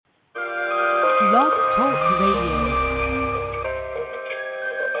Talk Radio.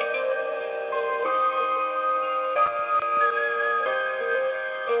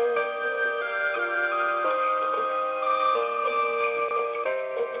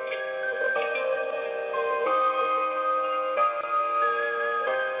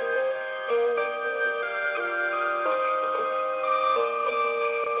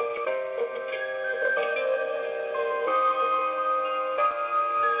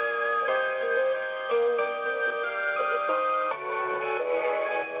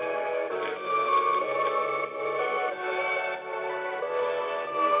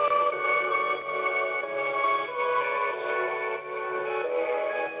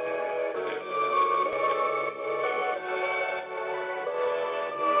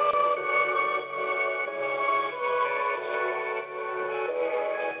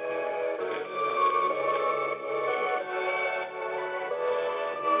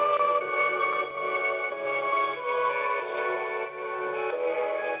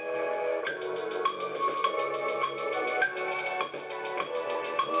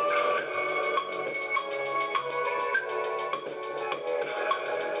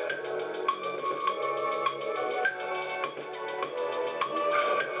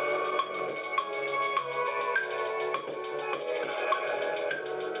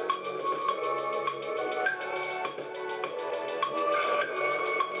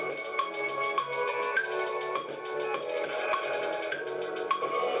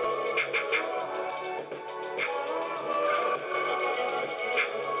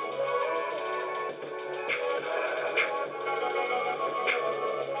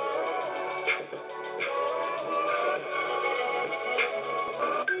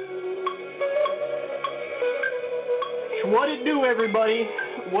 What it do, everybody?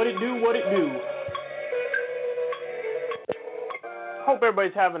 What it do, what it do? Hope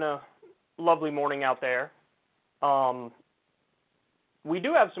everybody's having a lovely morning out there. We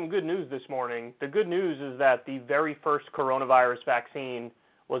do have some good news this morning. The good news is that the very first coronavirus vaccine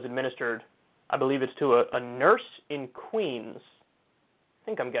was administered, I believe it's to a nurse in Queens. I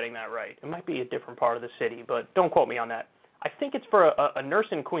think I'm getting that right. It might be a different part of the city, but don't quote me on that. I think it's for a nurse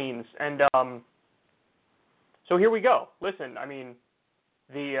in Queens, and so here we go. Listen, I mean,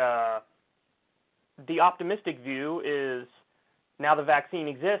 the optimistic view is now the vaccine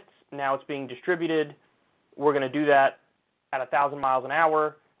exists, now it's being distributed. We're going to do that at 1,000 miles an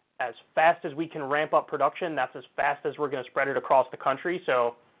hour. As fast as we can ramp up production, that's as fast as we're going to spread it across the country.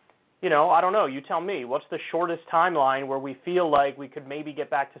 So, you know, I don't know. You tell me. What's the shortest timeline where we feel like we could maybe get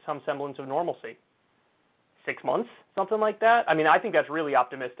back to some semblance of normalcy? 6 months? Something like that? I mean, I think that's really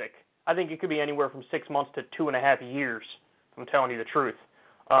optimistic. I think it could be anywhere from 6 months to 2.5 years, if I'm telling you the truth.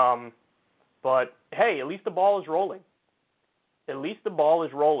 But, hey, at least the ball is rolling. At least the ball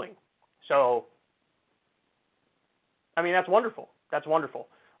is rolling. So, I mean, that's wonderful. That's wonderful.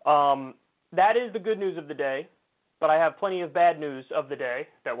 That is the good news of the day, but I have plenty of bad news of the day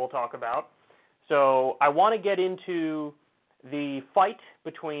that we'll talk about. So I want to get into the fight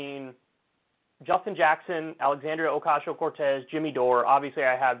between Justin Jackson, Alexandria Ocasio-Cortez, Jimmy Dore. Obviously,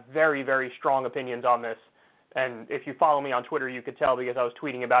 I have very, very strong opinions on this. And if you follow me on Twitter, you could tell because I was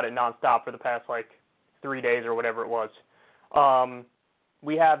tweeting about it nonstop for the past, 3 days or whatever it was.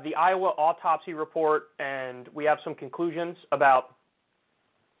 We have the Iowa autopsy report, and we have some conclusions about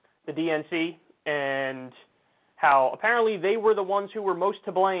the DNC and how apparently they were the ones who were most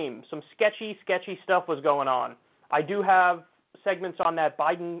to blame. Some sketchy stuff was going on. I do have segments on that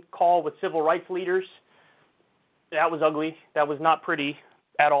Biden call with civil rights leaders. That was ugly. That was not pretty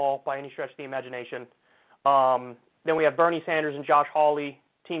at all by any stretch of the imagination. Then we have Bernie Sanders and Josh Hawley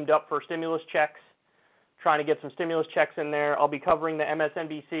teamed up for stimulus checks, trying to get some stimulus checks in there. I'll be covering the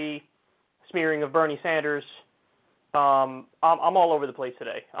MSNBC smearing of Bernie Sanders. I'm all over the place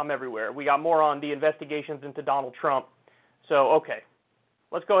today. I'm everywhere. We got more on the investigations into Donald Trump. So, okay,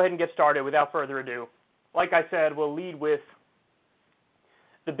 let's go ahead and get started without further ado. Like I said, we'll lead with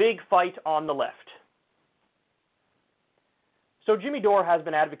the big fight on the left. So Jimmy Dore has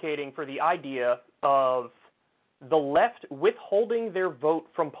been advocating for the idea of the left withholding their vote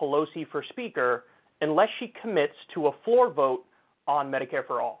from Pelosi for Speaker unless she commits to a floor vote on Medicare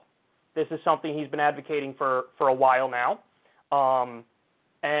for All. This is something he's been advocating for a while now,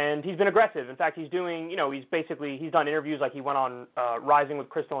 and he's been aggressive. In fact, he's doing, he's done interviews like he went on Rising with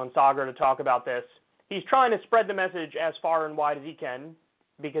Crystal and Sagar to talk about this. He's trying to spread the message as far and wide as he can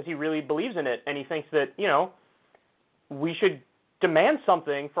because he really believes in it, and he thinks that, we should demand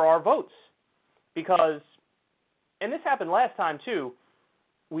something for our votes because, and this happened last time too,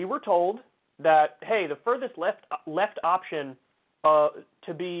 we were told that, hey, the furthest left option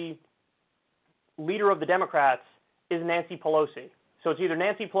to be leader of the Democrats is Nancy Pelosi. So it's either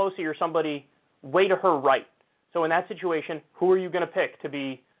Nancy Pelosi or somebody way to her right. So in that situation, who are you going to pick to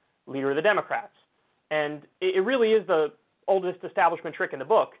be leader of the Democrats? And it really is the oldest establishment trick in the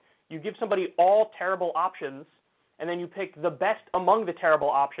book. You give somebody all terrible options, and then you pick the best among the terrible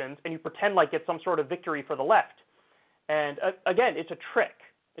options, and you pretend like it's some sort of victory for the left. And again, it's a trick.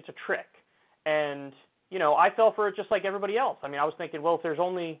 It's a trick. And, you know, I fell for it just like everybody else. I mean, I was thinking, well,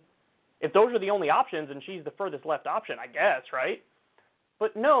 if those are the only options and she's the furthest left option, I guess, right?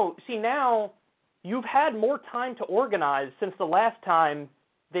 But no, see, now you've had more time to organize since the last time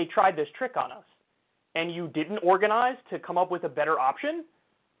they tried this trick on us. And you didn't organize to come up with a better option?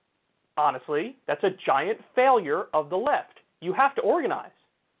 Honestly, that's a giant failure of the left. You have to organize.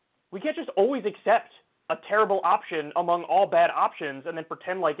 We can't just always accept a terrible option among all bad options and then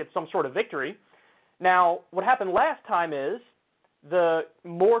pretend like it's some sort of victory. Now, what happened last time is the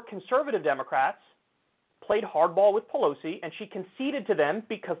more conservative Democrats played hardball with Pelosi, and she conceded to them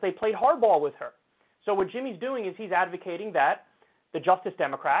because they played hardball with her. So what Jimmy's doing is he's advocating that the Justice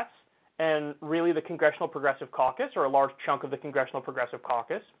Democrats and really the Congressional Progressive Caucus, or a large chunk of the Congressional Progressive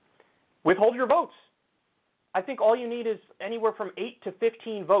Caucus, withhold your votes. I think all you need is anywhere from 8 to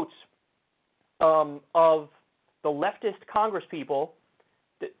 15 votes of the leftist Congress people.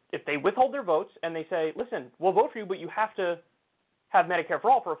 If they withhold their votes and they say, listen, we'll vote for you, but you have to have Medicare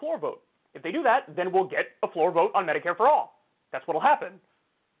for all for a floor vote. If they do that, then we'll get a floor vote on Medicare for all. That's what will happen.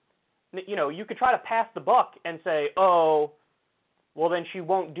 You know, you could try to pass the buck and say, oh, well, then she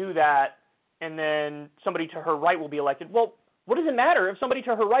won't do that, and then somebody to her right will be elected. Well, what does it matter if somebody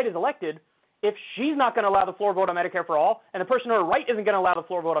to her right is elected if she's not going to allow the floor vote on Medicare for all and the person to her right isn't going to allow the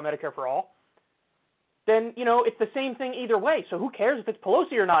floor vote on Medicare for all? Then, you know, it's the same thing either way. So who cares if it's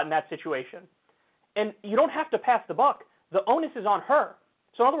Pelosi or not in that situation? And you don't have to pass the buck. The onus is on her.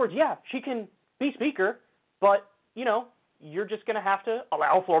 So in other words, yeah, she can be speaker, but, you know, you're just going to have to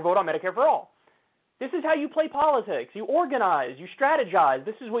allow a floor vote on Medicare for all. This is how you play politics. You organize. You strategize.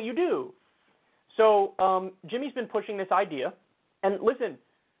 This is what you do. So Jimmy's been pushing this idea. And listen,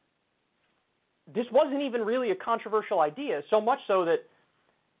 this wasn't even really a controversial idea, so much so that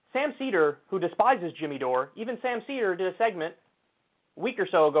Sam Seder, who despises Jimmy Dore, even Sam Seder did a segment a week or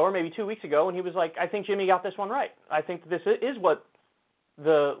so ago, or maybe 2 weeks ago, and he was like, I think Jimmy got this one right. I think this is what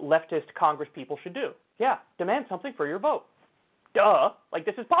the leftist Congress people should do. Yeah, demand something for your vote. Duh. Like,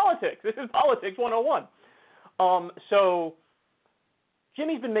 this is politics. This is politics 101. So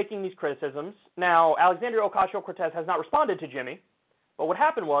Jimmy's been making these criticisms. Now, Alexandria Ocasio-Cortez has not responded to Jimmy, but what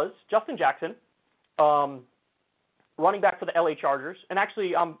happened was Justin Jackson, running back for the LA Chargers, and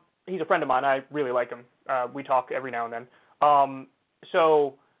actually he's a friend of mine. I really like him. We talk every now and then.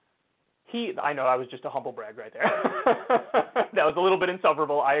 So I know I was just a humble brag right there. That was a little bit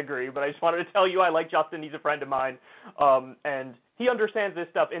insufferable, I agree, but I just wanted to tell you I like Justin. He's a friend of mine, and he understands this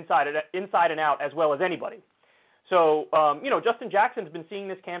stuff inside and out as well as anybody. So, you know, Justin Jackson's been seeing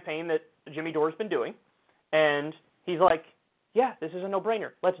this campaign that Jimmy Dore's been doing, and he's like, yeah, this is a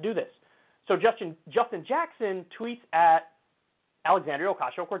no-brainer. Let's do this. So Justin Jackson tweets at Alexandria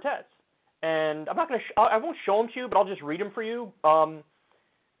Ocasio-Cortez, and I won't show him to you, but I'll just read him for you.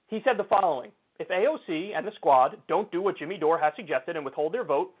 He said the following: if AOC and the squad don't do what Jimmy Dore has suggested and withhold their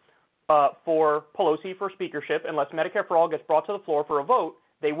vote for Pelosi for speakership unless Medicare for all gets brought to the floor for a vote,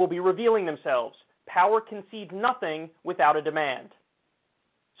 they will be revealing themselves. Power concedes nothing without a demand.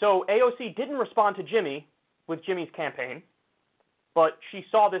 So AOC didn't respond to Jimmy with Jimmy's campaign, but she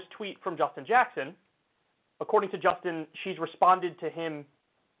saw this tweet from Justin Jackson. According to Justin, she's responded to him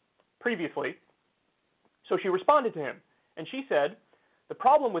previously. So she responded to him, and she said, the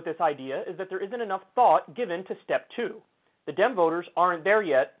problem with this idea is that there isn't enough thought given to step 2. The Dem voters aren't there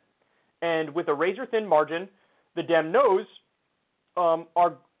yet, and with a razor-thin margin, the Dem no's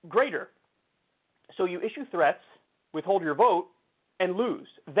are greater. So you issue threats, withhold your vote, and lose.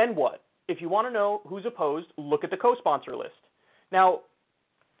 Then what? If you want to know who's opposed, look at the co-sponsor list. Now,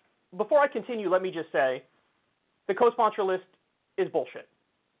 before I continue, let me just say, the co-sponsor list is bullshit.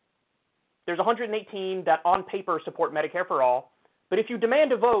 There's 118 that on paper support Medicare for all, but if you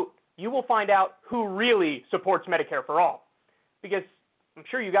demand a vote, you will find out who really supports Medicare for all. Because I'm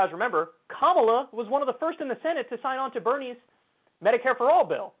sure you guys remember, Kamala was one of the first in the Senate to sign on to Bernie's Medicare for all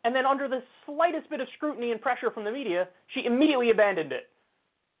bill. And then under the slightest bit of scrutiny and pressure from the media, she immediately abandoned it.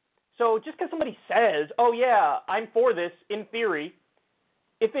 So just because somebody says, oh yeah, I'm for this in theory,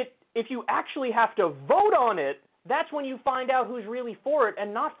 if you actually have to vote on it, that's when you find out who's really for it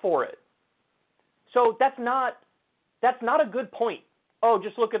and not for it. So that's not a good point. Oh,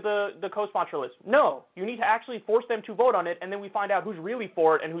 just look at the co-sponsor list. No, you need to actually force them to vote on it, and then we find out who's really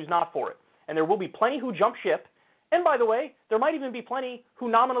for it and who's not for it. and there will be plenty who jump ship. And by the way, there might even be plenty who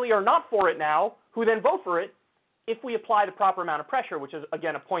nominally are not for it now, who then vote for it if we apply the proper amount of pressure, which is,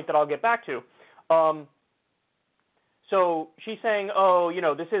 again, a point that I'll get back to. So she's saying, oh,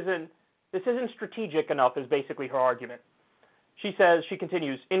 this isn't strategic enough is basically her argument. She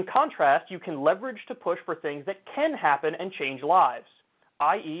continues, in contrast, you can leverage to push for things that can happen and change lives,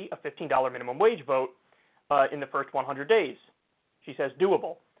 i.e. a $15 minimum wage vote in the first 100 days. She says,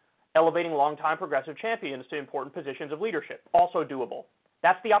 doable. Elevating longtime progressive champions to important positions of leadership, also doable.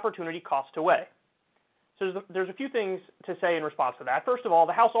 That's the opportunity cost to weigh. So there's a few things to say in response to that. First of all,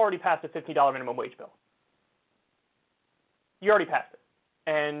 the House already passed a $15 minimum wage bill. You already passed it.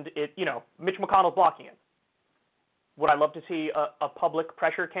 And Mitch McConnell's blocking it. Would I love to see a public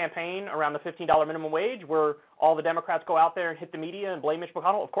pressure campaign around the $15 minimum wage where all the Democrats go out there and hit the media and blame Mitch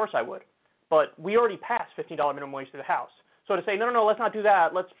McConnell? Of course I would. But we already passed $15 minimum wage to the House. So to say, no, let's not do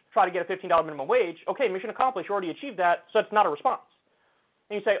that. Let's try to get a $15 minimum wage. Okay, mission accomplished. You already achieved that, so it's not a response.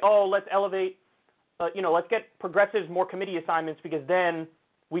 And you say, oh, let's elevate, let's get progressives more committee assignments because then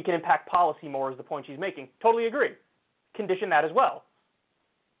we can impact policy more is the point she's making. Totally agree. Condition that as well.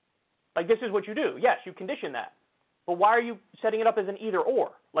 Like, this is what you do. Yes, you condition that. But why are you setting it up as an either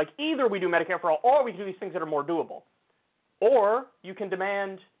or? Like, either we do Medicare for all or we do these things that are more doable. Or you can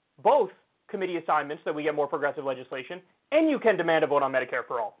demand both committee assignments that we get more progressive legislation, and you can demand a vote on Medicare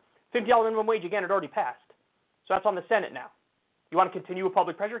for all. $50 minimum wage, again, it already passed. So that's on the Senate now. You want to continue a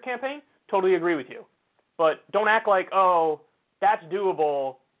public pressure campaign? Totally agree with you. But don't act like, oh, that's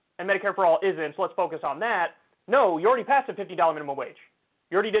doable and Medicare for all isn't, so let's focus on that. No, you already passed a $50 minimum wage.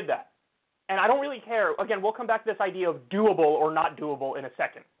 You already did that. And I don't really care. Again, we'll come back to this idea of doable or not doable in a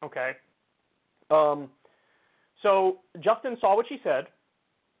second, okay? So Justin saw what she said.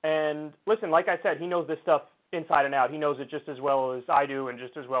 And listen, like I said, he knows this stuff inside and out. He knows it just as well as I do and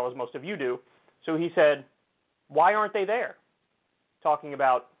just as well as most of you do. So he said, why aren't they there? Talking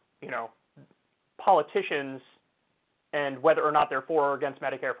about, politicians and whether or not they're for or against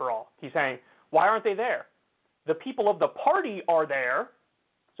Medicare for all. He's saying, why aren't they there? The people of the party are there.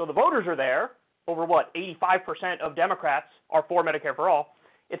 So the voters are there. Over 85% of Democrats are for Medicare for all.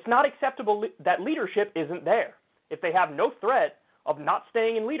 It's not acceptable that leadership isn't there. If they have no threat of not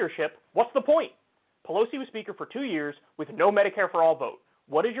staying in leadership, what's the point? Pelosi was Speaker for 2 years with no Medicare for all vote.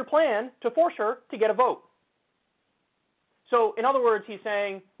 What is your plan to force her to get a vote? So, in other words, he's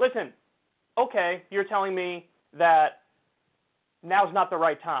saying, listen, okay, you're telling me that now's not the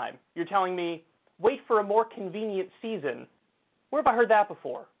right time. You're telling me, wait for a more convenient season. Where have I heard that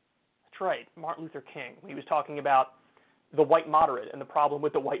before? That's right, Martin Luther King, when he was talking about the white moderate and the problem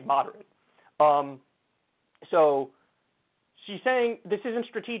with the white moderate. So she's saying this isn't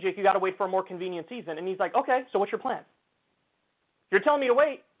strategic. You got to wait for a more convenient season. And he's like, okay, so what's your plan? You're telling me to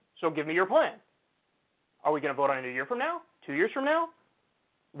wait, so give me your plan. Are we going to vote on it a year from now? 2 years from now?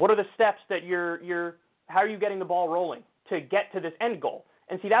 What are the steps that how are you getting the ball rolling to get to this end goal?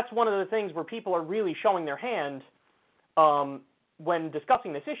 And see, that's one of the things where people are really showing their hand when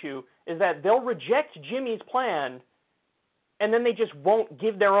discussing this issue, is that they'll reject Jimmy's plan and then they just won't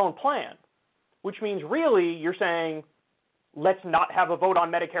give their own plan, which means really you're saying, let's not have a vote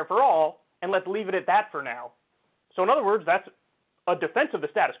on Medicare for all and let's leave it at that for now. So in other words, that's a defense of the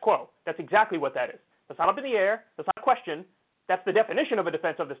status quo. That's exactly what that is. That's not up in the air. That's not a question. That's the definition of a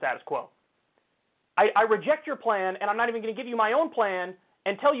defense of the status quo. I reject your plan, and I'm not even going to give you my own plan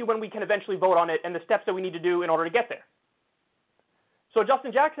and tell you when we can eventually vote on it and the steps that we need to do in order to get there. So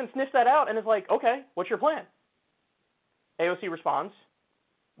Justin Jackson sniffs that out and is like, okay, what's your plan? AOC responds,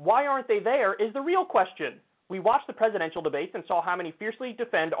 why aren't they there is the real question. We watched the presidential debates and saw how many fiercely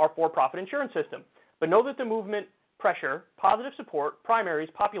defend our for-profit insurance system, but know that the movement pressure, positive support, primaries,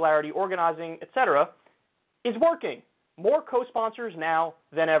 popularity, organizing, etc., is working. More co-sponsors now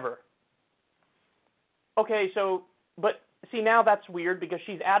than ever. Okay, so, but see, now that's weird because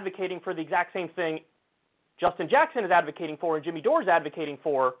she's advocating for the exact same thing Justin Jackson is advocating for and Jimmy Dore is advocating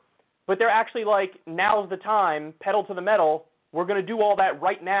for, but they're actually like, now's the time, pedal to the metal, we're going to do all that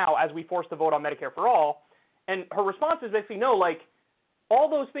right now as we force the vote on Medicare for all. And her response is basically, no, like, all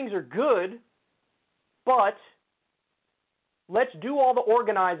those things are good, but let's do all the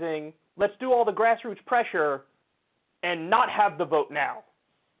organizing, let's do all the grassroots pressure, and not have the vote now.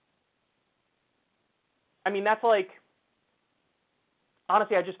 I mean, that's like,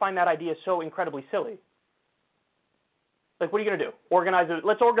 honestly, I just find that idea so incredibly silly. Like, what are you going to do?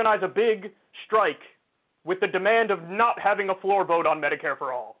 Let's organize a big strike with the demand of not having a floor vote on Medicare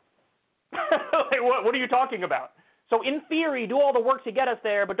for all. Like, what are you talking about? So in theory, do all the work to get us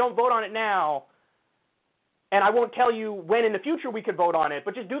there, but don't vote on it now. And I won't tell you when in the future we could vote on it,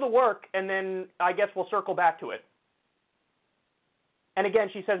 but just do the work, and then I guess we'll circle back to it. And again,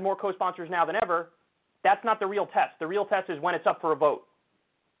 she says more co-sponsors now than ever. That's not the real test. The real test is when it's up for a vote.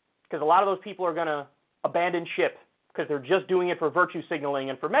 Because a lot of those people are going to abandon ship because they're just doing it for virtue signaling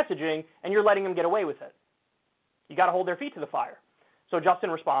and for messaging, and you're letting them get away with it. You got to hold their feet to the fire. So Justin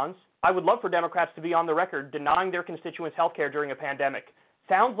responds, I would love for Democrats to be on the record denying their constituents health care during a pandemic.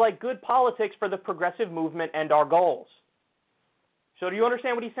 Sounds like good politics for the progressive movement and our goals. So do you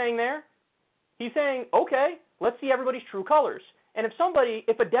understand what he's saying there? He's saying, okay, let's see everybody's true colors. And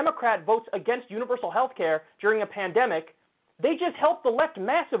if a Democrat votes against universal health care during a pandemic, they just help the left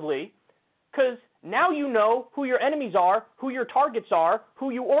massively because now you know who your enemies are, who your targets are, who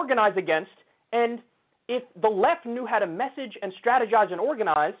you organize against. And if the left knew how to message and strategize and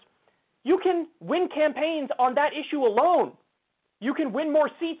organize, you can win campaigns on that issue alone. You can win more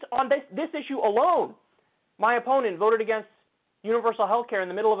seats on this issue alone. My opponent voted against universal health care in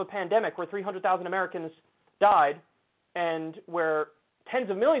the middle of a pandemic where 300,000 Americans died and where tens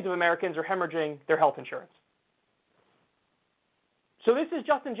of millions of Americans are hemorrhaging their health insurance. So this is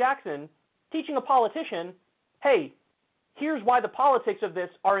Justin Jackson teaching a politician, hey, here's why the politics of this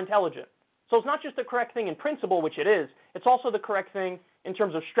are intelligent. So it's not just the correct thing in principle, which it is, it's also the correct thing in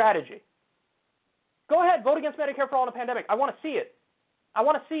terms of strategy. Go ahead, vote against Medicare for all in a pandemic. I want to see it. I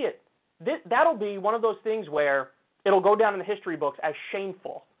want to see it. That'll be one of those things where it'll go down in the history books as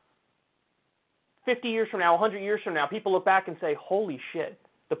shameful. 50 years from now, 100 years from now, people look back and say, holy shit,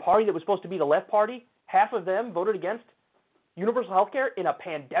 the party that was supposed to be the left party, half of them voted against universal health care in a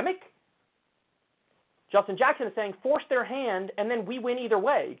pandemic? Justin Jackson is saying force their hand and then we win either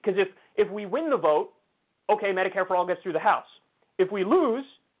way. Because if we win the vote, okay, Medicare for all gets through the House. If we lose,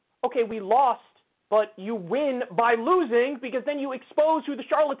 okay, we lost, but you win by losing because then you expose who the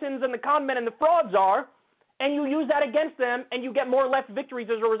charlatans and the con men and the frauds are, and you use that against them, and you get more left victories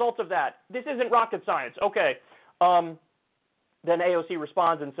as a result of that. This isn't rocket science. Okay. Then AOC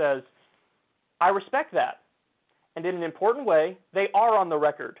responds and says, I respect that. And in an important way, they are on the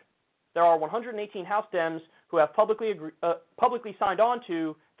record. There are 118 House Dems who have publicly signed on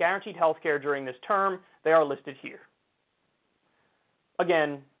to guaranteed health care during this term. They are listed here.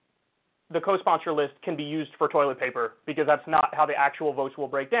 Again, the co-sponsor list can be used for toilet paper because that's not how the actual votes will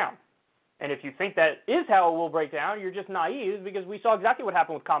break down. And if you think that is how it will break down, you're just naive because we saw exactly what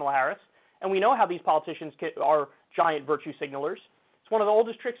happened with Kamala Harris, and we know how these politicians are giant virtue signalers. It's one of the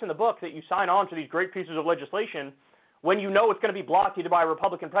oldest tricks in the book that you sign on to these great pieces of legislation when you know it's going to be blocked either by a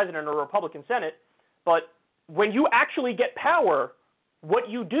Republican president or a Republican Senate. But when you actually get power, what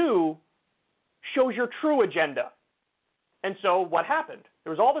you do shows your true agenda. And so what happened?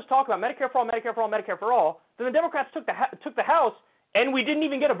 There was all this talk about Medicare for all, Medicare for all, Medicare for all. Then the Democrats took the House, and we didn't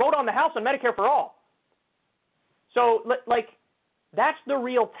even get a vote on the House on Medicare for all. So, that's the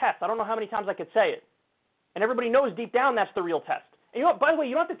real test. I don't know how many times I could say it. And everybody knows deep down that's the real test. And you know what? By the way,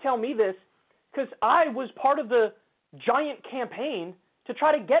 you don't have to tell me this because I was part of the giant campaign to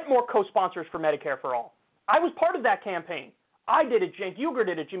try to get more co-sponsors for Medicare for all. I was part of that campaign. I did it. Cenk Uygur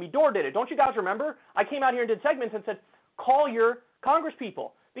did it. Jimmy Dore did it. Don't you guys remember? I came out here and did segments and said, call your Congress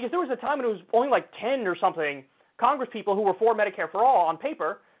people. Because there was a time when it was only like 10 or something Congress people who were for Medicare for all on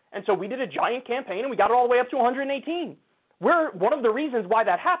paper. And so we did a giant campaign and we got it all the way up to 118. We're one of the reasons why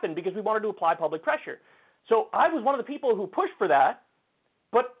that happened because we wanted to apply public pressure. So I was one of the people who pushed for that.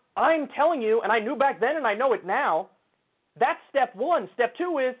 But I'm telling you, and I knew back then and I know it now, that's step one. Step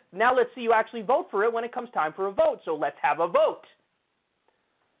two is now let's see you actually vote for it when it comes time for a vote. So let's have a vote.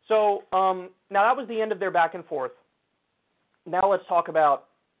 So now that was the end of their back and forth. Now let's talk about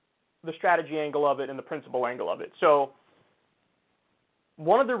the strategy angle of it and the principle angle of it. So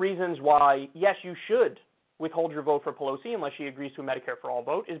one of the reasons why, yes, you should withhold your vote for Pelosi unless she agrees to a Medicare for all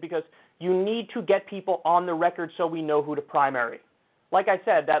vote is because you need to get people on the record so we know who to primary. Like I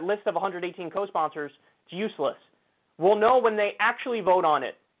said, that list of 118 co-sponsors, it's useless. We'll know when they actually vote on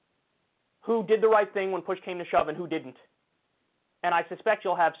it who did the right thing when push came to shove and who didn't. And I suspect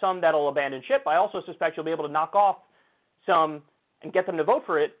you'll have some that'll abandon ship. I also suspect you'll be able to knock off some and get them to vote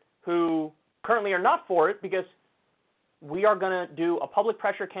for it who currently are not for it because we are going to do a public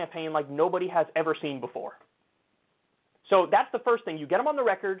pressure campaign like nobody has ever seen before. So that's the first thing. You get them on the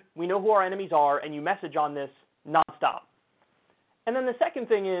record, we know who our enemies are, and you message on this nonstop. And then the second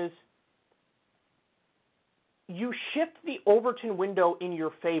thing is you shift the Overton window in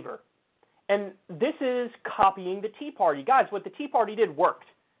your favor. And this is copying the Tea Party. Guys, what the Tea Party did worked.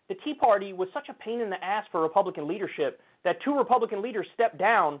 The Tea Party was such a pain in the ass for Republican leadership that 2 Republican leaders stepped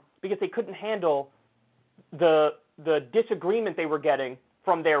down because they couldn't handle the disagreement they were getting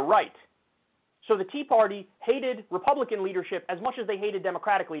from their right. So the Tea Party hated Republican leadership as much as they hated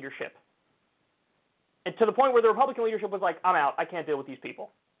Democratic leadership. And to the point where the Republican leadership was like, I'm out. I can't deal with these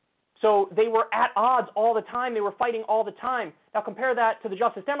people. So they were at odds all the time. They were fighting all the time. Now compare that to the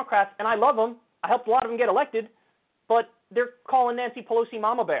Justice Democrats, and I love them. I helped a lot of them get elected, but they're calling Nancy Pelosi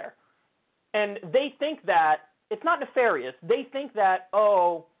Mama Bear. And they think that, it's not nefarious. They think that,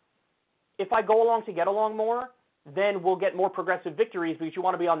 oh, if I go along to get along more, then we'll get more progressive victories because you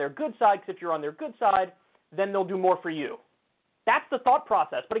want to be on their good side, because if you're on their good side, then they'll do more for you. That's the thought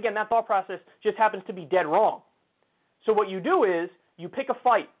process. But again, that thought process just happens to be dead wrong. So what you do is you pick a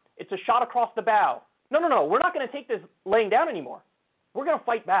fight. It's a shot across the bow. No, we're not going to take this laying down anymore. We're going to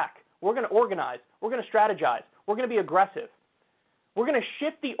fight back. We're going to organize. We're going to strategize. We're going to be aggressive. We're going to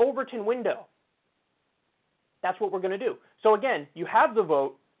shift the Overton window. That's what we're going to do. So again, you have the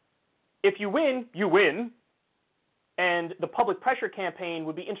vote. If you win, you win. And the public pressure campaign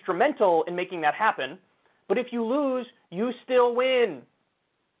would be instrumental in making that happen. But if you lose, you still win.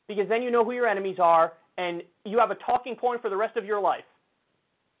 Because then you know who your enemies are, and you have a talking point for the rest of your life.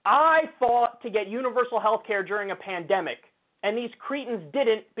 I fought to get universal health care during a pandemic, and these cretins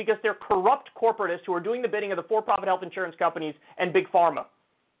didn't because they're corrupt corporatists who are doing the bidding of the for-profit health insurance companies and big pharma.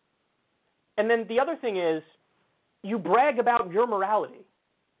 And then the other thing is, you brag about your morality.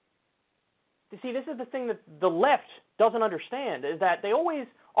 You see, this is the thing that the left doesn't understand, is that they always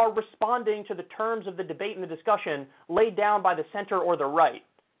are responding to the terms of the debate and the discussion laid down by the center or the right.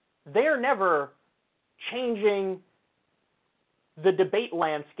 They're never changing the debate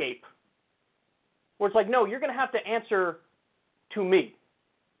landscape, where it's like, no, you're going to have to answer to me.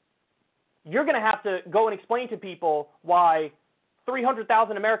 You're going to have to go and explain to people why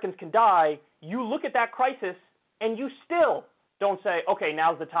 300,000 Americans can die. You look at that crisis and you still don't say, okay,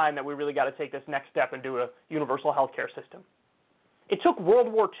 now's the time that we really got to take this next step and do a universal health care system. It took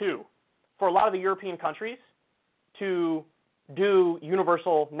World War II for a lot of the European countries to do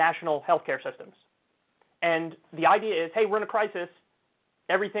universal national health care systems. And the idea is, hey, we're in a crisis.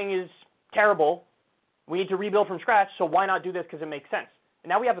 Everything is terrible. We need to rebuild from scratch, so why not do this because it makes sense? And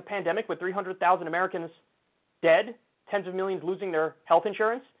now we have a pandemic with 300,000 Americans dead, tens of millions losing their health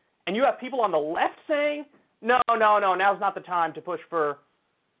insurance, and you have people on the left saying, no, now's not the time to push for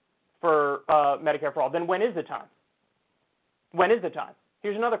Medicare for all. Then when is the time? When is the time?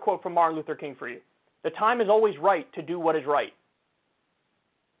 Here's another quote from Martin Luther King for you. The time is always right to do what is right.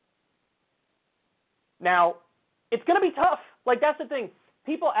 Now, it's going to be tough. Like, that's the thing.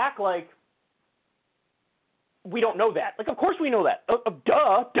 People act like we don't know that. Like, of course we know that.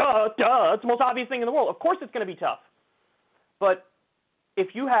 Duh. It's the most obvious thing in the world. Of course it's going to be tough. But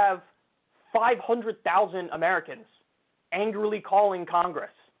if you have 500,000 Americans angrily calling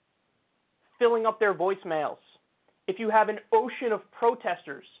Congress, filling up their voicemails, if you have an ocean of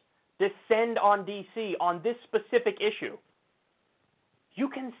protesters descend on D.C. on this specific issue, you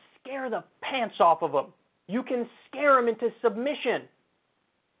can scare the pants off of them. You can scare them into submission.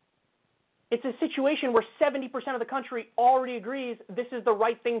 It's a situation where 70% of the country already agrees this is the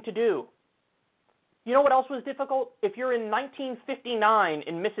right thing to do. You know what else was difficult? If you're in 1959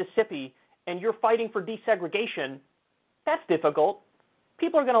 in Mississippi and you're fighting for desegregation, that's difficult.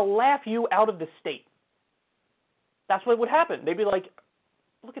 People are going to laugh you out of the state. That's what would happen. They'd be like,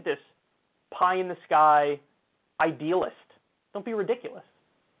 look at this pie-in-the-sky idealist. Don't be ridiculous.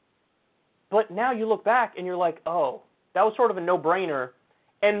 But now you look back and you're like, oh, that was sort of a no-brainer,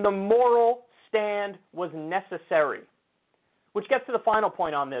 and the moral stand was necessary. Which gets to the final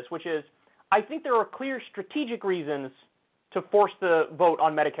point on this, which is I think there are clear strategic reasons to force the vote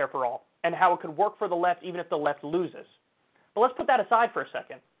on Medicare for all and how it could work for the left even if the left loses. But let's put that aside for a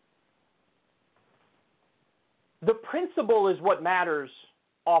second. The principle is what matters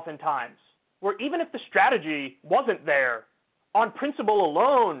oftentimes, where even if the strategy wasn't there, on principle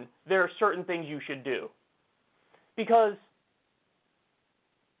alone, there are certain things you should do. Because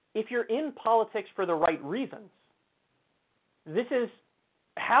if you're in politics for the right reasons, this is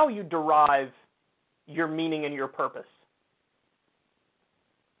how you derive your meaning and your purpose.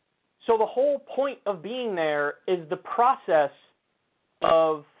 So the whole point of being there is the process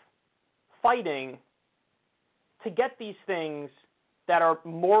of fighting to get these things that are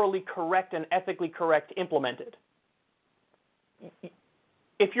morally correct and ethically correct implemented.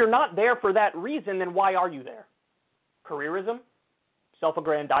 If you're not there for that reason, then why are you there? Careerism?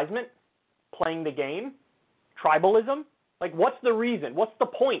 Self-aggrandizement? Playing the game? Tribalism? Like, what's the reason? What's the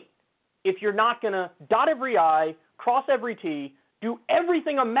point? If you're not going to dot every I, cross every T, do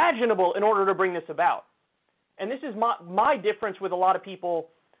everything imaginable in order to bring this about. And this is my difference with a lot of people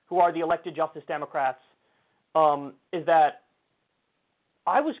who are the elected Justice Democrats, is that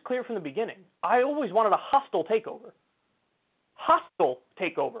I was clear from the beginning. I always wanted a hostile takeover. Hostile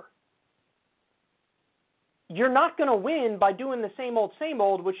takeover. You're not going to win by doing the same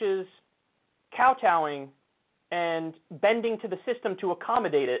old, which is kowtowing and bending to the system to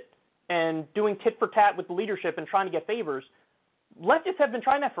accommodate it and doing tit for tat with the leadership and trying to get favors. Leftists have been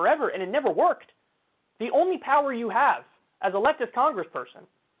trying that forever, and it never worked. The only power you have as a leftist congressperson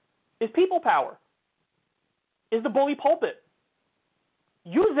is people power, is the bully pulpit.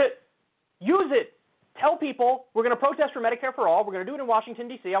 Use it. Use it. Tell people we're going to protest for Medicare for all. We're going to do it in Washington,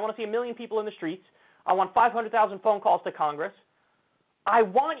 D.C. I want to see 1 million people in the streets. I want 500,000 phone calls to Congress. I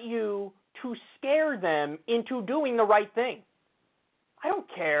want you to scare them into doing the right thing. I don't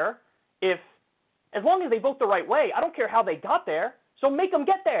care if, as long as they vote the right way, I don't care how they got there, so make them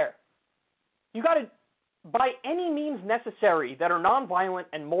get there. You got to, by any means necessary that are nonviolent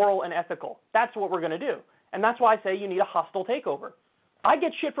and moral and ethical, that's what we're going to do. And that's why I say you need a hostile takeover. I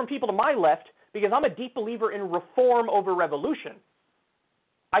get shit from people to my left because I'm a deep believer in reform over revolution.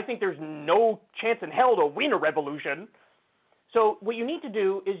 I think there's no chance in hell to win a revolution. So what you need to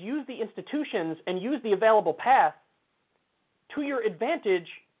do is use the institutions and use the available path to your advantage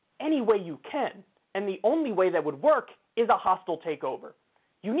any way you can. And the only way that would work is a hostile takeover.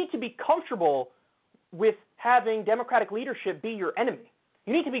 You need to be comfortable with having Democratic leadership be your enemy.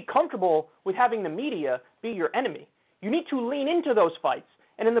 You need to be comfortable with having the media be your enemy. You need to lean into those fights.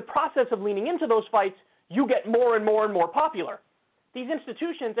 And in the process of leaning into those fights, you get more and more and more popular. These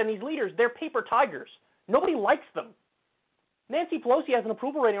institutions and these leaders, they're paper tigers. Nobody likes them. Nancy Pelosi has an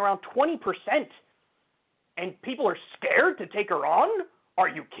approval rating around 20%. And people are scared to take her on? Are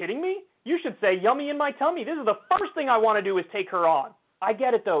you kidding me? You should say, yummy in my tummy. This is the first thing I want to do is take her on. I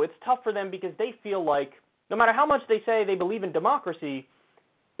get it, though. It's tough for them because they feel like no matter how much they say they believe in democracy,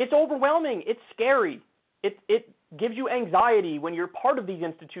 it's overwhelming. It's scary. It gives you anxiety when you're part of these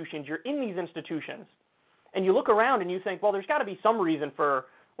institutions. You're in these institutions. And you look around and you think, well, there's got to be some reason for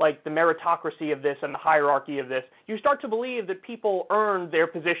like the meritocracy of this and the hierarchy of this. You start to believe that people earned their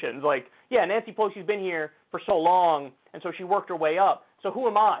positions. Like, yeah, Nancy Pelosi's been here for so long, and so she worked her way up. So who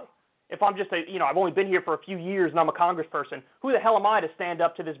am I? If I'm just I've only been here for a few years and I'm a congressperson, who the hell am I to stand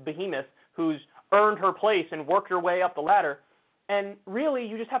up to this behemoth who's earned her place and worked her way up the ladder? And really,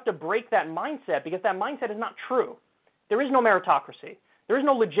 you just have to break that mindset because that mindset is not true. There is no meritocracy. There is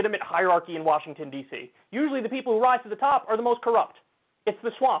no legitimate hierarchy in Washington, D.C. Usually the people who rise to the top are the most corrupt. It's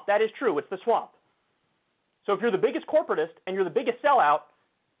the swamp. That is true. It's the swamp. So if you're the biggest corporatist and you're the biggest sellout,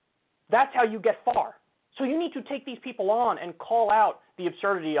 that's how you get far. So you need to take these people on and call out the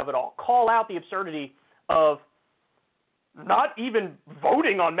absurdity of it all. Call out the absurdity of not even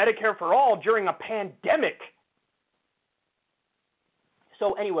voting on Medicare for all during a pandemic.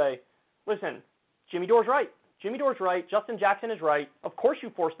 So anyway, listen, Jimmy Dore's right. Jimmy Dore's right. Justin Jackson is right. Of course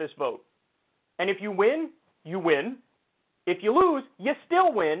you force this vote. And if you win, you win. If you lose, you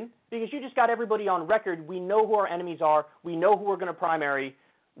still win because you just got everybody on record. We know who our enemies are. We know who we're going to primary.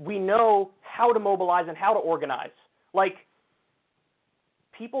 We know how to mobilize and how to organize. Like,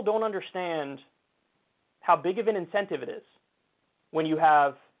 people don't understand how big of an incentive it is when you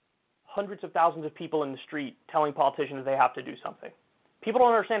have hundreds of thousands of people in the street telling politicians they have to do something. People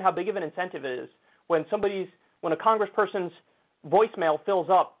don't understand how big of an incentive it is when a congressperson's voicemail fills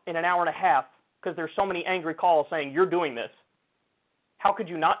up in an hour and a half because there's so many angry calls saying, you're doing this. How could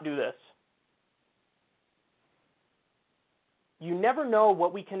you not do this? You never know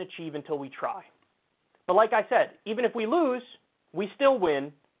what we can achieve until we try. But like I said, even if we lose, we still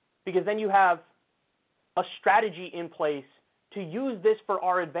win because then you have a strategy in place to use this for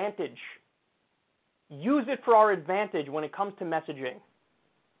our advantage. Use it for our advantage when it comes to messaging.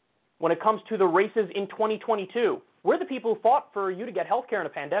 When it comes to the races in 2022. We're the people who fought for you to get health care in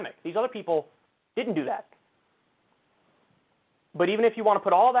a pandemic. These other people didn't do that. But even if you want to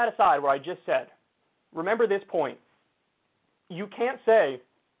put all that aside, what I just said, remember this point. You can't say,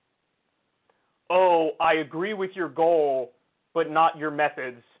 oh, I agree with your goal, but not your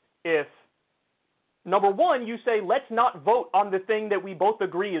methods. If, number one, you say, let's not vote on the thing that we both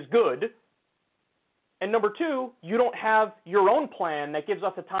agree is good. And number two, you don't have your own plan that gives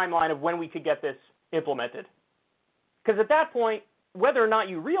us a timeline of when we could get this implemented. Because at that point, whether or not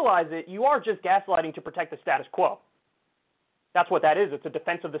you realize it, you are just gaslighting to protect the status quo. That's what that is. It's a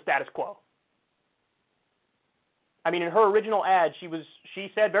defense of the status quo. I mean, in her original ad,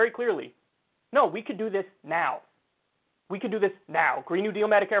 she said very clearly, no, we could do this now. We could do this now. Green New Deal,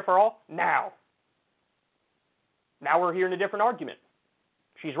 Medicare for all, now. Now we're hearing a different argument.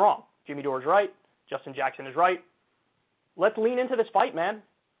 She's wrong. Jimmy Dore's right. Justin Jackson is right. Let's lean into this fight, man.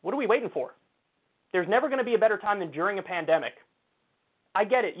 What are we waiting for? There's never going to be a better time than during a pandemic. I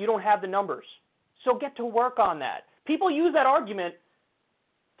get it. You don't have the numbers. So get to work on that. People use that argument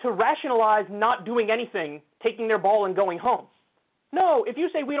to rationalize not doing anything, taking their ball and going home. No, if you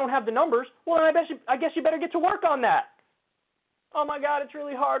say we don't have the numbers, well, then I guess you better get to work on that. Oh, my God, it's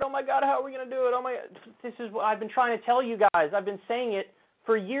really hard. Oh, my God, how are we going to do it? Oh, my God. This is what I've been trying to tell you guys. I've been saying it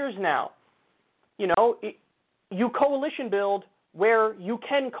for years now. You know, you coalition build where you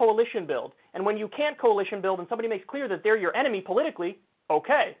can coalition build. And when you can't coalition build and somebody makes clear that they're your enemy politically,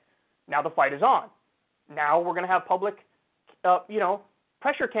 okay, now the fight is on. Now we're going to have public,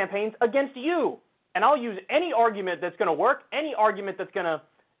 pressure campaigns against you. And I'll use any argument that's going to work, any argument that's going to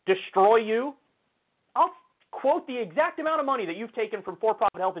destroy you. I'll quote the exact amount of money that you've taken from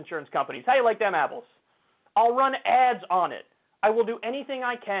for-profit health insurance companies. How you like them apples? I'll run ads on it. I will do anything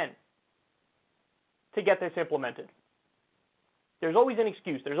I can to get this implemented. There's always an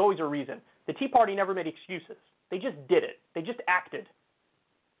excuse. There's always a reason. The Tea Party never made excuses. They just did it. They just acted.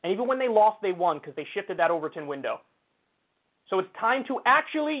 And even when they lost, they won because they shifted that Overton window. So it's time to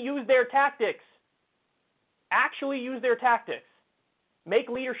actually use their tactics. Actually use their tactics. Make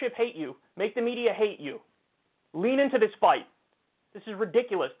leadership hate you. Make the media hate you. Lean into this fight. This is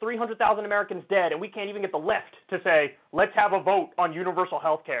ridiculous. 300,000 Americans dead, and we can't even get the left to say, let's have a vote on universal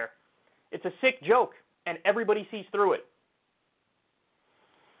health care. It's a sick joke, and everybody sees through it.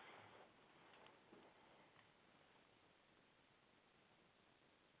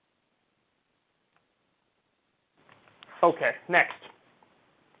 Okay, next.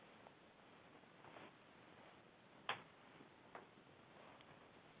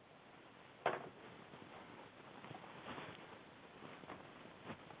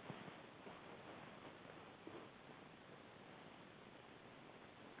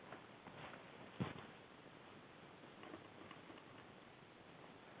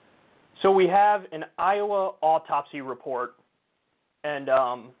 So we have an Iowa autopsy report, and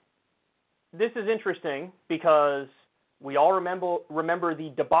this is interesting because we all remember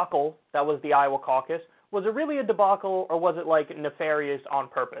the debacle that was the Iowa caucus. Was it really a debacle, or was it like nefarious on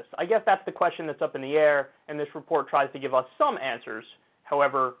purpose? I guess that's the question that's up in the air, and this report tries to give us some answers,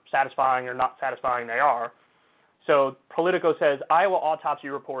 however satisfying or not satisfying they are. So Politico says, Iowa autopsy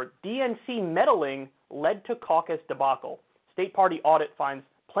report, DNC meddling led to caucus debacle. State party audit finds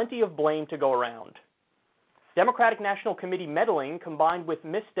plenty of blame to go around. Democratic National Committee meddling combined with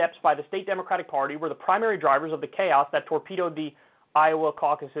missteps by the state Democratic Party were the primary drivers of the chaos that torpedoed the Iowa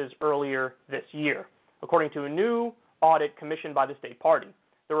caucuses earlier this year, according to a new audit commissioned by the state party.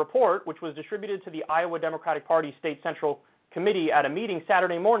 The report, which was distributed to the Iowa Democratic Party State Central Committee at a meeting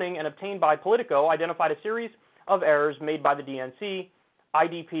Saturday morning and obtained by Politico, identified a series of errors made by the DNC,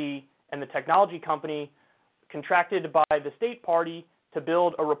 IDP, and the technology company contracted by the state party to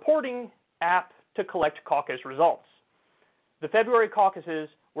build a reporting app to collect caucus results. The February caucuses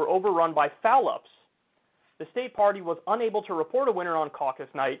were overrun by foul-ups. The state party was unable to report a winner on caucus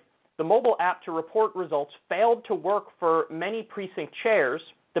night. The mobile app to report results failed to work for many precinct chairs.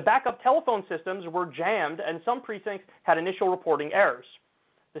 The backup telephone systems were jammed, and some precincts had initial reporting errors.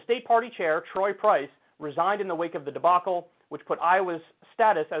 The state party chair, Troy Price, resigned in the wake of the debacle, which put Iowa's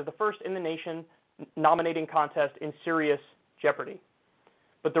status as the first in the nation nominating contest in serious jeopardy.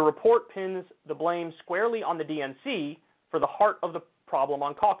 But the report pins the blame squarely on the DNC for the heart of the problem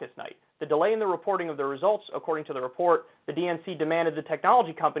on caucus night. The delay in the reporting of the results, according to the report, the DNC demanded the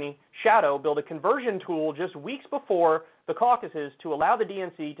technology company, Shadow, build a conversion tool just weeks before the caucuses to allow the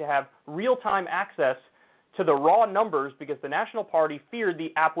DNC to have real-time access to the raw numbers because the National Party feared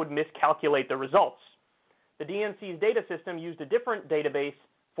the app would miscalculate the results. The DNC's data system used a different database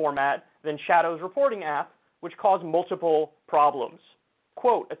format than Shadow's reporting app, which caused multiple problems.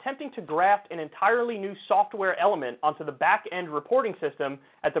 Quote, attempting to graft an entirely new software element onto the back-end reporting system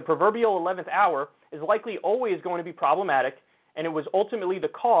at the proverbial 11th hour is likely always going to be problematic, and it was ultimately the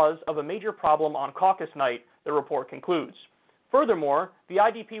cause of a major problem on caucus night, the report concludes. Furthermore, the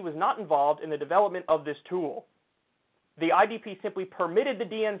IDP was not involved in the development of this tool. The IDP simply permitted the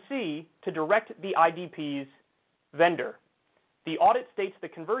DNC to direct the IDP's vendor. The audit states the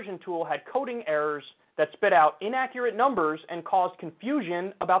conversion tool had coding errors that spit out inaccurate numbers and caused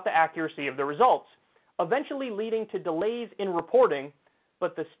confusion about the accuracy of the results, eventually leading to delays in reporting,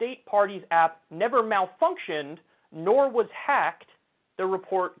 but the state party's app never malfunctioned nor was hacked, the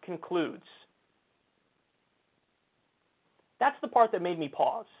report concludes. That's the part that made me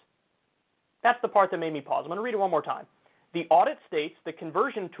pause. That's the part that made me pause. I'm going to read it one more time. The audit states the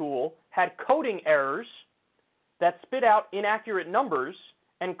conversion tool had coding errors that spit out inaccurate numbers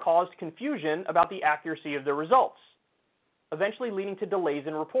and caused confusion about the accuracy of the results, eventually leading to delays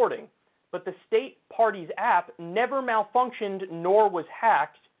in reporting. but the state party's app never malfunctioned nor was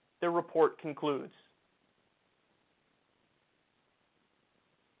hacked, the report concludes.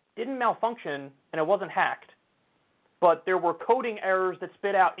 Didn't malfunction, and it wasn't hacked, but there were coding errors that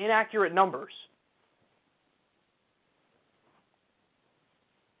spit out inaccurate numbers.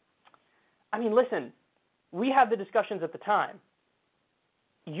 I mean, listen, we had the discussions at the time.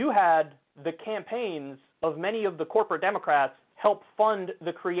 You had the campaigns of many of the corporate Democrats help fund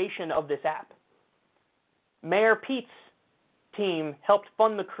the creation of this app. Mayor Pete's team helped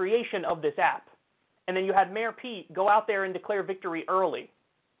fund the creation of this app. And then you had Mayor Pete go out there and declare victory early.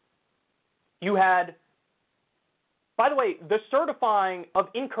 You had, by the way, the certifying of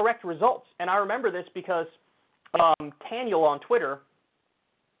incorrect results. And I remember this because Daniel on Twitter,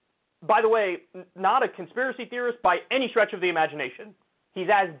 by the way, not a conspiracy theorist by any stretch of the imagination. He's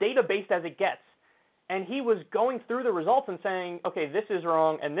as data-based as it gets. And he was going through the results and saying, okay, this is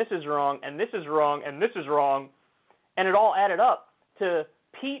wrong, and this is wrong, and this is wrong, and this is wrong. And it all added up to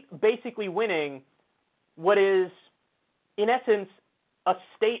Pete basically winning what is, in essence, a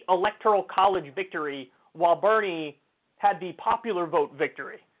state electoral college victory, while Bernie had the popular vote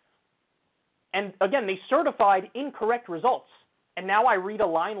victory. And again, they certified incorrect results. And now I read a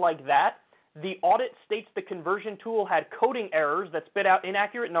line like that. The audit states the conversion tool had coding errors that spit out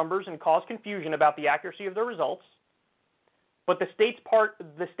inaccurate numbers and caused confusion about the accuracy of the results. But the state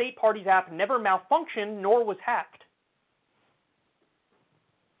party's app never malfunctioned nor was hacked.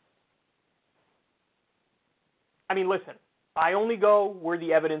 I mean, listen, I only go where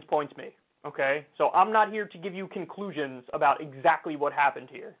the evidence points me, okay? So I'm not here to give you conclusions about exactly what happened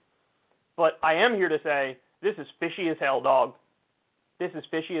here. But I am here to say, this is fishy as hell, dog. This is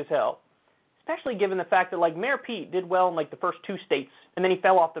fishy as hell. Especially given the fact that, like, Mayor Pete did well in, like, the first 2 states, and then he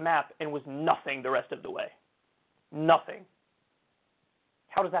fell off the map and was nothing the rest of the way. Nothing.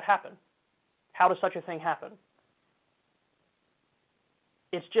 How does that happen? How does such a thing happen?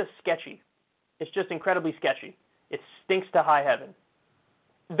 It's just sketchy. It's just incredibly sketchy. It stinks to high heaven.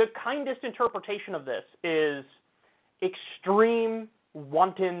 The kindest interpretation of this is extreme,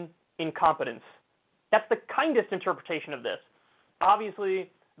 wanton incompetence. That's the kindest interpretation of this.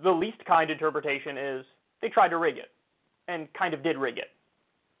 Obviously, the least kind interpretation is they tried to rig it and kind of did rig it.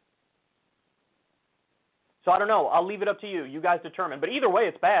 So I don't know. I'll leave it up to you. You guys determine. But either way,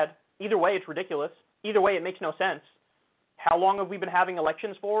 it's bad. Either way, it's ridiculous. Either way, it makes no sense. How long have we been having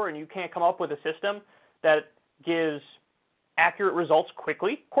elections for, and you can't come up with a system that gives accurate results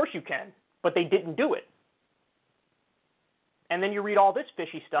quickly? Of course you can, but they didn't do it. And then you read all this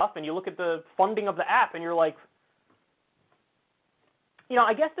fishy stuff, and you look at the funding of the app, and you're like, you know,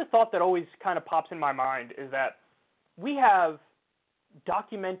 I guess the thought that always kind of pops in my mind is that we have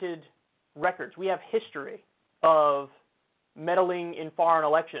documented records. We have history of meddling in foreign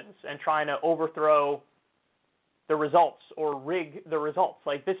elections and trying to overthrow the results or rig the results.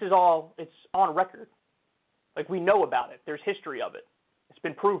 Like, this is all, it's on record. Like, we know about it. There's history of it. It's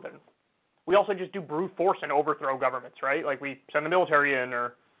been proven. We also just do brute force and overthrow governments, right? Like, we send the military in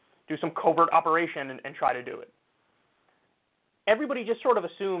or do some covert operation and try to do it. Everybody just sort of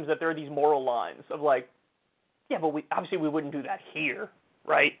assumes that there are these moral lines of like, yeah, but obviously we wouldn't do that here,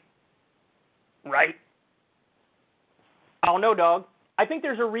 right? Right? I don't know, dog. I think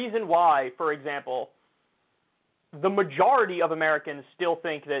there's a reason why, for example, the majority of Americans still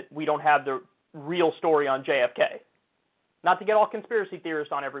think that we don't have the real story on JFK. Not to get all conspiracy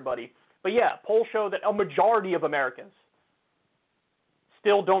theorists on everybody, but yeah, polls show that a majority of Americans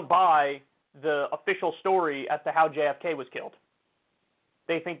still don't buy the official story as to how JFK was killed.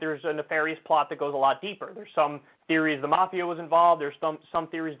 They think there's a nefarious plot that goes a lot deeper. There's some theories the mafia was involved. There's some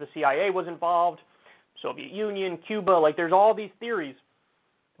theories the CIA was involved, Soviet Union, Cuba. Like, there's all these theories.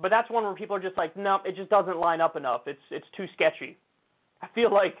 But that's one where people are just like, no, it just doesn't line up enough. It's too sketchy. I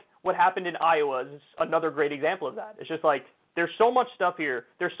feel like what happened in Iowa is another great example of that. It's just like, there's so much stuff here.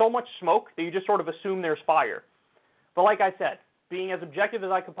 There's so much smoke that you just sort of assume there's fire. But like I said, being as objective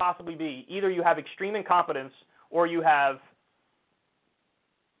as I could possibly be, either you have extreme incompetence or you have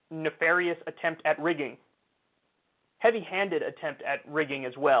nefarious attempt at rigging. Heavy-handed attempt at rigging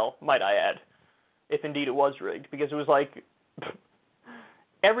as well, might I add, if indeed it was rigged, because it was like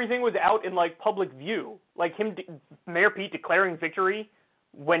everything was out in like public view. Like Mayor Pete declaring victory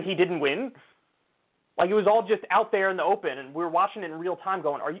when he didn't win. Like, it was all just out there in the open, and we were watching it in real time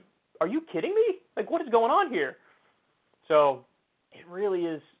going, are you kidding me? Like, what is going on here? So it really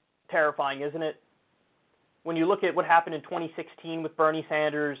is terrifying, isn't it? When you look at what happened in 2016 with Bernie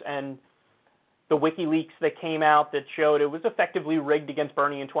Sanders and the WikiLeaks that came out that showed it was effectively rigged against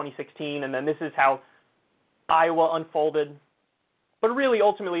Bernie in 2016, and then this is how Iowa unfolded. But really,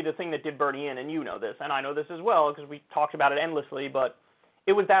 ultimately, the thing that did Bernie in, and you know this, and I know this as well because we talked about it endlessly, but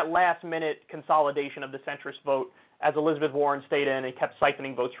it was that last-minute consolidation of the centrist vote as Elizabeth Warren stayed in and kept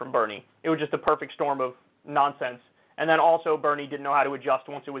siphoning votes from Bernie. It was just a perfect storm of nonsense. And then also Bernie didn't know how to adjust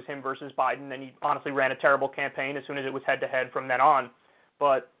once it was him versus Biden, and he honestly ran a terrible campaign as soon as it was head-to-head from then on.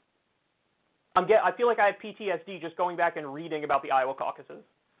 But I feel like I have PTSD just going back and reading about the Iowa caucuses.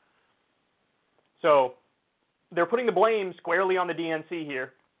 So they're putting the blame squarely on the DNC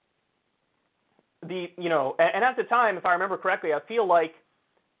here. And at the time, if I remember correctly, I feel like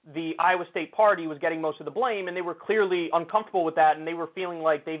the Iowa State Party was getting most of the blame, and they were clearly uncomfortable with that, and they were feeling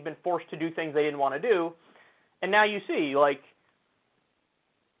like they've been forced to do things they didn't want to do. And now you see, like,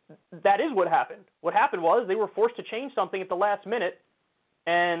 that is what happened. What happened was they were forced to change something at the last minute,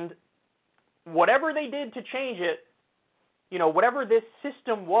 and whatever they did to change it, whatever this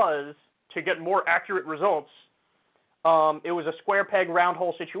system was to get more accurate results, it was a square peg, round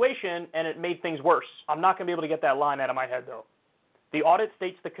hole situation, and it made things worse. I'm not going to be able to get that line out of my head, though. The audit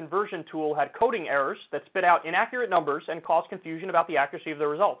states the conversion tool had coding errors that spit out inaccurate numbers and caused confusion about the accuracy of the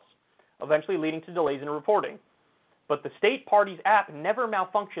results, eventually leading to delays in reporting. But the state party's app never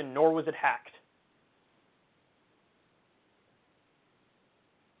malfunctioned, nor was it hacked.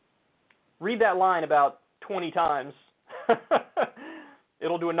 Read that line about 20 times.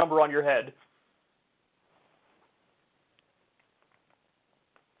 It'll do a number on your head.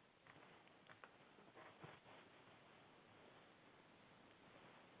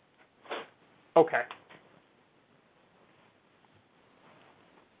 Okay.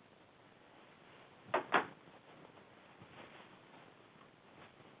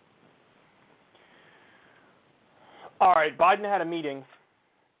 All right, Biden had a meeting.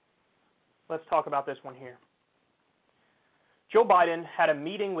 Let's talk about this one here. Joe Biden had a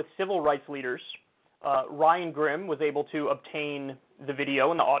meeting with civil rights leaders. Ryan Grimm was able to obtain the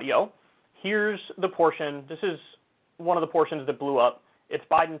video and the audio. Here's the portion. This is one of the portions that blew up. It's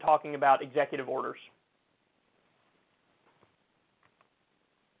Biden talking about executive orders.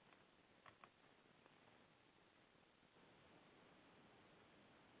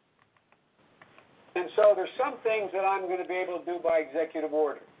 And so there's some things that I'm going to be able to do by executive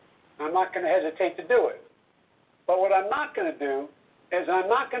order. I'm not going to hesitate to do it. But what I'm not going to do is I'm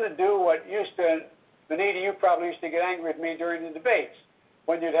not going to do what Benita, you probably used to get angry with me during the debates,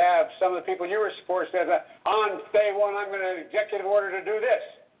 when you'd have some of the people you were supporting say, on day one, I'm going to executive order to do this.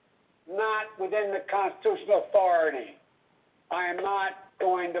 Not within the constitutional authority. I am not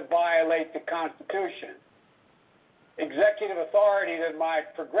going to violate the Constitution. Executive authority that my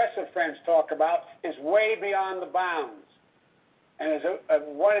progressive friends talk about is way beyond the bounds. And as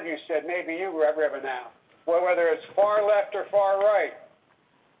one of you said, maybe you, Reverend now, whether it's far left or far right,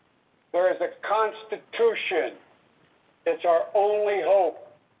 there is a Constitution. It's our only hope.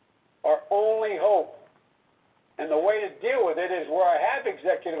 Our only hope. And the way to deal with it is where I have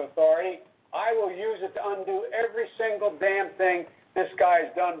executive authority, I will use it to undo every single damn thing this guy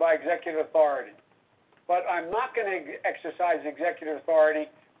has done by executive authority. But I'm not going to exercise executive authority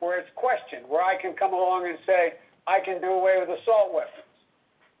where it's questioned, where I can come along and say, I can do away with assault weapons.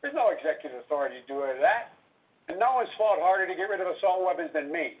 There's no executive authority to do away with that. And no one's fought harder to get rid of assault weapons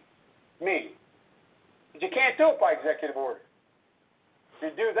than me. Me. But you can't do it by executive order.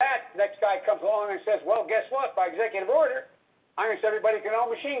 If you do that, next guy comes along and says, well, guess what? By executive order, I'm going to say everybody can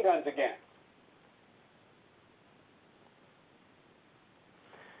own machine guns again.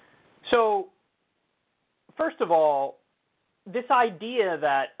 So, first of all, this idea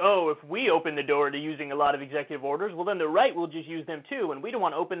that, if we open the door to using a lot of executive orders, well, then the right will just use them too, and we don't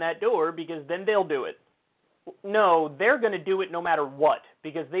want to open that door because then they'll do it. No, they're going to do it no matter what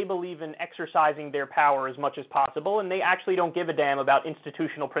because they believe in exercising their power as much as possible, and they actually don't give a damn about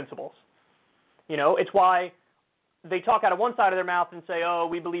institutional principles. It's why they talk out of one side of their mouth and say,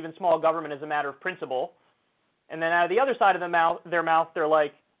 we believe in small government as a matter of principle, and then out of the other side of their mouth, they're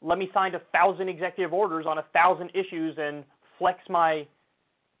like, let me sign 1,000 executive orders on 1,000 issues and flex my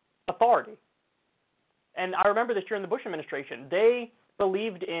authority. And I remember this during the Bush administration. They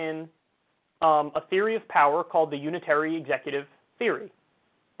believed in a theory of power called the unitary executive theory.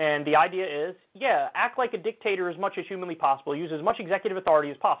 And the idea is, act like a dictator as much as humanly possible. Use as much executive authority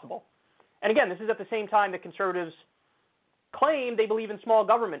as possible. And again, this is at the same time that conservatives claim they believe in small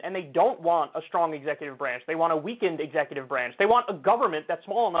government, and they don't want a strong executive branch. They want a weakened executive branch. They want a government that's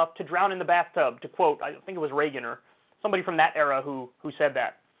small enough to drown in the bathtub, to quote, I think it was Reagan or somebody from that era who said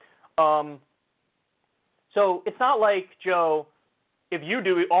that. So it's not like, Joe, if you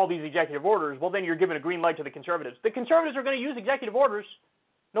do all these executive orders, well, then you're giving a green light to the conservatives. The conservatives are going to use executive orders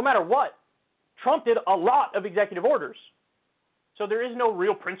no matter what. Trump did a lot of executive orders. So there is no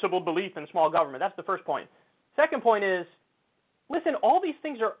real principled belief in small government. That's the first point. Second point is, listen, all these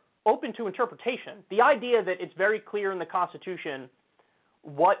things are open to interpretation. The idea that it's very clear in the Constitution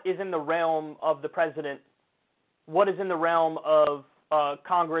what is in the realm of the president, what is in the realm of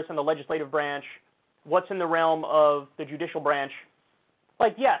Congress and the legislative branch, what's in the realm of the judicial branch.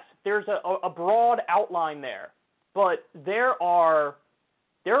 Like, yes, there's a broad outline there, but there are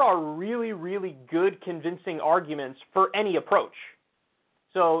really, really good convincing arguments for any approach.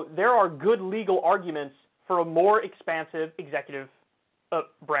 So there are good legal arguments for a more expansive executive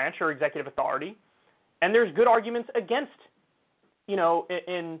branch or executive authority, and there's good arguments against,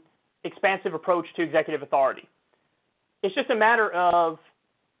 an expansive approach to executive authority. It's just a matter of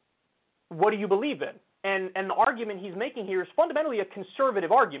what do you believe in? And the argument he's making here is fundamentally a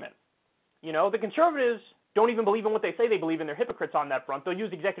conservative argument. The conservatives don't even believe in what they say they believe in. They're hypocrites on that front. They'll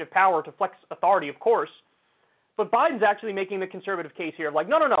use executive power to flex authority, of course. But Biden's actually making the conservative case here, like,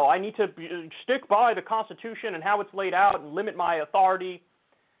 no, I need to stick by the Constitution and how it's laid out and limit my authority.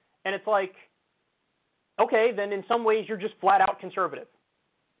 And it's like, okay, then in some ways you're just flat out conservative.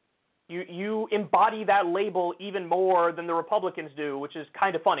 You embody that label even more than the Republicans do, which is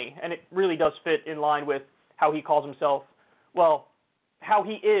kind of funny, and it really does fit in line with how he calls himself, well, how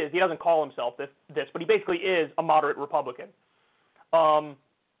he is. He doesn't call himself this, but he basically is a moderate Republican.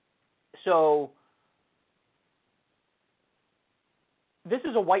 So this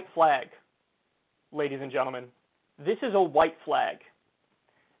is a white flag, ladies and gentlemen. This is a white flag.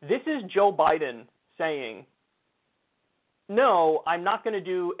 This is Joe Biden saying, no, I'm not going to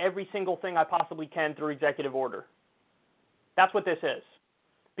do every single thing I possibly can through executive order. That's what this is.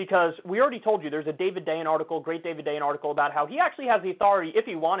 Because we already told you there's a David Dayen article, great David Dayen article, about how he actually has the authority, if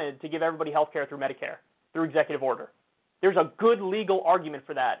he wanted, to give everybody health care through Medicare, through executive order. There's a good legal argument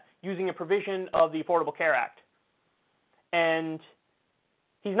for that, using a provision of the Affordable Care Act. And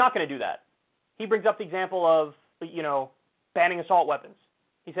he's not going to do that. He brings up the example of, banning assault weapons.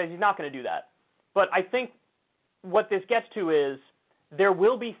 He says he's not going to do that. But I think what this gets to is there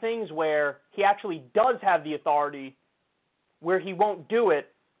will be things where he actually does have the authority where he won't do it,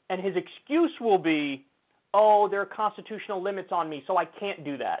 and his excuse will be, oh, there are constitutional limits on me, so I can't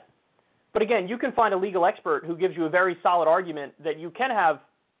do that. But again, you can find a legal expert who gives you a very solid argument that you can have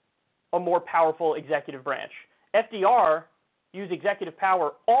a more powerful executive branch. FDR used executive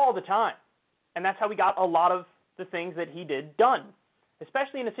power all the time, and that's how he got a lot of the things that he did done,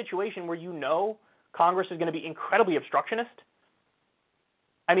 especially in a situation where Congress is going to be incredibly obstructionist.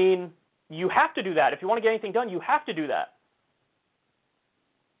 I mean, you have to do that. If you want to get anything done, you have to do that.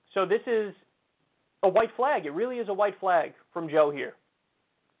 So this is a white flag. It really is a white flag from Joe here.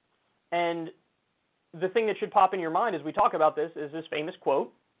 And the thing that should pop in your mind as we talk about this is this famous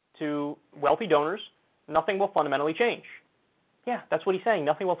quote to wealthy donors, nothing will fundamentally change. Yeah, that's what he's saying.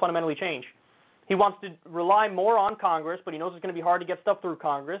 Nothing will fundamentally change. He wants to rely more on Congress, but he knows it's going to be hard to get stuff through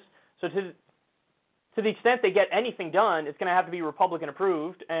Congress. So to the extent they get anything done, it's going to have to be Republican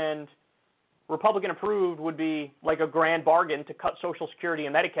approved, and Republican approved would be like a grand bargain to cut Social Security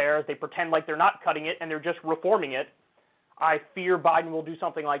and Medicare as they pretend like they're not cutting it and they're just reforming it. I fear Biden will do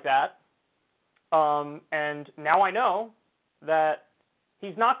something like that. And now I know that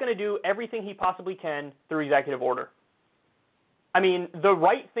he's not going to do everything he possibly can through executive order. I mean, the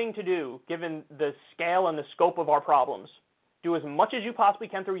right thing to do, given the scale and the scope of our problems, do as much as you possibly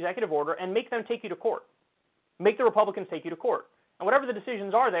can through executive order and make them take you to court. Make the Republicans take you to court. And whatever the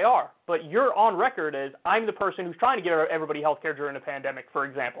decisions are, they are. But you're on record as, I'm the person who's trying to give everybody health care during a pandemic, for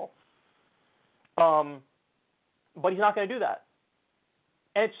example. But he's not going to do that.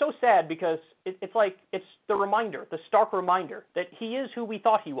 And it's so sad because it's the reminder, the stark reminder, that he is who we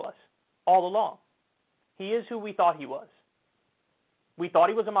thought he was all along. He is who we thought he was. We thought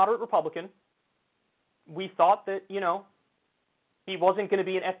he was a moderate Republican. We thought that, he wasn't going to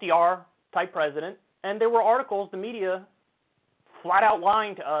be an FDR-type president. And there were articles, the media, flat out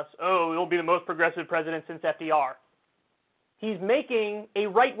lying to us, oh, he'll be the most progressive president since FDR. He's making a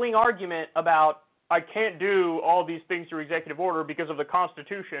right-wing argument about, I can't do all these things through executive order because of the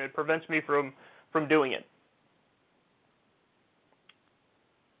Constitution. It prevents me from doing it.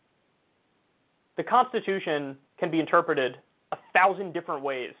 The Constitution can be interpreted 1,000 different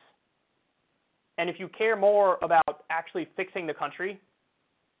ways. And if you care more about actually fixing the country,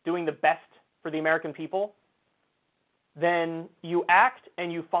 doing the best for the American people, then you act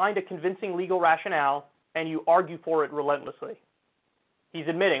and you find a convincing legal rationale and you argue for it relentlessly. He's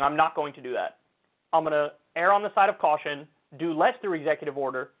admitting, I'm not going to do that. I'm going to err on the side of caution, do less through executive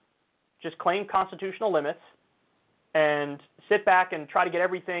order, just claim constitutional limits, and sit back and try to get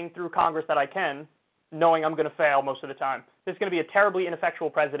everything through Congress that I can, knowing I'm going to fail most of the time. This is going to be a terribly ineffectual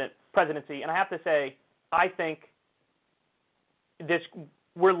presidency, and I have to say, I think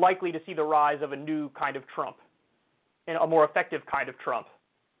we're likely to see the rise of a new kind of Trump, and a more effective kind of Trump,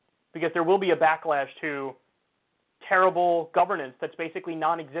 because there will be a backlash to terrible governance that's basically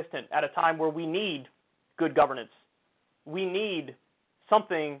non-existent at a time where we need good governance. We need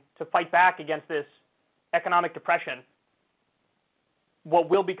something to fight back against this economic depression, what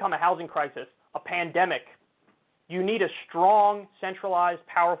will become a housing crisis, a pandemic. You need a strong, centralized,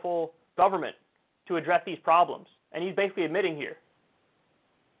 powerful government to address these problems. And he's basically admitting here,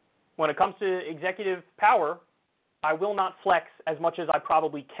 when it comes to executive power, I will not flex as much as I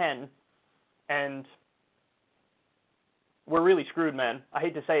probably can, and we're really screwed, man. I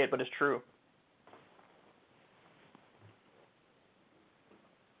hate to say it, but it's true.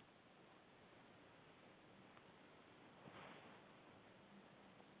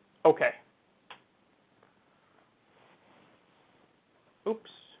 Okay. Oops.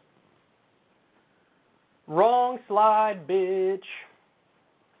 Wrong slide, bitch.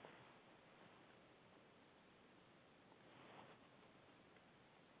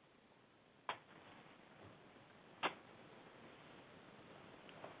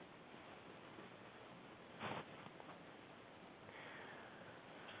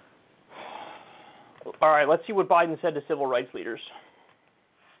 All right, let's see what Biden said to civil rights leaders.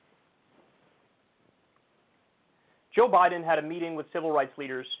 Joe Biden had a meeting with civil rights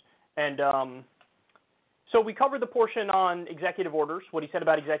leaders, and so we covered the portion on executive orders. What he said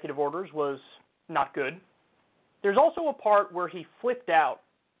about executive orders was not good. There's also a part where he flipped out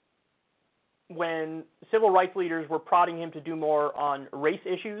when civil rights leaders were prodding him to do more on race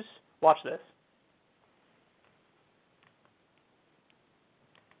issues. Watch this.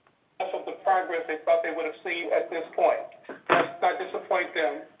 Of the progress they thought they would have seen at this point. Let's not disappoint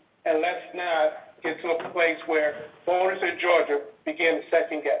them, and let's not get to a place where voters in Georgia begin to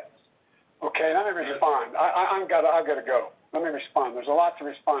second guess. Okay, let me respond. I've got to go. Let me respond. There's a lot to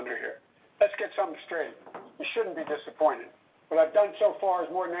respond to here. Let's get something straight. You shouldn't be disappointed. What I've done so far is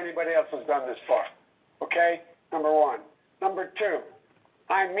more than anybody else has done this far. Okay? Number one. Number two,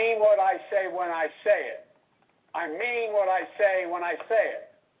 I mean what I say when I say it. I mean what I say when I say it.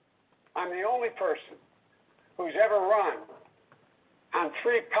 I'm the only person who's ever run on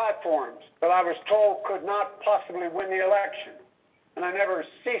 3 platforms that I was told could not possibly win the election, and I never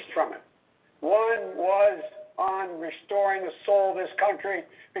ceased from it. One was on restoring the soul of this country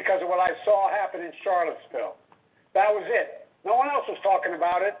because of what I saw happen in Charlottesville. That was it. No one else was talking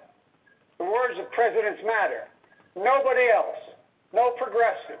about it. The words of presidents matter. Nobody else, no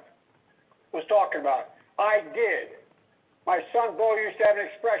progressive, was talking about it. I did. My son Bo used to have an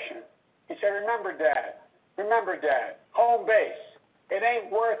expression. He said, remember, Dad, home base. It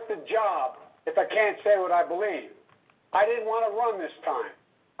ain't worth the job if I can't say what I believe. I didn't want to run this time.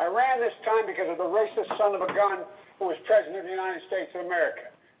 I ran this time because of the racist son of a gun who was president of the United States of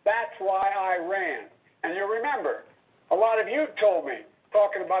America. That's why I ran. And you remember, a lot of you told me,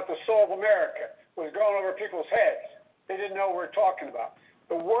 talking about the soul of America was going over people's heads. They didn't know what we were talking about.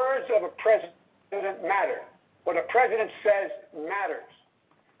 The words of a president matter. What a president says matters.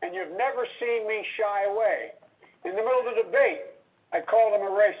 And you've never seen me shy away. In the middle of the debate, I called him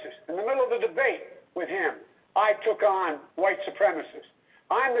a racist. In the middle of the debate with him, I took on white supremacists.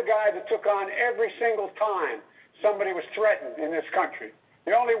 I'm the guy that took on every single time somebody was threatened in this country.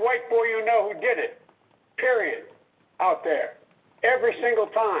 The only white boy you know who did it, period, out there. Every single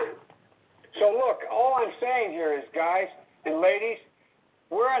time. So look, all I'm saying here is, guys and ladies,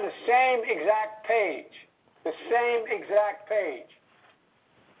 we're on the same exact page. The same exact page.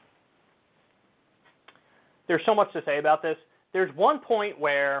 There's so much to say about this. There's one point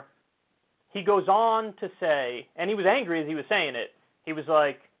where he goes on to say, and he was angry as he was saying it, he was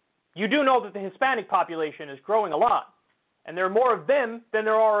like, you do know that the Hispanic population is growing a lot, and there are more of them than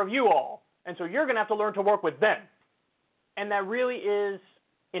there are of you all, and so you're going to have to learn to work with them. And that really is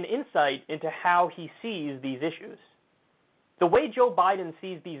an insight into how he sees these issues. The way Joe Biden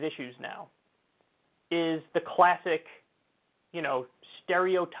sees these issues now is the classic,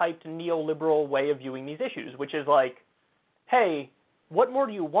 stereotyped neoliberal way of viewing these issues, which is like, hey, what more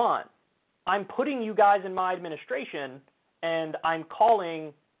do you want? I'm putting you guys in my administration, and I'm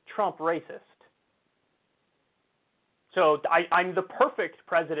calling Trump racist. So I'm the perfect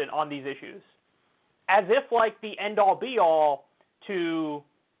president on these issues. As if like the end-all be-all to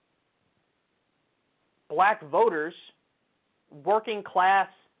black voters, working class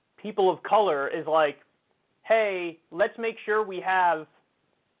people of color is like, hey, let's make sure we have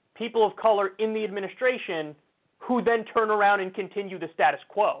people of color in the administration who then turn around and continue the status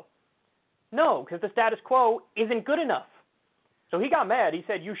quo. No, because the status quo isn't good enough. So he got mad. He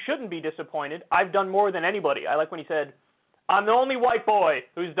said, you shouldn't be disappointed. I've done more than anybody. I like when he said, I'm the only white boy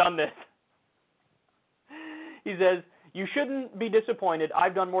who's done this. He says, you shouldn't be disappointed.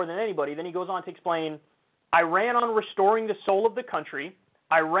 I've done more than anybody. Then he goes on to explain, I ran on restoring the soul of the country.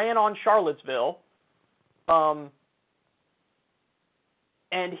 I ran on Charlottesville. And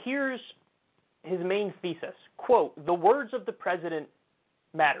here's his main thesis. Quote, the words of the president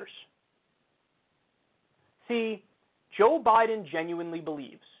matters. See, Joe Biden genuinely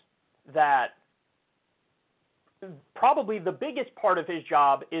believes that probably the biggest part of his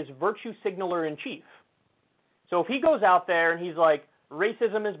job is virtue signaler in chief. So if he goes out there and he's like,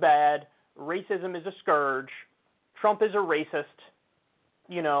 racism is bad, racism is a scourge, Trump is a racist,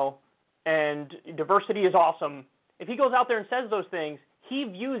 you know, and diversity is awesome. If he goes out there and says those things, he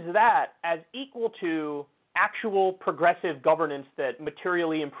views that as equal to actual progressive governance that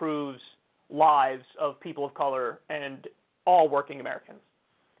materially improves lives of people of color and all working Americans.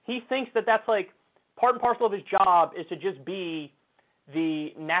 He thinks that that's like part and parcel of his job is to just be the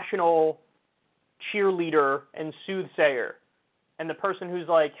national cheerleader and soothsayer and the person who's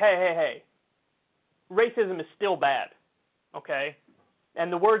like, hey, racism is still bad, okay?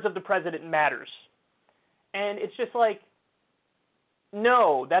 And the words of the president matters. And it's just like,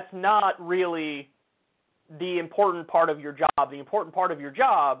 no, that's not really the important part of your job. The important part of your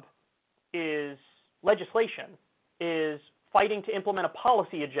job is legislation, is fighting to implement a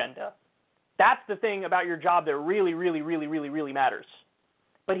policy agenda. That's the thing about your job that really, really, really, really, really matters.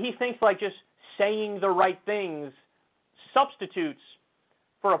 But he thinks like just saying the right things substitutes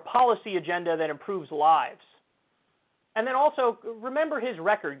for a policy agenda that improves lives. And then also, remember his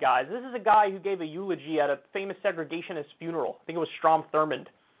record, guys. This is a guy who gave a eulogy at a famous segregationist funeral. I think it was Strom Thurmond.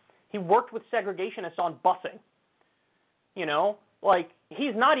 He worked with segregationists on busing. You know, like,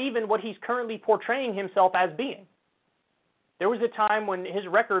 he's not even what he's currently portraying himself as being. There was a time when his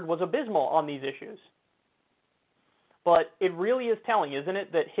record was abysmal on these issues. But it really is telling, isn't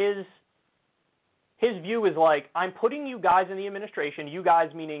it, that his view is like, I'm putting you guys in the administration, you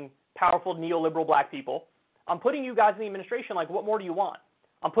guys meaning powerful neoliberal black people, I'm putting you guys in the administration, like, what more do you want?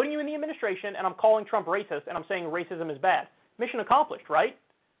 I'm putting you in the administration, and I'm calling Trump racist, and I'm saying racism is bad. Mission accomplished, right?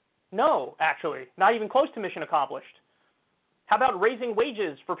 No, actually, not even close to mission accomplished. How about raising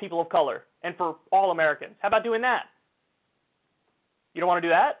wages for people of color and for all Americans? How about doing that? You don't want to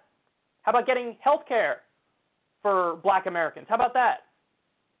do that? How about getting health care for black Americans? How about that?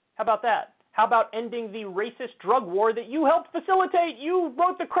 How about that? How about ending the racist drug war that you helped facilitate? You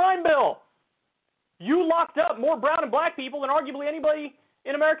wrote the crime bill. You locked up more brown and black people than arguably anybody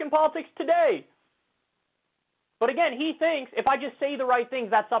in American politics today. But again, he thinks if I just say the right things,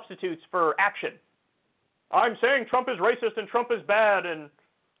 that substitutes for action. I'm saying Trump is racist and Trump is bad and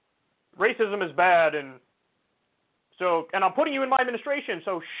racism is bad and I'm putting you in my administration,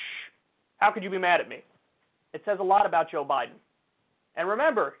 so shh, how could you be mad at me? It says a lot about Joe Biden. And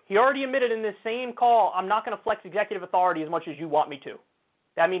remember, he already admitted in this same call, I'm not going to flex executive authority as much as you want me to.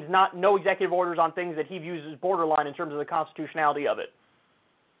 That means no executive orders on things that he views as borderline in terms of the constitutionality of it.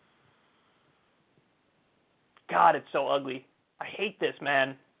 God, it's so ugly. I hate this,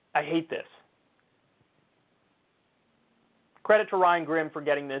 man. I hate this. Credit to Ryan Grimm for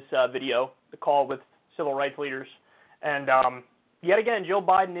getting this video, the call with civil rights leaders. And yet again, Joe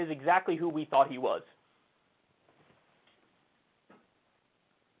Biden is exactly who we thought he was.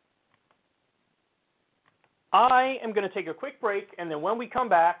 I am going to take a quick break, and then when we come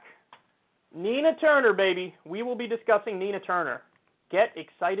back, Nina Turner, baby. We will be discussing Nina Turner. Get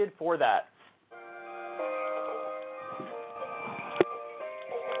excited for that.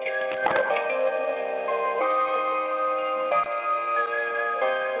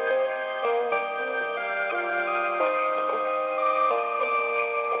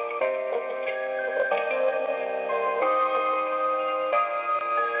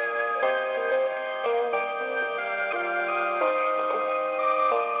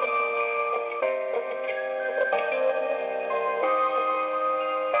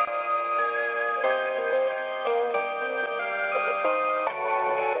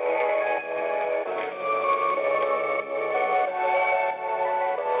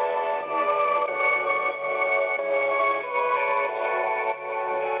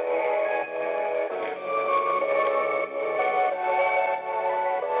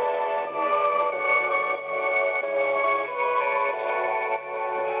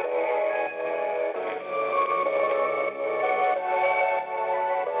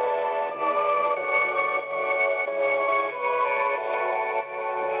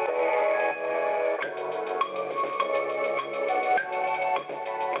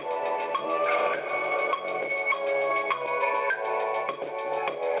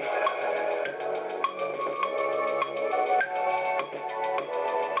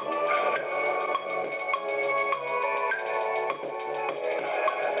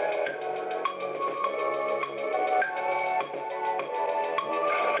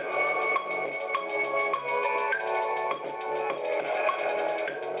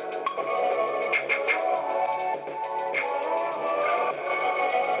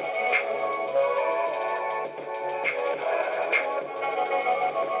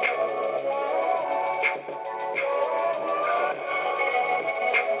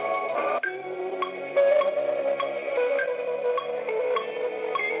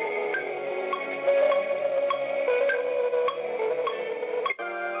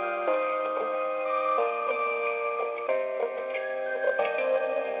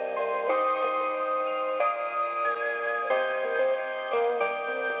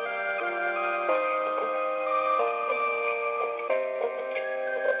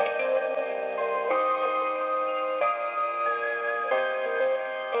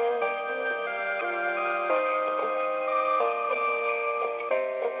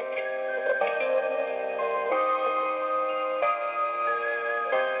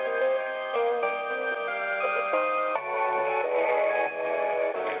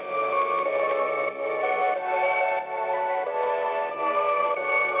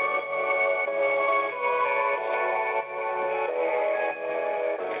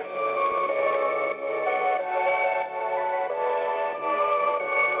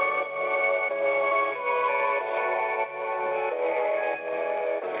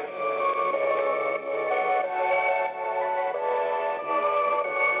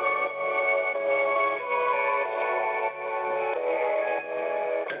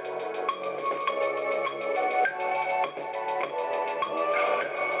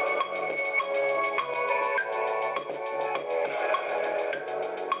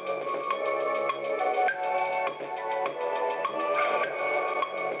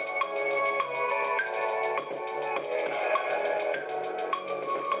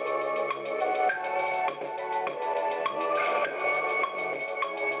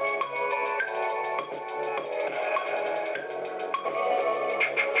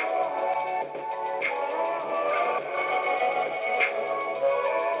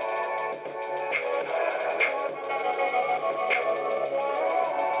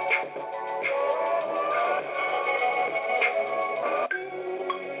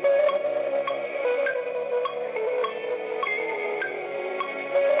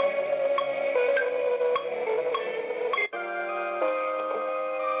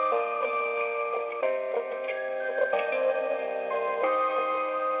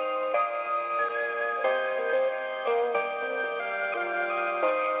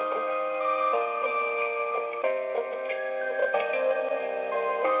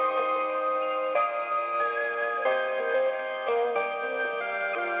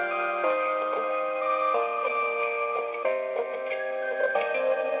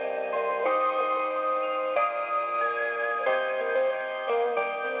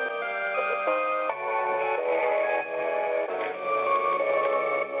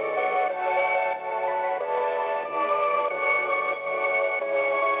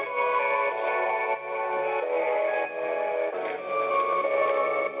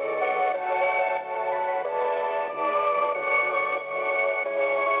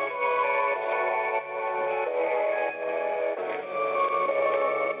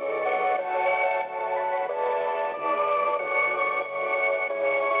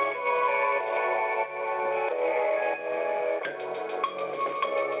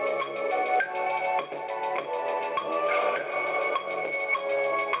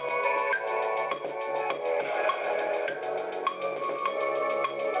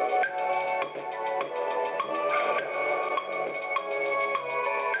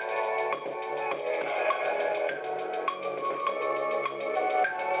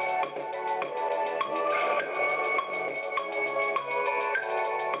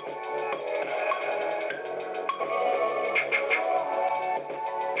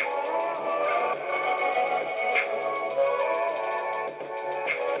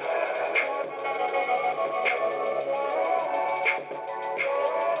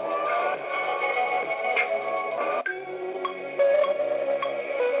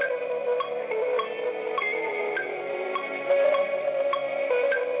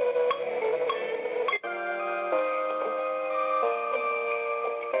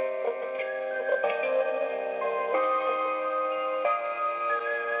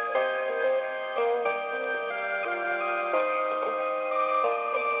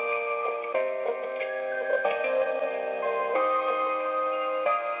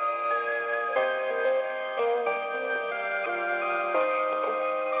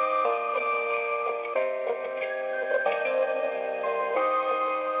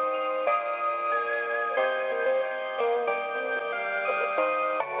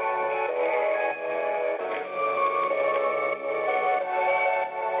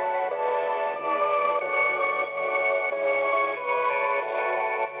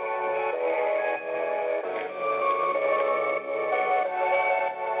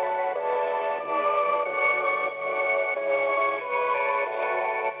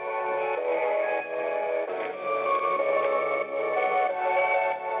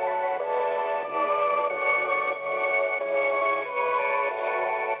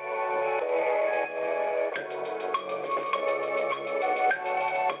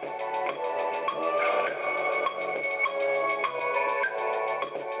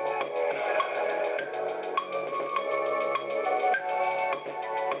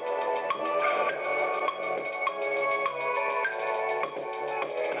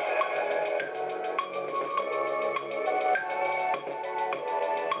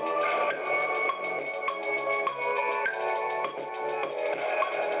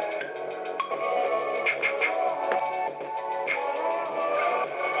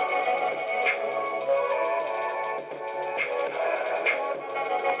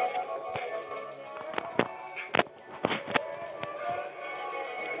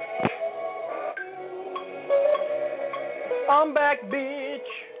 I'm back, bitch.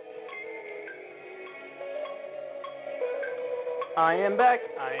 I am back.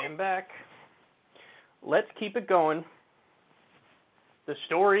 I am back. Let's keep it going. The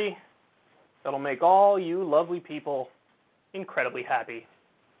story that'll make all you lovely people incredibly happy.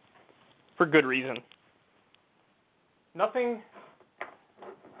 For good reason. Nothing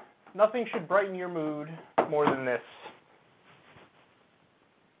should brighten your mood more than this.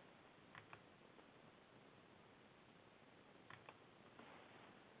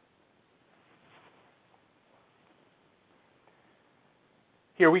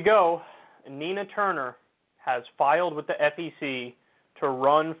 Here we go. Nina Turner has filed with the FEC to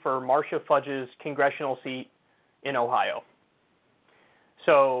run for Marcia Fudge's congressional seat in Ohio.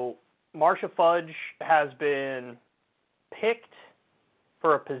 So Marcia Fudge has been picked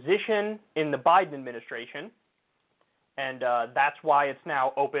for a position in the Biden administration, and that's why it's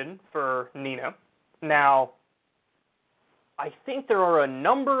now open for Nina. Now, I think there are a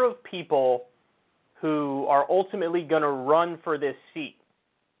number of people who are ultimately going to run for this seat.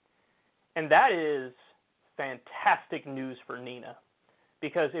 And that is fantastic news for Nina.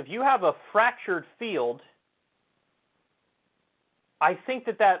 Because if you have a fractured field, I think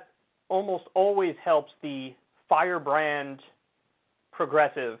that almost always helps the firebrand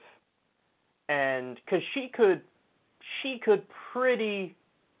progressive. And because she could pretty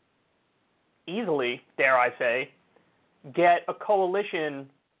easily, dare I say, get a coalition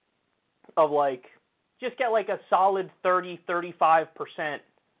of just get a solid 30-35%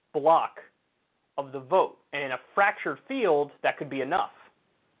 block of the vote. And in a fractured field, that could be enough.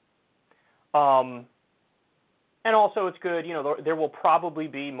 And also it's good, there will probably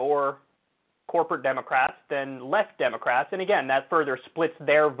be more corporate Democrats than left Democrats. And again, that further splits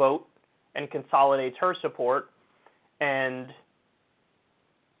their vote and consolidates her support. And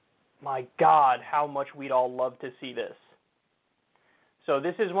my God, how much we'd all love to see this. So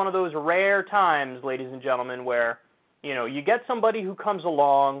this is one of those rare times, ladies and gentlemen, where you get somebody who comes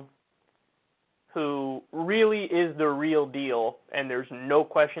along who really is the real deal, and there's no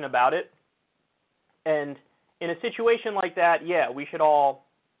question about it. And in a situation like that, yeah, we should all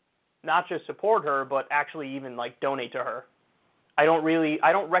not just support her, but actually even donate to her. I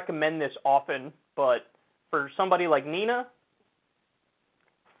don't recommend this often, but for somebody like Nina,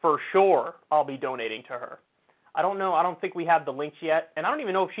 for sure I'll be donating to her. I don't think we have the links yet, and I don't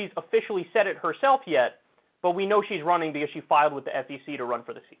even know if she's officially said it herself yet, but we know she's running because she filed with the FEC to run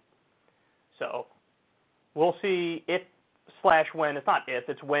for the seat. So we'll see if/when, it's not if,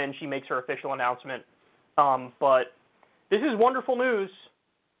 it's when she makes her official announcement. But this is wonderful news.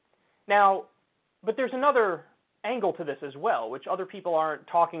 Now, but there's another angle to this as well, which other people aren't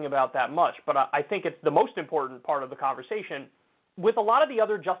talking about that much, but I think it's the most important part of the conversation with a lot of the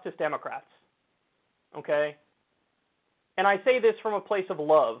other Justice Democrats, okay? And I say this from a place of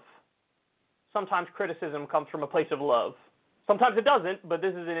love. Sometimes criticism comes from a place of love. Sometimes it doesn't, but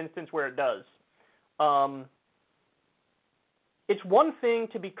this is an instance where it does. It's one thing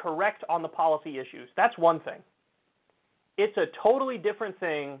to be correct on the policy issues. That's one thing. It's a totally different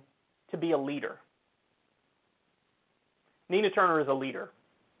thing to be a leader. Nina Turner is a leader.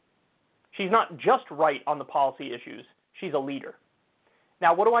 She's not just right on the policy issues. She's a leader.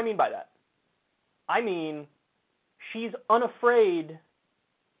 Now, what do I mean by that? I mean, she's unafraid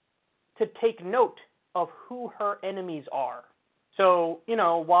to take note of who her enemies are. So,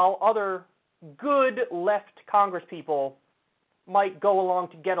 while other good left congresspeople might go along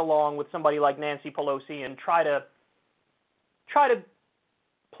to get along with somebody like Nancy Pelosi and try to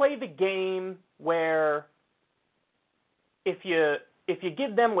play the game where if you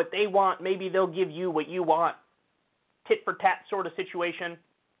give them what they want, maybe they'll give you what you want, tit for tat sort of situation.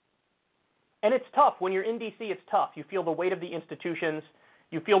 And it's tough. When you're in D.C., it's tough. You feel the weight of the institutions.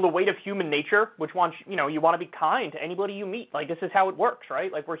 You feel the weight of human nature, which wants, you want to be kind to anybody you meet. This is how it works, right?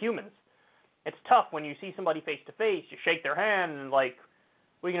 We're humans. It's tough when you see somebody face to face, you shake their hand, and what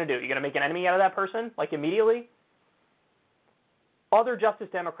are you going to do? You're going to make an enemy out of that person, immediately? Other Justice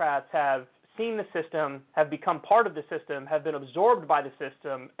Democrats have seen the system, have become part of the system, have been absorbed by the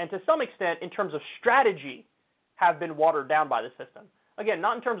system, and to some extent, in terms of strategy, have been watered down by the system. Again,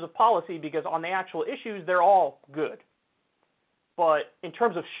 not in terms of policy, because on the actual issues, they're all good. But in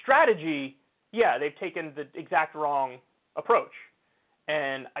terms of strategy, yeah, they've taken the exact wrong approach.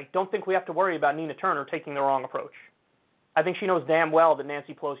 And I don't think we have to worry about Nina Turner taking the wrong approach. I think she knows damn well that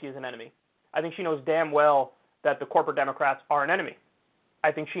Nancy Pelosi is an enemy. I think she knows damn well that the corporate Democrats are an enemy.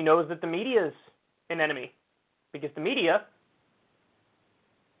 I think she knows that the media is an enemy. Because the media,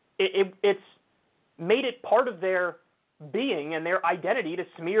 it's made it part of their being and their identity to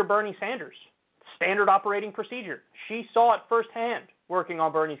smear Bernie Sanders. standard operating procedure. She saw it firsthand working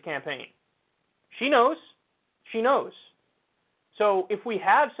on Bernie's campaign. She knows. She knows. So if we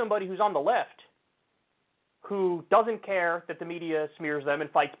have somebody who's on the left who doesn't care that the media smears them and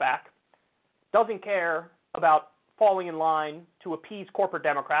fights back, doesn't care about falling in line to appease corporate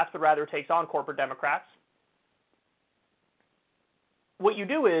Democrats, but rather takes on corporate Democrats, what you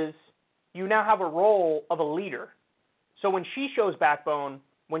do is you now have a role of a leader. So when she shows backbone,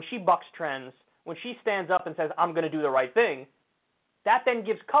 when she bucks trends, when she stands up and says, I'm going to do the right thing, that then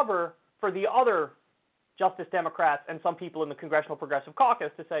gives cover for the other Justice Democrats and some people in the Congressional Progressive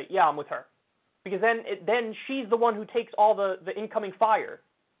Caucus to say, yeah, I'm with her. Because then she's the one who takes all the incoming fire.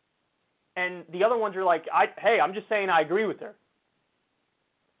 And the other ones are like, hey, I'm just saying I agree with her.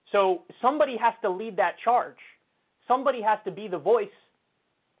 So somebody has to lead that charge. Somebody has to be the voice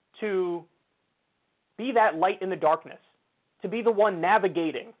to be that light in the darkness, to be the one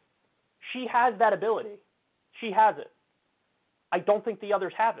navigating. She has that ability. She has it. I don't think the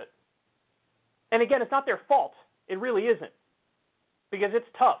others have it. And again, it's not their fault. It really isn't. Because it's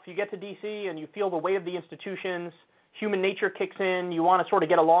tough. You get to D.C. and you feel the weight of the institutions. Human nature kicks in. You want to sort of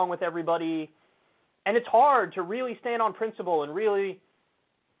get along with everybody. And it's hard to really stand on principle and really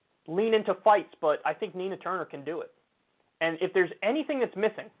lean into fights, but I think Nina Turner can do it. And if there's anything that's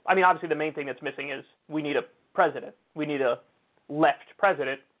missing, I mean, obviously the main thing that's missing is we need a president. We need a left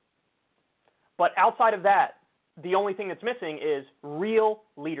president. But outside of that, the only thing that's missing is real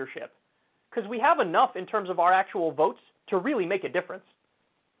leadership. Because we have enough in terms of our actual votes to really make a difference.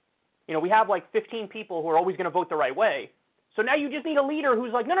 You know, we have like 15 people who are always going to vote the right way. So now you just need a leader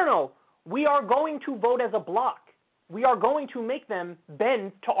who's like, no, we are going to vote as a block. We are going to make them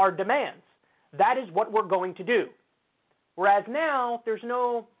bend to our demands. That is what we're going to do. Whereas now there's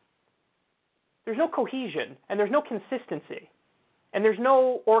no cohesion and there's no consistency and there's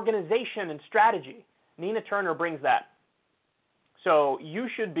no organization and strategy. Nina Turner brings that. So you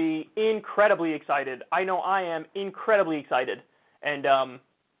should be incredibly excited. I know I am incredibly excited. And, man,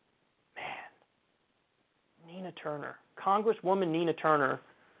 Nina Turner, Congresswoman Nina Turner,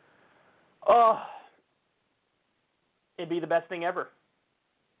 oh, it'd be the best thing ever.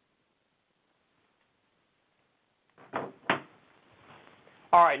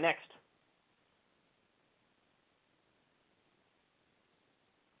 All right, next.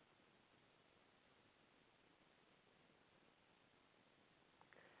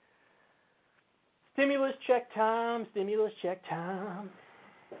 Stimulus check time, stimulus check time.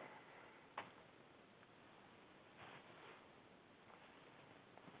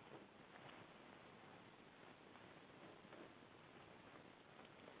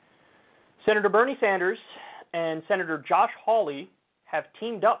 Senator Bernie Sanders and Senator Josh Hawley have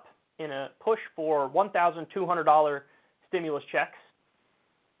teamed up in a push for $1,200 stimulus checks.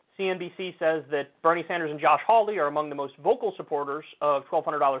 CNBC says that Bernie Sanders and Josh Hawley are among the most vocal supporters of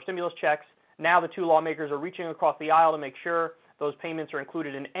 $1,200 stimulus checks. Now the two lawmakers are reaching across the aisle to make sure those payments are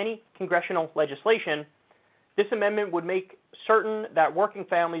included in any congressional legislation. This amendment would make certain that working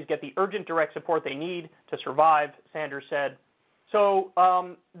families get the urgent direct support they need to survive, Sanders said. So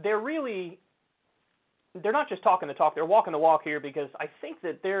they're not just talking the talk, they're walking the walk here, because I think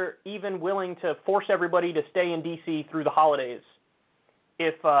that they're even willing to force everybody to stay in D.C. through the holidays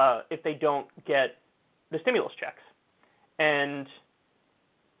if they don't get the stimulus checks. And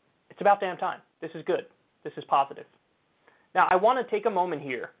it's about damn time. This is good. This is positive. Now, I want to take a moment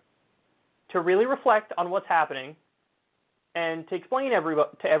here to really reflect on what's happening and to explain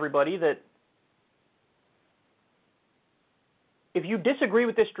to everybody that if you disagree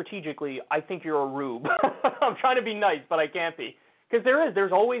with this strategically, I think you're a rube. I'm trying to be nice, but I can't be. Because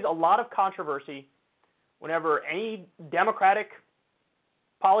there's always a lot of controversy whenever any Democratic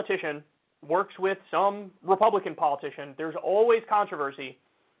politician works with some Republican politician. There's always controversy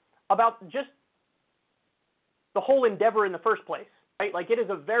about just the whole endeavor in the first place, right? Like, it is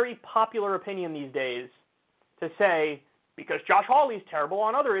a very popular opinion these days to say, because Josh Hawley's terrible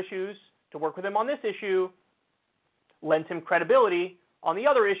on other issues, to work with him on this issue lends him credibility on the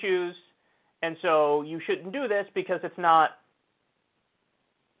other issues, and so you shouldn't do this because it's not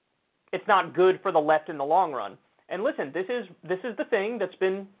good for the left in the long run. And listen, this is the thing that's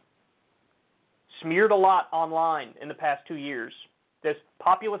been smeared a lot online in the past 2 years. This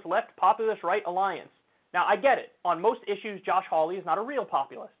populist left, populist right alliance. Now, I get it. On most issues, Josh Hawley is not a real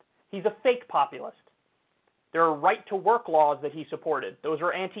populist. He's a fake populist. There are right-to-work laws that he supported. Those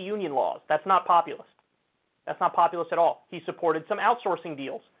are anti-union laws. That's not populist. That's not populist at all. He supported some outsourcing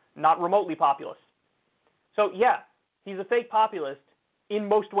deals, not remotely populist. So, yeah, he's a fake populist in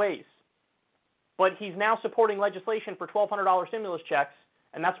most ways. But he's now supporting legislation for $1,200 stimulus checks,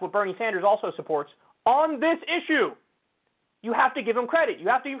 and that's what Bernie Sanders also supports, on this issue. You have to give him credit. You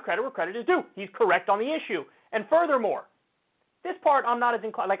have to give credit where credit is due. He's correct on the issue. And furthermore, this part I'm not as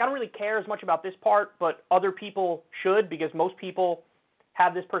inclined, like I don't really care as much about this part, but other people should, because most people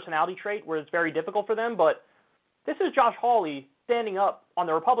have this personality trait where it's very difficult for them. But this is Josh Hawley standing up on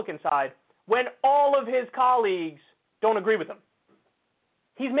the Republican side when all of his colleagues don't agree with him.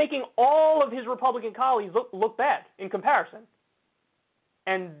 He's making all of his Republican colleagues look bad in comparison.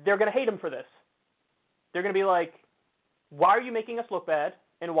 And they're going to hate him for this. They're going to be like, why are you making us look bad,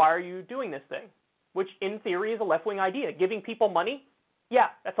 and why are you doing this thing? Which, in theory, is a left-wing idea. Giving people money, yeah,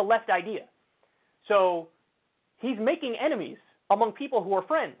 that's a left idea. So he's making enemies among people who are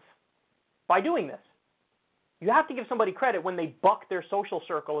friends by doing this. You have to give somebody credit when they buck their social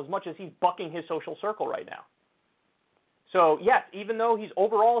circle as much as he's bucking his social circle right now. So, yes, even though he's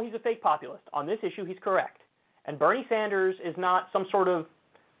a fake populist, on this issue he's correct. And Bernie Sanders is not some sort of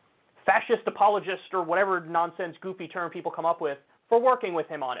fascist apologist or whatever nonsense goofy term people come up with for working with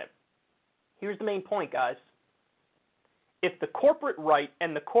him on it. Here's the main point, guys. If the corporate right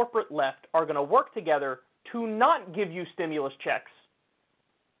and the corporate left are going to work together to not give you stimulus checks,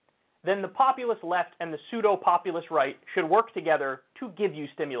 then the populist left and the pseudo-populist right should work together to give you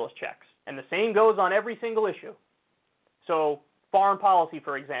stimulus checks. And the same goes on every single issue. So, foreign policy,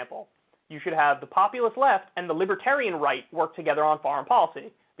 for example. You should have the populist left and the libertarian right work together on foreign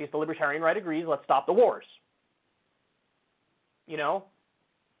policy, because the libertarian right agrees, let's stop the wars. You know,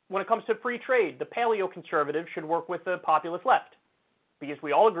 when it comes to free trade, the paleo-conservatives should work with the populist left, because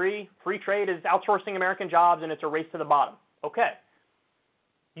we all agree free trade is outsourcing American jobs and it's a race to the bottom. Okay.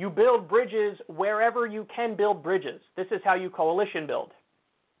 You build bridges wherever you can build bridges. This is how you coalition build.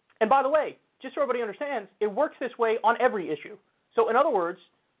 And by the way, just so everybody understands, it works this way on every issue. So in other words,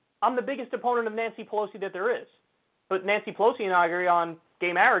 I'm the biggest opponent of Nancy Pelosi that there is. But Nancy Pelosi and I agree on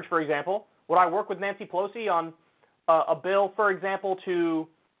gay marriage, for example. Would I work with Nancy Pelosi on a bill, for example, to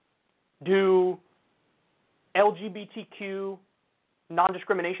do LGBTQ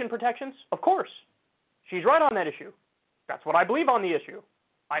non-discrimination protections? Of course. She's right on that issue. That's what I believe on the issue.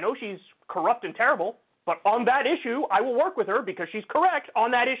 I know she's corrupt and terrible, but on that issue, I will work with her because she's correct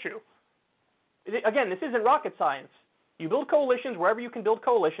on that issue. Again, this isn't rocket science. You build coalitions wherever you can build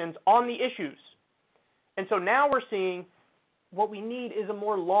coalitions on the issues. And so now we're seeing what we need is a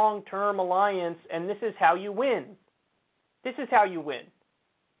more long-term alliance, and this is how you win. This is how you win.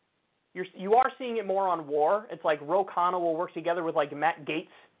 You are seeing it more on war. It's like Ro Khanna will work together with like Matt Gaetz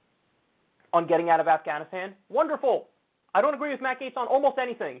on getting out of Afghanistan. Wonderful. I don't agree with Matt Gaetz on almost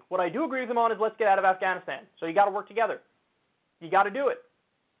anything. What I do agree with him on is let's get out of Afghanistan. So you got to work together. You got to do it.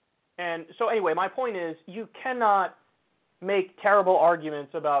 And so anyway, my point is you cannot make terrible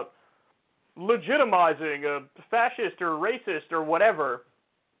arguments about legitimizing a fascist or racist or whatever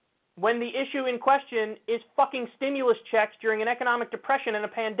when the issue in question is fucking stimulus checks during an economic depression and a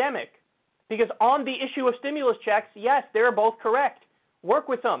pandemic. Because on the issue of stimulus checks, yes, they're both correct. Work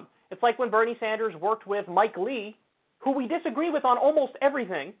with them. It's like when Bernie Sanders worked with Mike Lee, who we disagree with on almost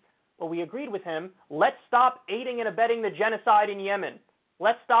everything, but we agreed with him, let's stop aiding and abetting the genocide in Yemen.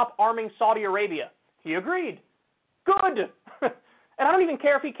 Let's stop arming Saudi Arabia. He agreed. Good. And I don't even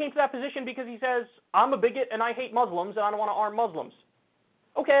care if he came to that position because he says, I'm a bigot and I hate Muslims and I don't want to arm Muslims.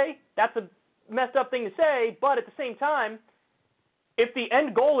 Okay, that's a messed up thing to say, but at the same time, if the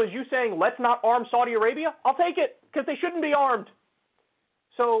end goal is you saying, let's not arm Saudi Arabia, I'll take it, because they shouldn't be armed.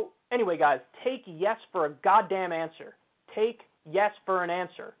 So, anyway, guys, take yes for a goddamn answer. Take yes for an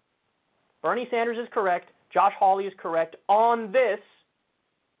answer. Bernie Sanders is correct. Josh Hawley is correct on this.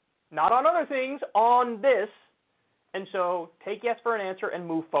 Not on other things, on this. And so, take yes for an answer and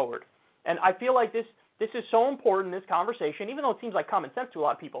move forward. And I feel like this is so important, this conversation, even though it seems like common sense to a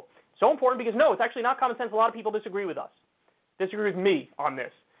lot of people. So important because, no, it's actually not common sense. A lot of people disagree with us. Disagree with me on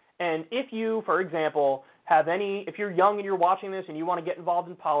this. And if you, for example, if you're young and you're watching this and you want to get involved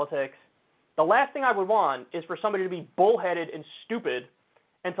in politics, the last thing I would want is for somebody to be bullheaded and stupid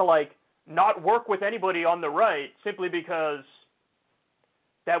and to, like, not work with anybody on the right simply because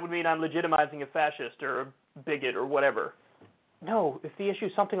that would mean I'm legitimizing a fascist or a bigot or whatever. No, if the issue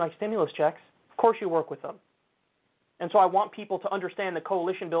is something like stimulus checks, of course you work with them. And so I want people to understand that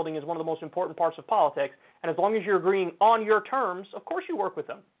coalition building is one of the most important parts of politics, and as long as you're agreeing on your terms, of course you work with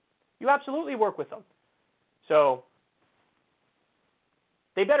them. You absolutely work with them. So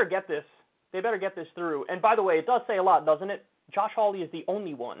they better get this. They better get this through. And by the way, it does say a lot, doesn't it? Josh Hawley is the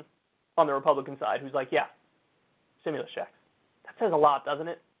only one on the Republican side who's like, yeah, stimulus checks. That says a lot, doesn't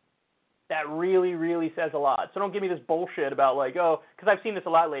it? That really, really says a lot. So don't give me this bullshit about like, oh, because I've seen this a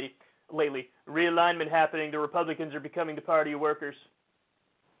lot lately. Realignment happening, the Republicans are becoming the party of workers.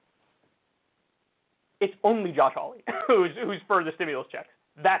 it's only Josh Hawley who's for the stimulus checks.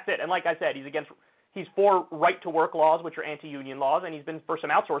 That's it. And like I said, he's for right-to-work laws, which are anti-union laws, and he's been for some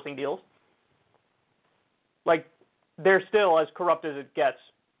outsourcing deals. Like, they're still as corrupt as it gets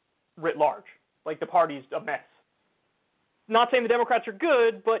writ large. Like, the party's a mess. Not saying the Democrats are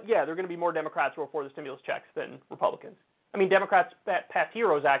good, but yeah, there are going to be more Democrats who are for the stimulus checks than Republicans. I mean, Democrats passed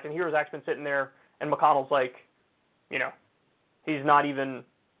HEROES Act, and HEROES Act's been sitting there, and McConnell's like, he's not even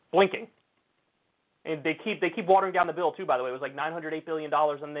blinking. And they keep watering down the bill too. By the way, it was like $908 billion,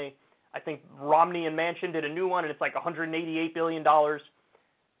 and I think Romney and Manchin did a new one, and it's like $188 billion.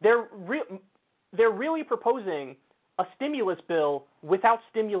 They're really proposing a stimulus bill without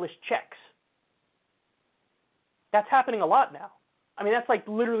stimulus checks. That's happening a lot now. I mean, that's like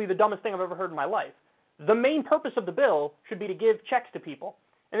literally the dumbest thing I've ever heard in my life. The main purpose of the bill should be to give checks to people.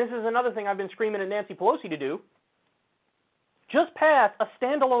 And this is another thing I've been screaming at Nancy Pelosi to do. Just pass a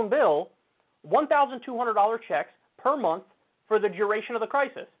standalone bill, $1,200 checks per month for the duration of the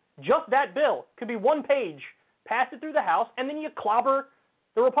crisis. Just that bill could be one page. Pass it through the House, and then you clobber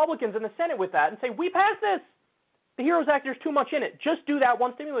the Republicans in the Senate with that and say, we passed this. The HEROES Act, there's too much in it. Just do that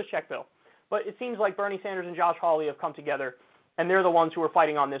one stimulus check bill. But it seems like Bernie Sanders and Josh Hawley have come together, and they're the ones who are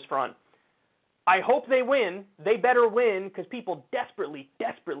fighting on this front. I hope they win. They better win because people desperately,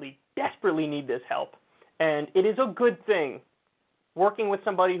 desperately, desperately need this help. And it is a good thing working with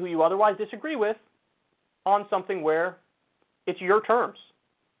somebody who you otherwise disagree with on something where it's your terms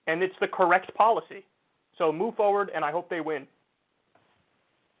and it's the correct policy. So move forward, and I hope they win.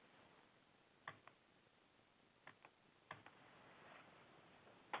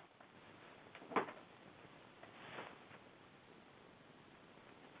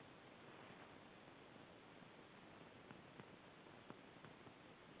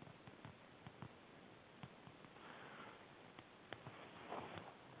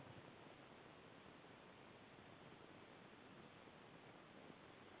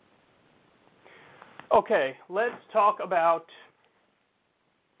 Okay, let's talk about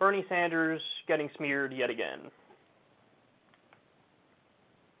Bernie Sanders getting smeared yet again.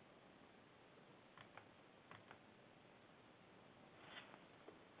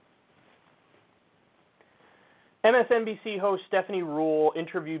 MSNBC host Stephanie Ruhle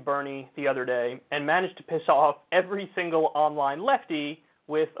interviewed Bernie the other day and managed to piss off every single online lefty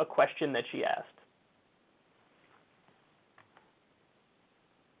with a question that she asked.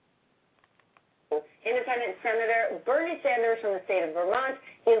 Independent Senator Bernie Sanders from the state of Vermont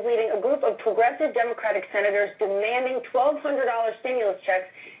is leading a group of progressive Democratic senators demanding $1,200 stimulus checks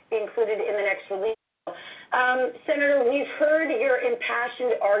be included in the next relief bill. Senator, we've heard your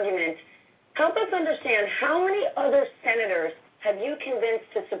impassioned argument. Help us understand, how many other senators have you convinced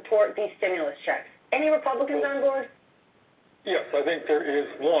to support these stimulus checks? Any Republicans on board? Yes, I think there is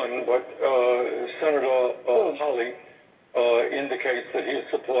one, but Senator Hawley indicates that he is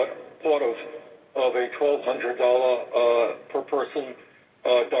supportive of a $1,200 per person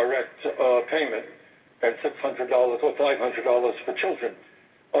direct payment and $600 or $500 for children.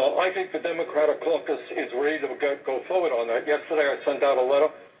 I think the Democratic caucus is ready to go forward on that. Yesterday I sent out a letter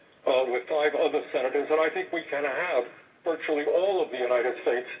with 5 other senators, and I think we can have virtually all of the United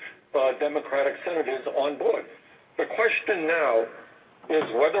States Democratic senators on board. The question now is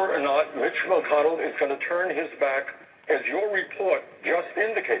whether or not Mitch McConnell is going to turn his back, as your report just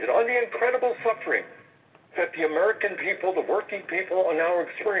indicated, on the incredible suffering that the American people, the working people, are now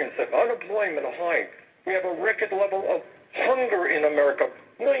experiencing. Unemployment high. We have a record level of hunger in America.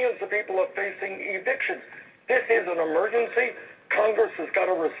 Millions of people are facing evictions. This is an emergency. Congress has got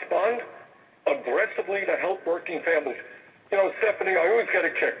to respond aggressively to help working families. You know, Stephanie, I always get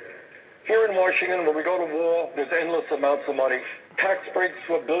a kick. Here in Washington, when we go to war, there's endless amounts of money. Tax breaks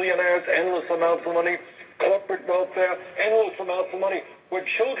for billionaires, endless amounts of money. Corporate welfare, endless amounts of money. When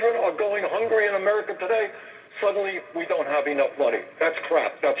children are going hungry in America today, suddenly we don't have enough money. That's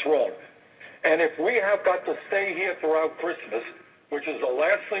crap. That's wrong. And if we have got to stay here throughout Christmas, which is the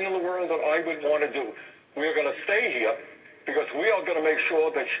last thing in the world that I would want to do, we are going to stay here because we are going to make sure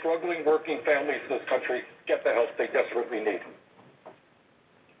that struggling working families in this country get the help they desperately need.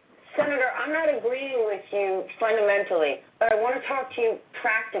 Senator, I'm not agreeing with you fundamentally, but I want to talk to you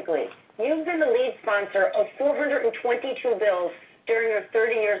practically. You've been the lead sponsor of 422 bills during your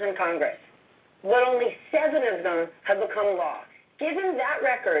 30 years in Congress, but only 7 of them have become law. Given that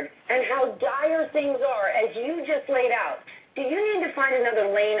record and how dire things are, as you just laid out, do you need to find another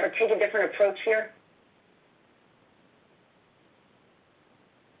lane or take a different approach here?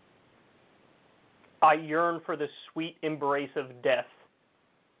 I yearn for the sweet embrace of death.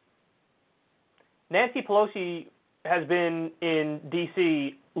 Nancy Pelosi has been in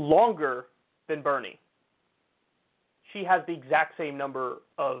D.C. longer than Bernie. she has the exact same number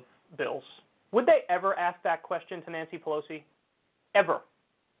of bills. Would they ever ask that question to Nancy Pelosi? Ever?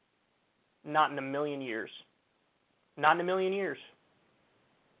 Not in a million years. Not in a million years.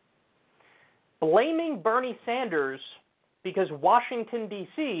 Blaming Bernie Sanders because Washington,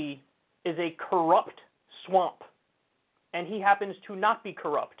 D.C. is a corrupt swamp, and he happens to not be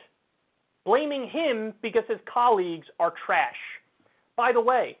corrupt. Blaming him because his colleagues are trash. By the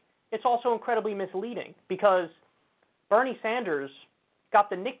way, it's also incredibly misleading because Bernie Sanders got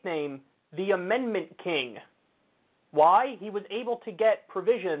the nickname the Amendment King. Why? He was able to get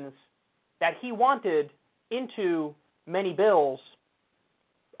provisions that he wanted into many bills.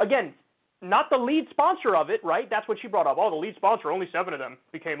 Again, not the lead sponsor of it, right? That's what she brought up. Oh, the lead sponsor, only 7 of them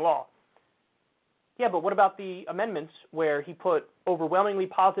became law. Yeah, but what about the amendments where he put overwhelmingly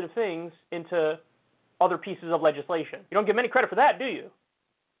positive things into other pieces of legislation? You don't give him any credit for that, do you?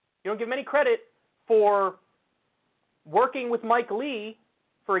 You don't give him any credit for working with Mike Lee,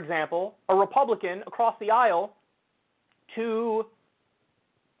 for example, a Republican across the aisle, to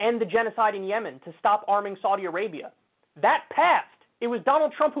end the genocide in Yemen, to stop arming Saudi Arabia. That passed. It was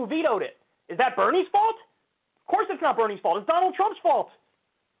Donald Trump who vetoed it. Is that Bernie's fault? Of course it's not Bernie's fault. It's Donald Trump's fault.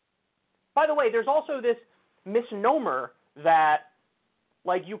 By the way, there's also this misnomer that,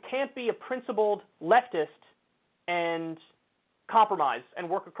 like, you can't be a principled leftist and compromise and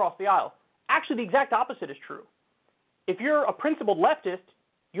work across the aisle. Actually, the exact opposite is true. If you're a principled leftist,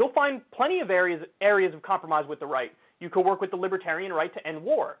 you'll find plenty of areas of compromise with the right. You could work with the libertarian right to end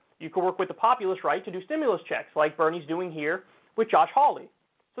war. You could work with the populist right to do stimulus checks, like Bernie's doing here with Josh Hawley.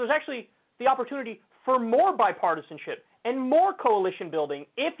 So there's actually the opportunity for more bipartisanship and more coalition building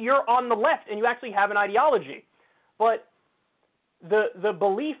if you're on the left and you actually have an ideology. But the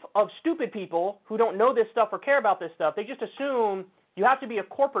belief of stupid people who don't know this stuff or care about this stuff, they just assume you have to be a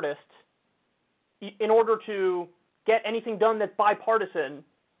corporatist in order to get anything done that's bipartisan.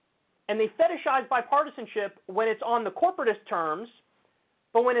 And they fetishize bipartisanship when it's on the corporatist terms,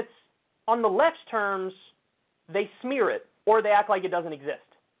 but when it's on the left's terms, they smear it or they act like it doesn't exist.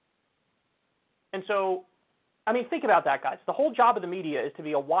 And so, I mean, think about that, guys. The whole job of the media is to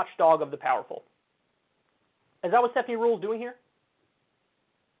be a watchdog of the powerful. Is that what Stephanie Ruhle is doing here?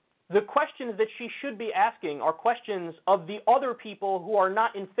 The questions that she should be asking are questions of the other people who are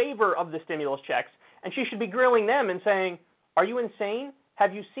not in favor of the stimulus checks, and she should be grilling them and saying, are you insane?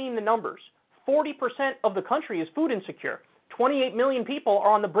 Have you seen the numbers? 40% of the country is food insecure. 28 million people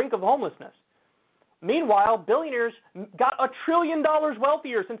are on the brink of homelessness. Meanwhile, billionaires got $1 trillion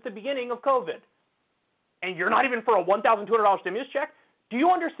wealthier since the beginning of COVID. And you're not even for a $1,200 stimulus check? Do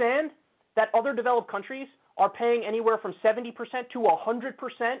you understand that other developed countries are paying anywhere from 70% to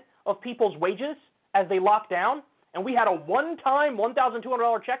 100% of people's wages as they lock down? And we had a one-time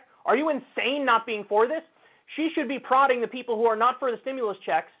 $1,200 check? Are you insane not being for this? She should be prodding the people who are not for the stimulus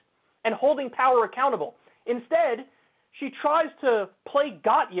checks and holding power accountable. Instead, she tries to play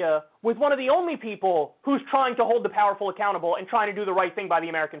gotcha with one of the only people who's trying to hold the powerful accountable and trying to do the right thing by the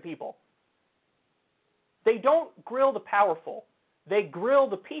American people. They don't grill the powerful. They grill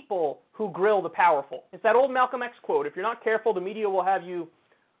the people who grill the powerful. It's that old Malcolm X quote, if you're not careful, the media will have you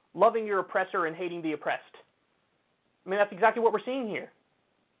loving your oppressor and hating the oppressed. I mean, that's exactly what we're seeing here.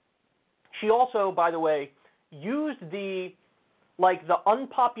 She also, by the way, used the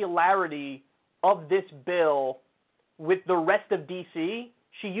unpopularity of this bill with the rest of D.C.,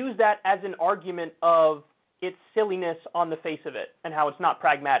 she used that as an argument of its silliness on the face of it and how it's not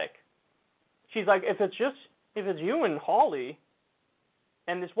pragmatic. She's like, if it's you and Hawley,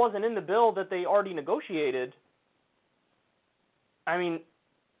 and this wasn't in the bill that they already negotiated, I mean,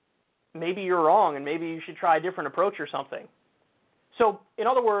 maybe you're wrong and maybe you should try a different approach or something. So, in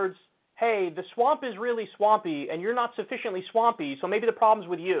other words, hey, the swamp is really swampy and you're not sufficiently swampy, so maybe the problem's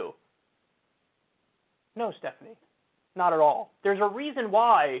with you. No, Stephanie, not at all. There's a reason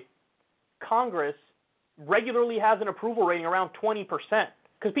why Congress regularly has an approval rating around 20%,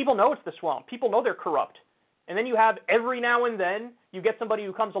 because people know it's the swamp. People know they're corrupt. And then you have every now and then you get somebody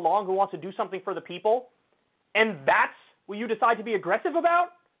who comes along who wants to do something for the people, and that's what you decide to be aggressive about?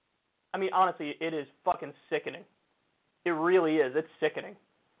 I mean, honestly, it is fucking sickening. It really is. It's sickening.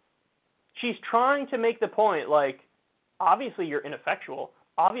 She's trying to make the point, like, obviously you're ineffectual.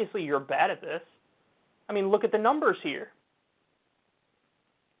 Obviously you're bad at this. I mean, look at the numbers here.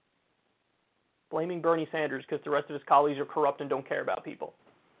 Blaming Bernie Sanders because the rest of his colleagues are corrupt and don't care about people.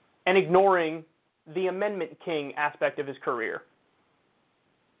 And ignoring the Amendment King aspect of his career.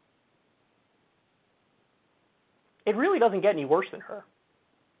 It really doesn't get any worse than her.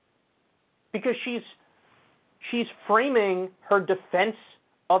 Because she's framing her defense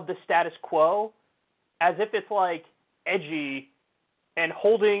of the status quo as if it's like edgy and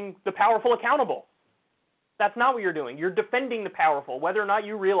holding the powerful accountable. That's not what you're doing. You're defending the powerful, whether or not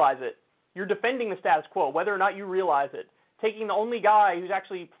you realize it. You're defending the status quo, whether or not you realize it. Taking the only guy who's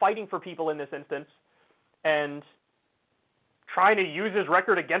actually fighting for people in this instance and trying to use his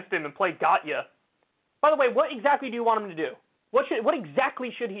record against him and play got ya. By the way, what exactly do you want him to do? What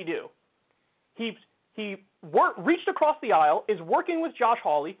exactly should he do? He reached across the aisle, is working with Josh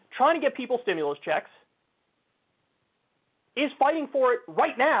Hawley, trying to get people stimulus checks, is fighting for it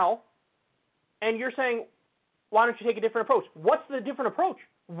right now, and you're saying, why don't you take a different approach? What's the different approach?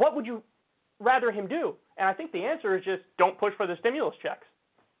 What would you rather him do? And I think the answer is just don't push for the stimulus checks.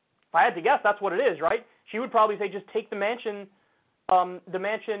 If I had to guess, that's what it is, right? She would probably say just take the Manchin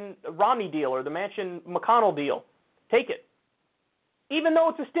Romney deal or the Manchin McConnell deal. Take it. Even though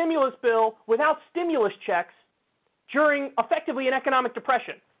it's a stimulus bill without stimulus checks during effectively an economic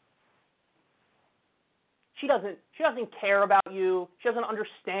depression. She doesn't care about you. She doesn't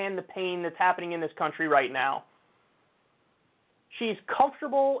understand the pain that's happening in this country right now. She's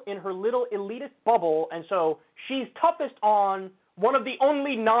comfortable in her little elitist bubble, and so she's toughest on one of the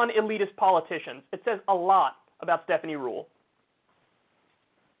only non-elitist politicians. It says a lot about Stephanie Ruhle.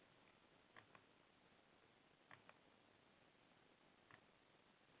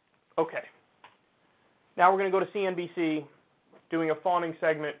 Okay. Now we're going to go to CNBC, doing a fawning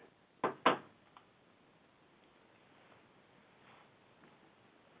segment.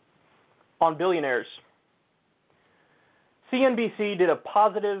 On billionaires. CNBC did a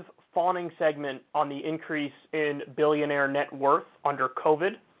positive fawning segment on the increase in billionaire net worth under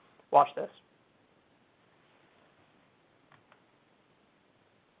COVID. Watch this.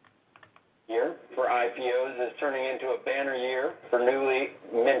 Year for IPOs is turning into a banner year for newly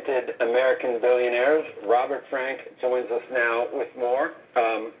minted American billionaires. Robert Frank joins us now with more.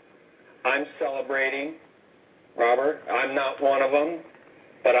 I'm celebrating, Robert. I'm not one of them,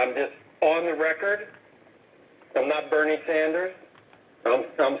 but I'm just on the record. I'm not Bernie Sanders.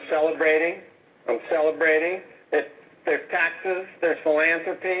 I'm celebrating. I'm celebrating that there's taxes, there's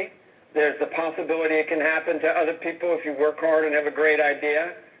philanthropy, there's the possibility it can happen to other people if you work hard and have a great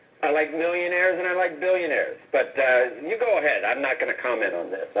idea. I like millionaires and I like billionaires, but you go ahead. I'm not going to comment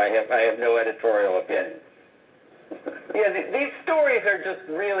on this. I have no editorial opinion. Yeah, these stories are just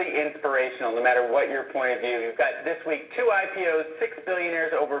really inspirational, no matter what your point of view. You've got this week 2 IPOs, 6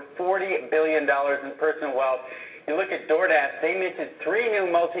 billionaires, over $40 billion in personal wealth. You look at DoorDash, they minted 3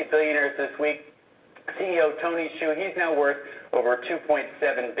 new multi-billionaires this week. CEO Tony Xu, he's now worth over $2.7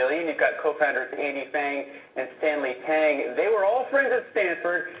 billion. You've got co-founders Andy Fang and Stanley Tang. They were all friends at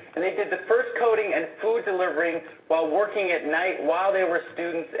Stanford, and they did the first coding and food delivering while working at night while they were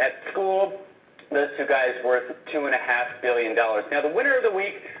students at school. Those 2 guys worth $2.5 billion. Now, the winner of the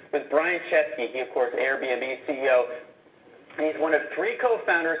week was Brian Chesky. He, of course, Airbnb CEO. He's one of 3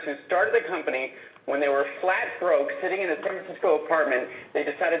 co-founders who started the company when they were flat broke, sitting in a San Francisco apartment. They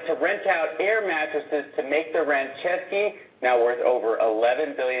decided to rent out air mattresses to make the rent. Chesky, now worth over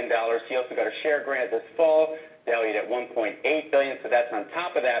 $11 billion. He also got a share grant this fall, valued at $1.8 billion, so that's on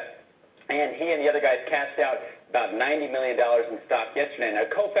top of that. And he and the other guys cashed out about $90 million in stock yesterday. Now,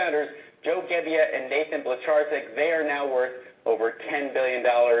 co-founders Joe Gebbia and Nathan Blecharczyk, they are now worth over $10 billion,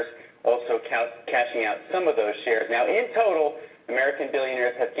 also cashing out some of those shares. Now, in total, American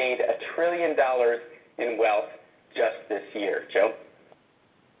billionaires have gained $1 trillion in wealth just this year. Joe?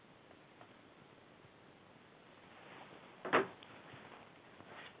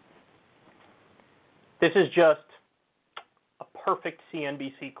 This is just a perfect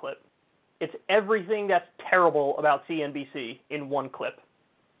CNBC clip. It's everything that's terrible about CNBC in one clip.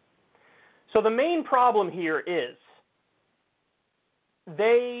 So the main problem here is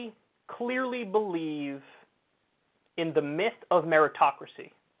they clearly believe in the myth of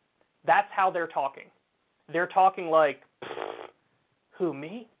meritocracy. That's how they're talking. They're talking like, who,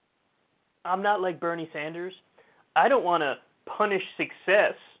 me? I'm not like Bernie Sanders. I don't want to punish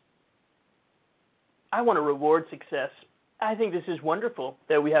success. I want to reward success. I think this is wonderful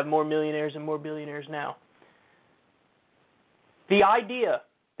that we have more millionaires and more billionaires now. The idea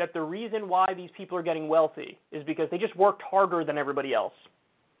that the reason why these people are getting wealthy is because they just worked harder than everybody else.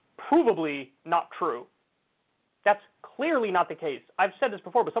 Provably not true. That's clearly not the case. I've said this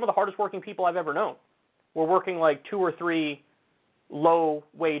before, but some of the hardest working people I've ever known were working like 2 or 3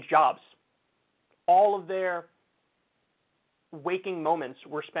 low-wage jobs. All of their waking moments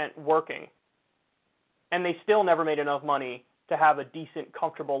were spent working, and they still never made enough money to have a decent,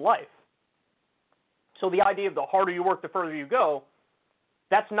 comfortable life. So the idea of the harder you work, the further you go,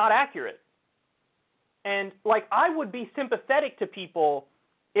 that's not accurate. And, like, I would be sympathetic to people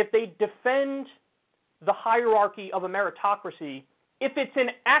if they defend the hierarchy of a meritocracy if it's an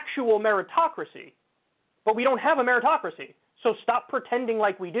actual meritocracy. But we don't have a meritocracy, so stop pretending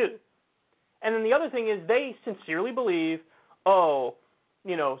like we do. And then the other thing is they sincerely believe, oh,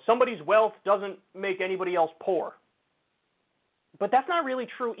 you know, somebody's wealth doesn't make anybody else poor. But that's not really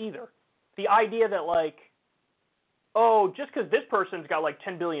true either. The idea that, like, oh, just because this person's got like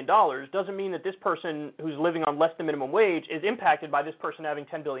 $10 billion doesn't mean that this person who's living on less than minimum wage is impacted by this person having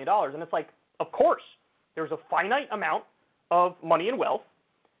 $10 billion. And it's like, of course, there's a finite amount of money and wealth,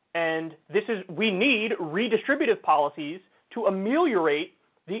 and we need redistributive policies to ameliorate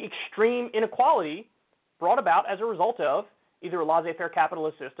the extreme inequality brought about as a result of either a laissez-faire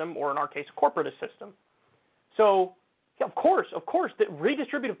capitalist system or, in our case, a corporatist system. So, yeah, of course, that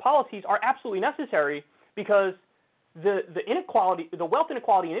redistributive policies are absolutely necessary because the inequality, the wealth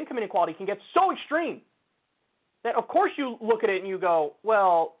inequality and income inequality can get so extreme that, of course, you look at it and you go,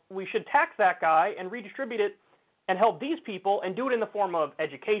 well, we should tax that guy and redistribute it and help these people and do it in the form of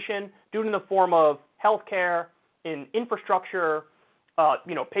education, do it in the form of health care, in infrastructure,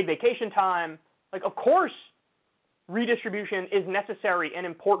 paid vacation time. Like, of course, redistribution is necessary and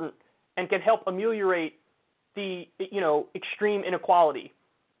important and can help ameliorate the, extreme inequality.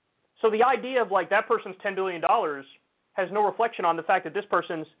 So the idea of, like, that person's $10 billion has no reflection on the fact that this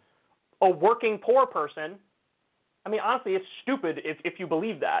person's a working poor person. I mean, honestly, it's stupid if you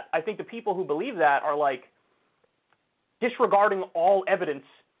believe that. I think the people who believe that are, like, disregarding all evidence.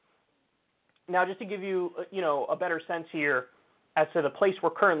 Now, just to give you, a better sense here as to the place we're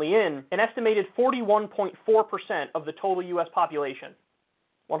currently in, an estimated 41.4% of the total U.S. population,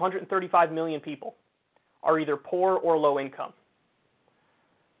 135 million people, are either poor or low income.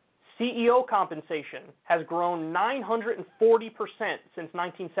 CEO compensation has grown 940% since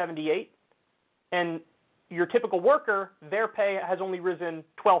 1978, and your typical worker, their pay has only risen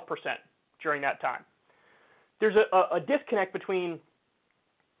 12% during that time. There's a disconnect between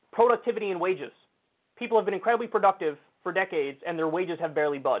productivity and wages. People have been incredibly productive for decades, and their wages have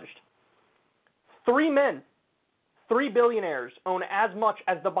barely budged. 3 men, 3 billionaires, own as much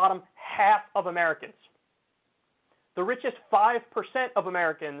as the bottom half of Americans. The richest 5% of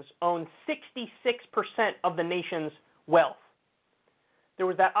Americans own 66% of the nation's wealth. There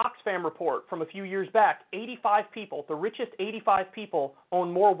was that Oxfam report from a few years back. 85 people, the richest 85 people,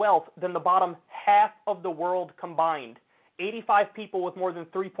 own more wealth than the bottom half of the world combined. 85 people with more than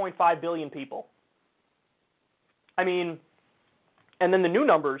 3.5 billion people. I mean, and then the new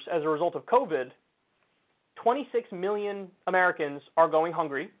numbers as a result of COVID, 26 million Americans are going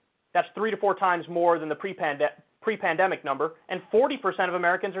hungry. That's 3 to 4 times more than the pre-pandemic number, and 40% of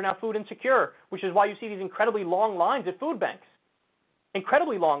Americans are now food insecure, which is why you see these incredibly long lines at food banks.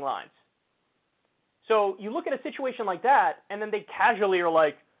 Incredibly long lines. So you look at a situation like that, and then they casually are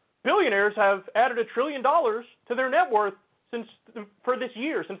like, billionaires have added $1 trillion to their net worth for this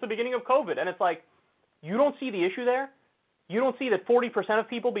year, since the beginning of COVID. And it's like, you don't see the issue there? You don't see that 40% of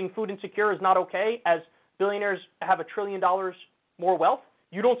people being food insecure is not okay as billionaires have $1 trillion more wealth?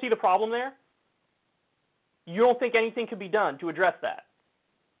 You don't see the problem there? You don't think anything could be done to address that?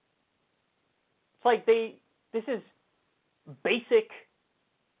 It's like this is basic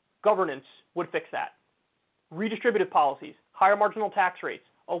governance would fix that. Redistributive policies, higher marginal tax rates,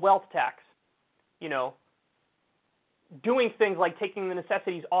 a wealth tax, doing things like taking the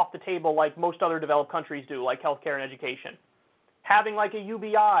necessities off the table like most other developed countries do, like healthcare and education. Having like a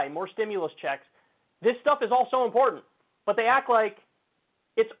UBI, more stimulus checks. This stuff is all so important, but they act like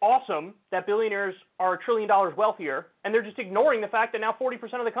it's awesome that billionaires are $1 trillion wealthier, and they're just ignoring the fact that now 40%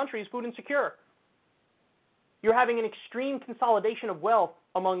 of the country is food insecure. You're having an extreme consolidation of wealth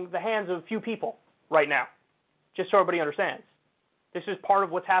among the hands of a few people right now, just so everybody understands. This is part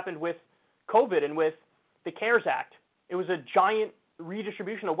of what's happened with COVID and with the CARES Act. It was a giant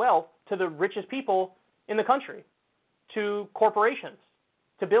redistribution of wealth to the richest people in the country, to corporations,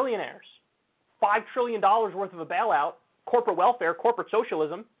 to billionaires. $5 trillion worth of a bailout, corporate welfare, corporate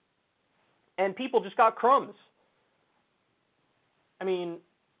socialism, and people just got crumbs. I mean,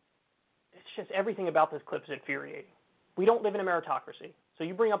 it's just everything about this clip is infuriating. We don't live in a meritocracy. So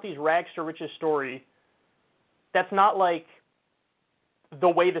you bring up these rags to riches story, that's not like the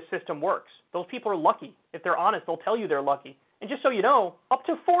way the system works. Those people are lucky. If they're honest, they'll tell you they're lucky. And just so you know, up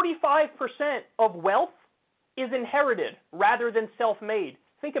to 45% of wealth is inherited rather than self-made.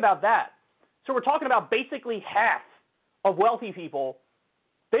 Think about that. So we're talking about basically half of wealthy people.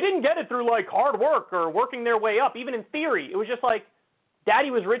 They didn't get it through like hard work or working their way up. Even in theory, it was just like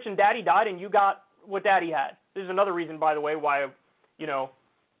daddy was rich and daddy died and you got what daddy had. This is another reason, by the way, why,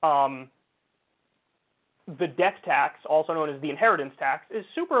 the death tax, also known as the inheritance tax, is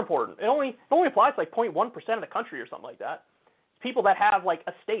super important. It only applies to like 0.1% of the country or something like that. People that have like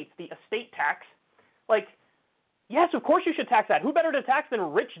estates, the estate tax, like, yes, of course you should tax that. Who better to tax than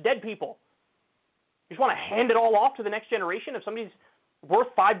rich dead people? You just want to hand it all off to the next generation? If somebody's worth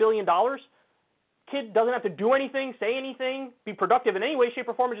 $5 billion, kid doesn't have to do anything, say anything, be productive in any way, shape,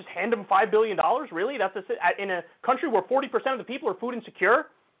 or form, and just hand them $5 billion? Really? In a country where 40% of the people are food insecure?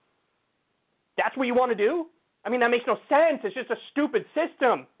 That's what you want to do? I mean, that makes no sense. It's just a stupid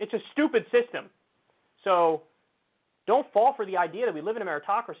system. It's a stupid system. So don't fall for the idea that we live in a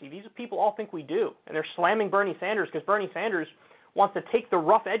meritocracy. These people all think we do. And they're slamming Bernie Sanders because Bernie Sanders wants to take the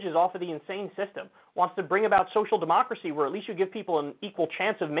rough edges off of the insane system, wants to bring about social democracy where at least you give people an equal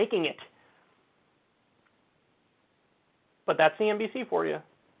chance of making it. But that's CNBC for you.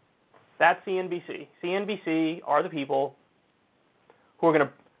 That's CNBC. CNBC are the people who are going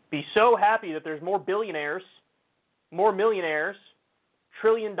to be so happy that there's more billionaires, more millionaires, $1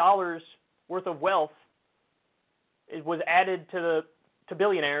 trillion worth of wealth was added to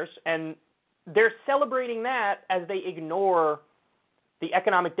billionaires, and they're celebrating that as they ignore the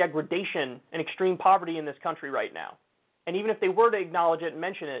economic degradation and extreme poverty in this country right now. And even if they were to acknowledge it and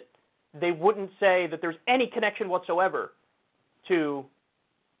mention it, they wouldn't say that there's any connection whatsoever to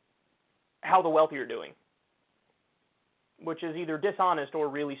how the wealthy are doing, which is either dishonest or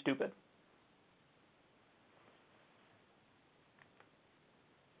really stupid.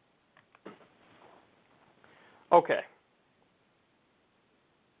 Okay.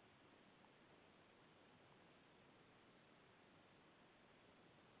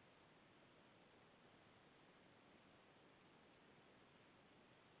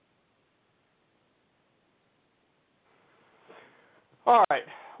 All right,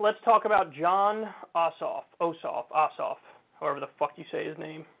 let's talk about Jon Ossoff, however the fuck you say his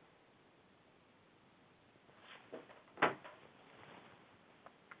name.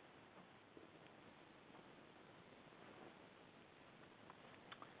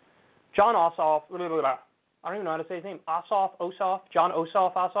 Jon Ossoff, I don't even know how to say his name. Ossoff, Jon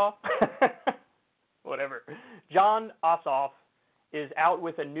Ossoff. Whatever. Jon Ossoff is out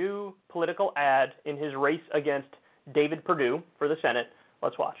with a new political ad in his race against David Perdue for the Senate.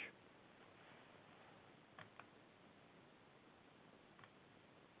 Let's watch.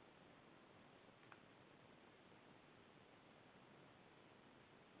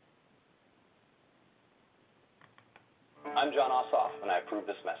 I'm Jon Ossoff, and I approve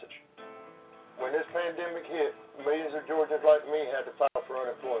this message. When this pandemic hit, millions of Georgians like me had to file for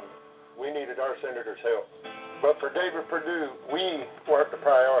unemployment. We needed our senator's help. But for David Perdue, we weren't the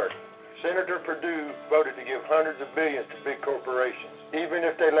priority. Senator Perdue voted to give hundreds of billions to big corporations, even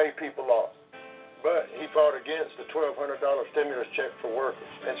if they lay people off. But he fought against the $1,200 stimulus check for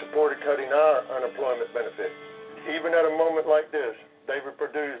workers and supported cutting our unemployment benefits. Even at a moment like this, David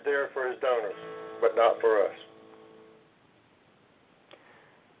Perdue is there for his donors, but not for us.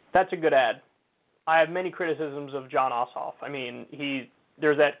 That's a good ad. I have many criticisms of Jon Ossoff. I mean,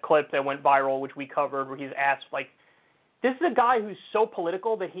 there's that clip that went viral, which we covered, where he's asked, like, this is a guy who's so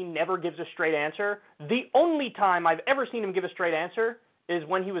political that he never gives a straight answer. The only time I've ever seen him give a straight answer is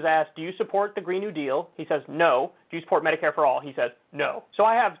when he was asked, do you support the Green New Deal? He says, no. Do you support Medicare for all? He says, no. So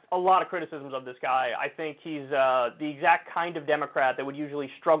I have a lot of criticisms of this guy. I think he's the exact kind of Democrat that would usually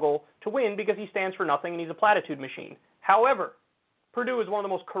struggle to win because he stands for nothing and he's a platitude machine. However, Perdue is one of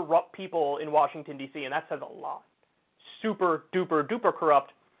the most corrupt people in Washington, D.C., and that says a lot. Super, duper, duper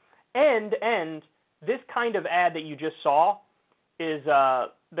corrupt. And this kind of ad that you just saw is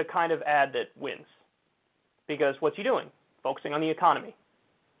the kind of ad that wins. Because what's he doing? Focusing on the economy.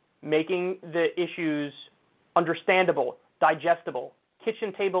 Making the issues understandable, digestible,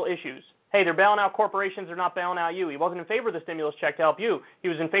 kitchen table issues. Hey, they're bailing out corporations, they're not bailing out you. He wasn't in favor of the stimulus check to help you. He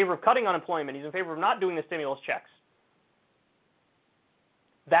was in favor of cutting unemployment. He's in favor of not doing the stimulus checks.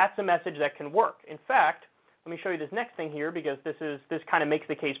 That's a message that can work. In fact, let me show you this next thing here because this kind of makes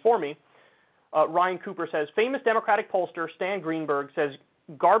the case for me. Ryan Cooper says, famous Democratic pollster Stan Greenberg says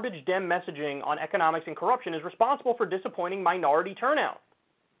garbage Dem messaging on economics and corruption is responsible for disappointing minority turnout.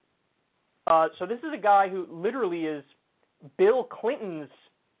 So this is a guy who literally is Bill Clinton's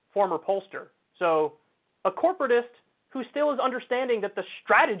former pollster. So a corporatist who still is understanding that the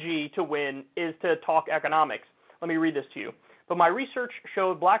strategy to win is to talk economics. Let me read this to you. But my research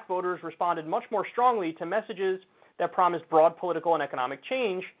showed black voters responded much more strongly to messages that promised broad political and economic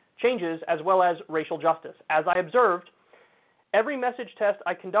changes as well as racial justice. As I observed, every message test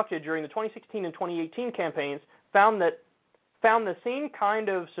I conducted during the 2016 and 2018 campaigns found the same kind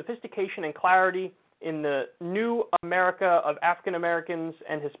of sophistication and clarity in the new America of African Americans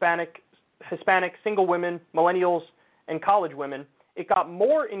and Hispanic Hispanic single women, millennials, and college women, it got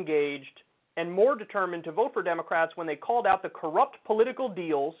more engaged and more determined to vote for Democrats when they called out the corrupt political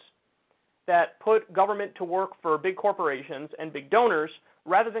deals that put government to work for big corporations and big donors,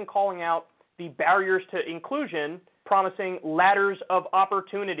 rather than calling out the barriers to inclusion, promising ladders of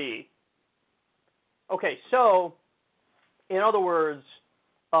opportunity. Okay, so, in other words,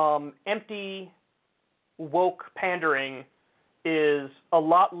 empty, woke pandering is a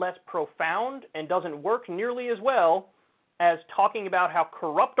lot less profound and doesn't work nearly as well as talking about how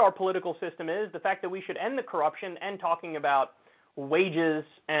corrupt our political system is, the fact that we should end the corruption, and talking about wages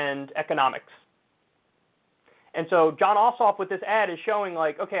and economics. And so John Ossoff with this ad is showing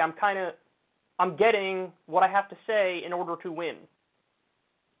like, okay, I'm getting what I have to say in order to win.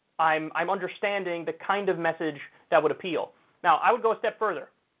 I'm understanding the kind of message that would appeal. Now, I would go a step further.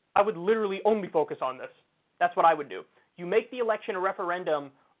 I would literally only focus on this. That's what I would do. You make the election a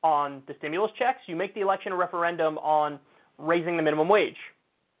referendum on the stimulus checks. You make the election a referendum on raising the minimum wage.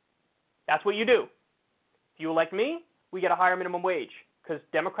 That's what you do. If you elect me, we get a higher minimum wage. Because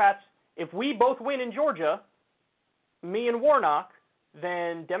Democrats, if we both win in Georgia, me and Warnock,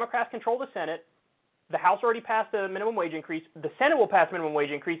 then Democrats control the Senate. The House already passed a minimum wage increase. The Senate will pass a minimum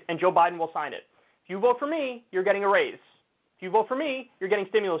wage increase, and Joe Biden will sign it. If you vote for me, you're getting a raise. If you vote for me, you're getting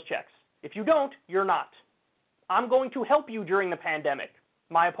stimulus checks. If you don't, you're not. I'm going to help you during the pandemic.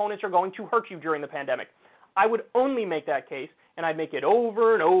 My opponents are going to hurt you during the pandemic. I would only make that case, and I'd make it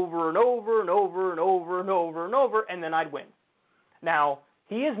over and over and over and over and over and over and over, and then I'd win. Now,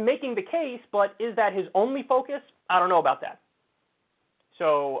 he is making the case, but is that his only focus? I don't know about that.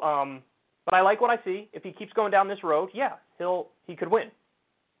 So, but I like what I see. If he keeps going down this road, yeah, he could win.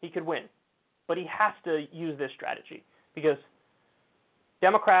 He could win. But he has to use this strategy because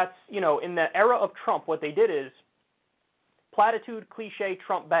Democrats, in the era of Trump, what they did is platitude, cliche,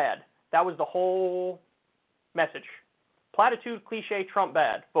 Trump bad. That was the whole message. Platitude, cliche, Trump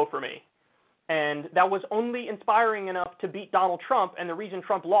bad. Vote for me. And that was only inspiring enough to beat Donald Trump, and the reason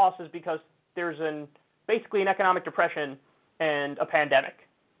Trump lost is because there's basically an economic depression and a pandemic.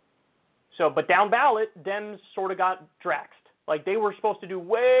 So, but down ballot, Dems sort of got draxed. Like they were supposed to do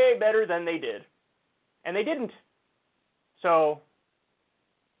way better than they did. And they didn't. So,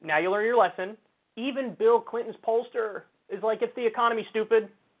 now you learn your lesson. Even Bill Clinton's pollster is like, it's the economy, stupid.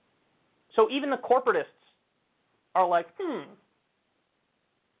 So even the corporatists are like,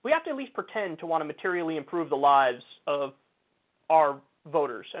 we have to at least pretend to want to materially improve the lives of our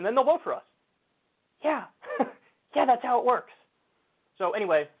voters, and then they'll vote for us. Yeah, yeah, that's how it works. So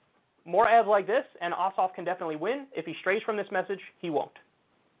anyway, more ads like this, and Ossoff can definitely win. If he strays from this message, he won't.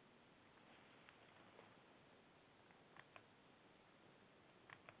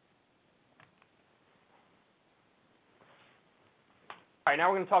 All right, now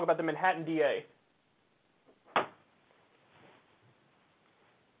we're going to talk about the Manhattan DA.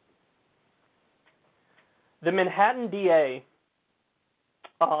 The Manhattan DA,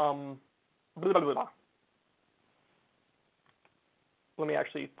 let me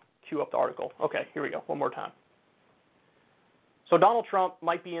actually cue up the article. Okay, here we go, one more time. So Donald Trump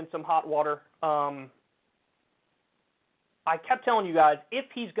might be in some hot water. I kept telling you guys, if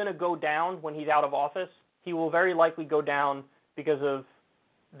he's going to go down when he's out of office, he will very likely go down because of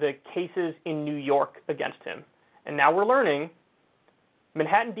the cases in New York against him. And now we're learning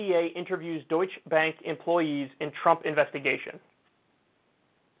Manhattan DA interviews Deutsche Bank employees in Trump investigation.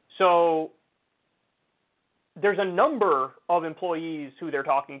 So there's a number of employees who they're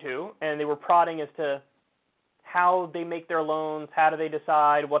talking to, and they were prodding as to how they make their loans, how do they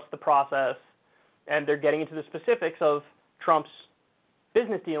decide, what's the process, and they're getting into the specifics of Trump's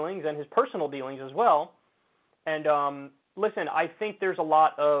business dealings and his personal dealings as well. And listen, I think there's a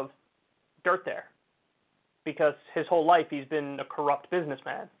lot of dirt there, because his whole life he's been a corrupt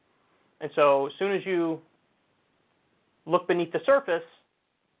businessman. And so as soon as you look beneath the surface,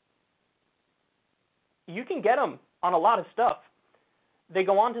 you can get him on a lot of stuff. They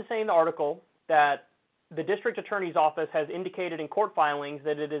go on to say in the article that the district attorney's office has indicated in court filings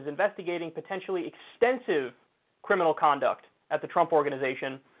that it is investigating potentially extensive criminal conduct at the Trump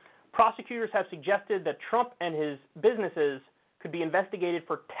Organization. Prosecutors have suggested that Trump and his businesses could be investigated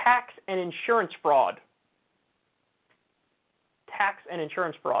for tax and insurance fraud. Tax and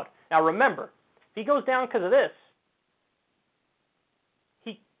insurance fraud. Now remember, if he goes down because of this,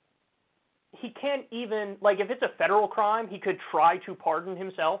 he can't even, like if it's a federal crime, he could try to pardon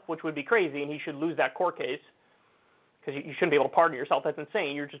himself, which would be crazy, and he should lose that court case, because you shouldn't be able to pardon yourself. That's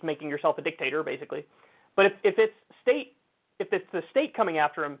insane. You're just making yourself a dictator, basically. But if it's the state coming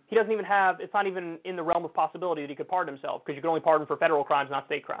after him, he doesn't even have, it's not even in the realm of possibility that he could pardon himself, because you can only pardon for federal crimes, not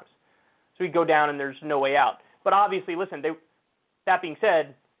state crimes. So he'd go down and there's no way out. But obviously, listen, that being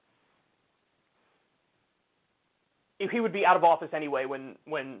said, he would be out of office anyway when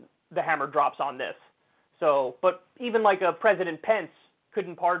the hammer drops on this. So, but even like a President Pence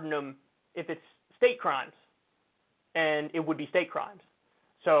couldn't pardon him if it's state crimes, and it would be state crimes.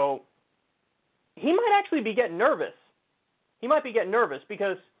 So he might actually be getting nervous. He might be getting nervous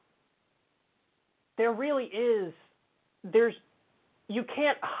because there really is, you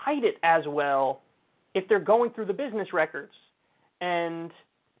can't hide it as well if they're going through the business records. And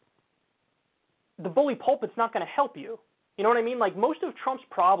the bully pulpit's not going to help you. You know what I mean? Like, most of Trump's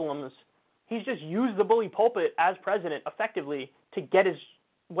problems, he's just used the bully pulpit as president effectively to get his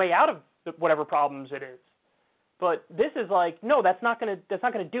way out of whatever problems it is. But this is like, no, that's not going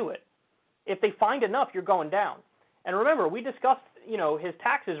to do it. If they find enough, you're going down. And remember, we discussed, his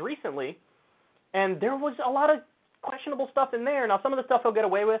taxes recently, and there was a lot of questionable stuff in there. Now, some of the stuff he'll get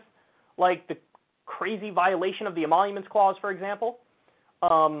away with, like the crazy violation of the emoluments clause, for example.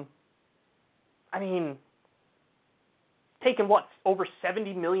 I mean, taken over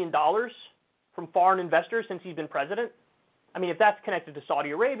 $70 million from foreign investors since he's been president. I mean, if that's connected to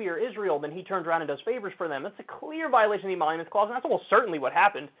Saudi Arabia or Israel, then he turns around and does favors for them. That's a clear violation of the emoluments clause, and that's almost certainly what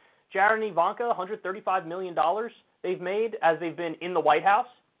happened. Jared and Ivanka, $135 million they've made as they've been in the White House.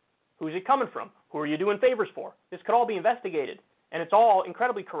 Who's it coming from? Who are you doing favors for? This could all be investigated, and it's all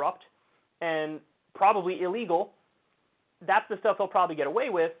incredibly corrupt and probably illegal. That's the stuff he'll probably get away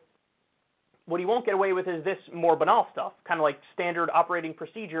with. What he won't get away with is this more banal stuff, kind of like standard operating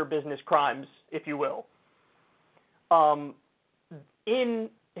procedure business crimes, if you will. In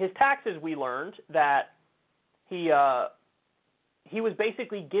his taxes, we learned that he was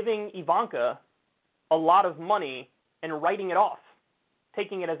basically giving Ivanka a lot of money and writing it off,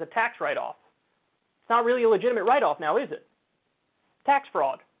 taking it as a tax write-off. It's not really a legitimate write-off now, is it? Tax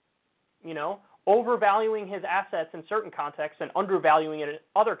fraud, overvaluing his assets in certain contexts and undervaluing it in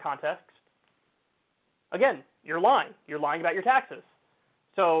other contexts. Again, you're lying. You're lying about your taxes.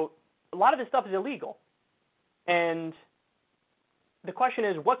 So a lot of this stuff is illegal. And the question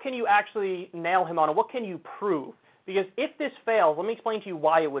is, what can you actually nail him on, and what can you prove? Because if this fails, let me explain to you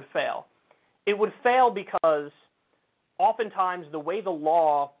why it would fail. It would fail because oftentimes the way the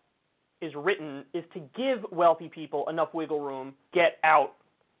law is written is to give wealthy people enough wiggle room to get out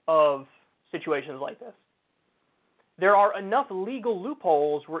of situations like this. There are enough legal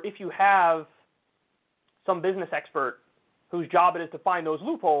loopholes where if you have some business expert whose job it is to find those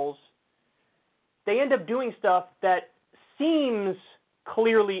loopholes, they end up doing stuff that seems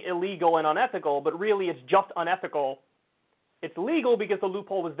clearly illegal and unethical, but really it's just unethical. It's legal because the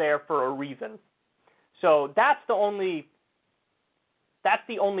loophole was there for a reason. So that's the only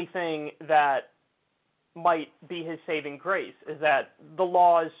thing that might be his saving grace, is that the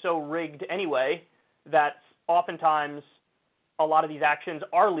law is so rigged anyway that oftentimes a lot of these actions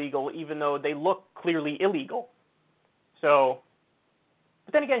are legal even though they look clearly illegal. So,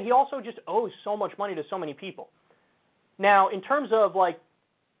 but then again, he also just owes so much money to so many people. Now, in terms of like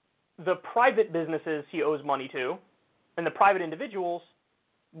the private businesses he owes money to and the private individuals,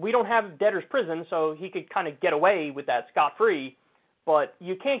 we don't have debtor's prison, so he could kind of get away with that scot-free, but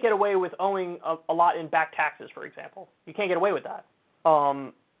you can't get away with owing a lot in back taxes, for example. You can't get away with that.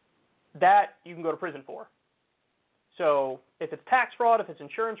 That you can go to prison for. So if it's tax fraud, if it's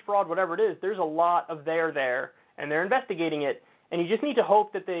insurance fraud, whatever it is, there's a lot of there, and they're investigating it, and you just need to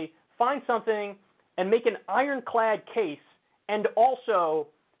hope that they find something and make an ironclad case, and also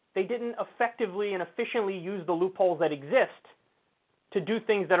they didn't effectively and efficiently use the loopholes that exist to do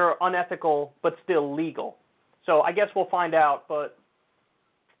things that are unethical but still legal. So I guess we'll find out, but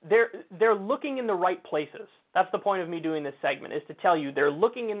they're looking in the right places. That's the point of me doing this segment, is to tell you they're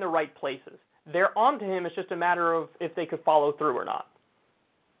looking in the right places. They're on to him. It's just a matter of if they could follow through or not.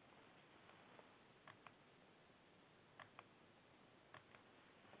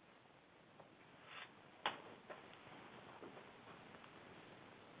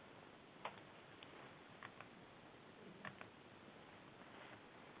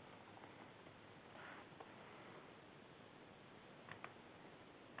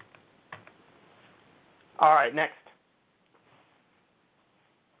 All right, next.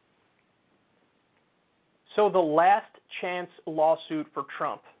 So the last chance lawsuit for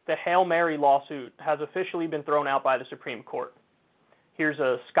Trump, the Hail Mary lawsuit, has officially been thrown out by the Supreme Court. Here's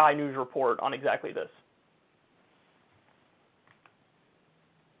a Sky News report on exactly this.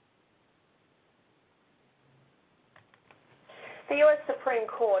 The U.S. Supreme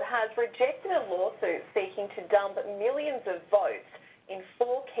Court has rejected a lawsuit seeking to dump millions of votes in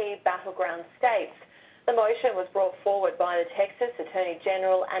 4 key battleground states. The motion was brought forward by the Texas Attorney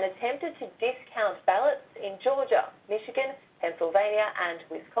General and attempted to discount ballots in Georgia, Michigan, Pennsylvania and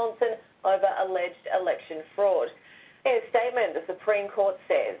Wisconsin over alleged election fraud. In a statement, the Supreme Court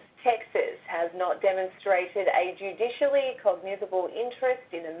says Texas has not demonstrated a judicially cognizable interest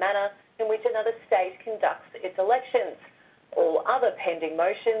in the manner in which another state conducts its elections. All other pending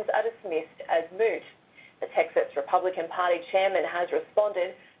motions are dismissed as moot. The Texas Republican Party chairman has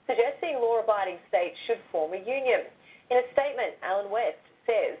responded, suggesting law-abiding states should form a union. In a statement, Alan West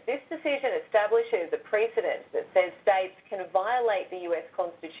says this decision establishes a precedent that says states can violate the U.S.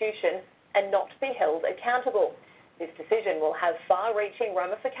 Constitution and not be held accountable. This decision will have far-reaching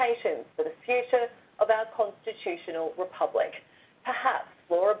ramifications for the future of our constitutional republic. Perhaps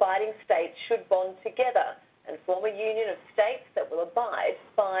law-abiding states should bond together and form a union of states that will abide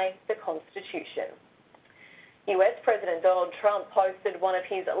by the Constitution. U.S. President Donald Trump posted one of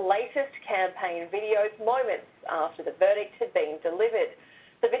his latest campaign videos moments after the verdict had been delivered.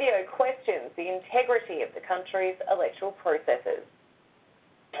 The video questions the integrity of the country's electoral processes.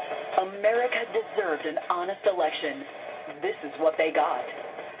 America deserved an honest election. This is what they got.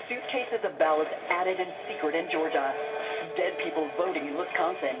 Suitcases of ballots added in secret in Georgia. Dead people voting in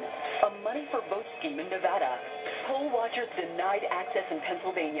Wisconsin. A money for vote scheme in Nevada. Poll watchers denied access in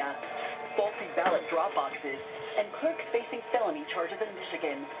Pennsylvania. Faulty ballot drop boxes, and clerks facing felony charges in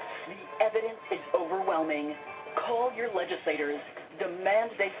Michigan. The evidence is overwhelming. Call your legislators.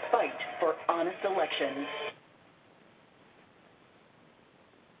 Demand they fight for honest elections.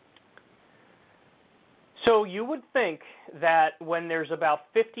 So you would think that when there's about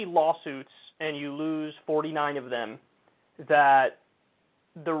 50 lawsuits and you lose 49 of them, that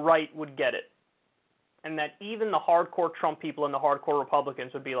the right would get it. And that even the hardcore Trump people and the hardcore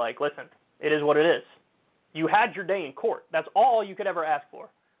Republicans would be like, listen, it is what it is. You had your day in court. That's all you could ever ask for.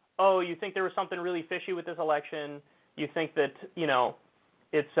 Oh, you think there was something really fishy with this election? You think that,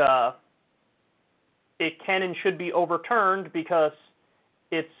 it can and should be overturned because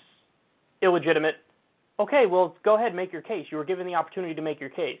it's illegitimate. Okay, well, go ahead and make your case. You were given the opportunity to make your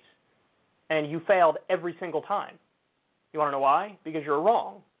case. And you failed every single time. You want to know why? Because you're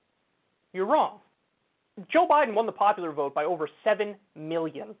wrong. You're wrong. Joe Biden won the popular vote by over 7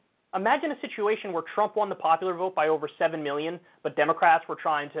 million. Imagine a situation where Trump won the popular vote by over 7 million, but Democrats were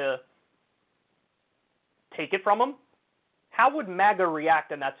trying to take it from him. How would MAGA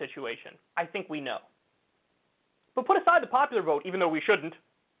react in that situation? I think we know. But put aside the popular vote, even though we shouldn't,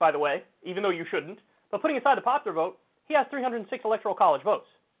 by the way, even though you shouldn't, but putting aside the popular vote, he has 306 electoral college votes.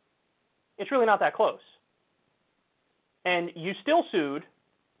 It's really not that close. And you still sued.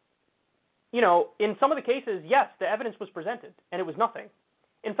 In some of the cases, yes, the evidence was presented, and it was nothing.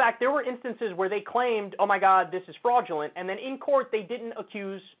 In fact, there were instances where they claimed, oh my God, this is fraudulent, and then in court they didn't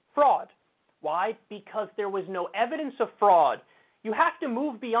accuse fraud. Why? Because there was no evidence of fraud. You have to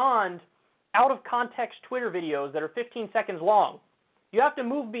move beyond out-of-context Twitter videos that are 15 seconds long. You have to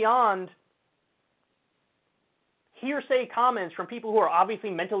move beyond hearsay comments from people who are obviously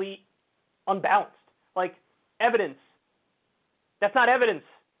mentally unbalanced. Like, evidence. That's not evidence.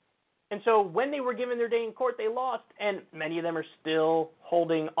 And so when they were given their day in court, they lost, and many of them are still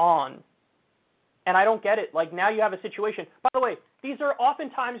holding on. And I don't get it. Like, now you have a situation. By the way, these are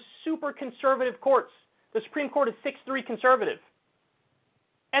oftentimes super conservative courts. The Supreme Court is 6-3 conservative.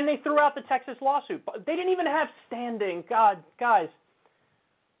 And they threw out the Texas lawsuit. They didn't even have standing. God, guys,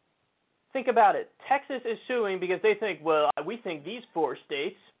 think about it. Texas is suing because they think, well, we think these 4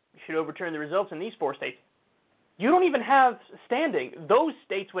 states should overturn the results in these 4 states. You don't even have standing. Those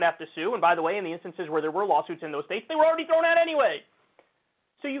states would have to sue. And by the way, in the instances where there were lawsuits in those states, they were already thrown out anyway.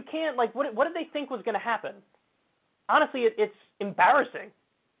 So you can't, what did they think was going to happen? Honestly, it's embarrassing.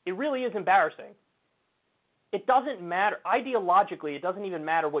 It really is embarrassing. It doesn't matter. Ideologically, it doesn't even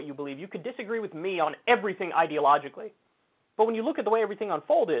matter what you believe. You could disagree with me on everything ideologically. But when you look at the way everything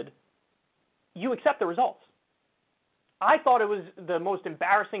unfolded, you accept the results. I thought it was the most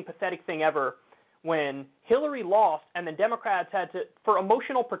embarrassing, pathetic thing ever when Hillary lost and the Democrats had to, for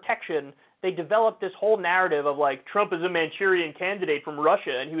emotional protection, they developed this whole narrative of Trump is a Manchurian candidate from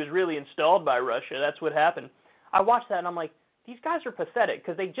Russia and he was really installed by Russia. That's what happened. I watched that and I'm like, these guys are pathetic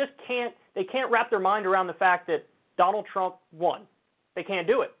because they can't wrap their mind around the fact that Donald Trump won. They can't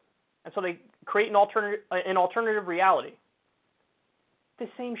do it. And so they create an alternative reality. The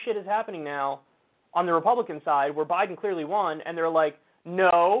same shit is happening now on the Republican side where Biden clearly won and they're like,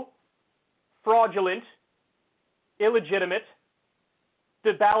 no, fraudulent, illegitimate.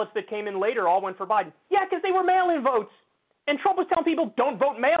 The ballots that came in later all went for Biden. Yeah, because they were mail-in votes. And Trump was telling people, don't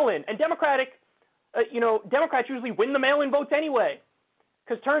vote mail-in. And Democrats usually win the mail-in votes anyway.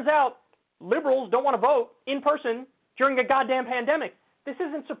 Because turns out liberals don't want to vote in person during a goddamn pandemic. This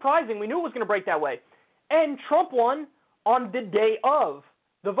isn't surprising. We knew it was going to break that way. And Trump won on the day of.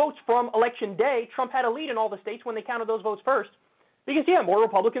 The votes from Election Day, Trump had a lead in all the states when they counted those votes first. Because, yeah, more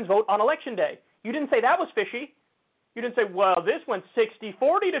Republicans vote on Election Day. You didn't say that was fishy. You didn't say, well, this went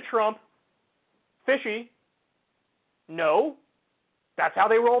 60-40 to Trump. Fishy. No. That's how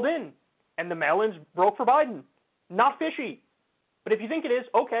they rolled in. And the mail-ins broke for Biden. Not fishy. But if you think it is,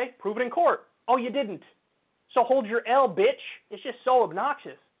 okay, prove it in court. Oh, you didn't. So hold your L, bitch. It's just so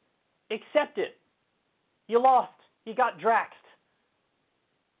obnoxious. Accept it. You lost. You got draxed.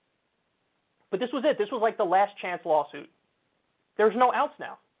 But this was it. This was like the last chance lawsuit. There's no outs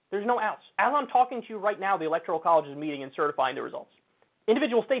now. There's no outs. As I'm talking to you right now, the Electoral College is meeting and certifying the results.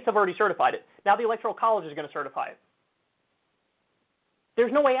 Individual states have already certified it. Now the Electoral College is going to certify it.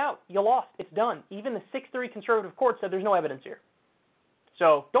 There's no way out. You lost. It's done. Even the 6-3 conservative court said there's no evidence here.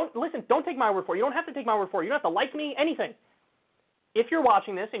 So don't take my word for it. You don't have to take my word for it. You don't have to like me, anything. If you're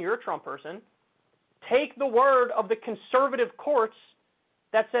watching this and you're a Trump person, take the word of the conservative courts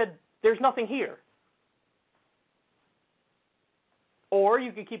that said there's nothing here. Or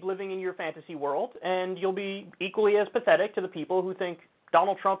you could keep living in your fantasy world and you'll be equally as pathetic to the people who think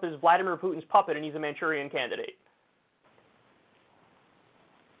Donald Trump is Vladimir Putin's puppet and he's a Manchurian candidate.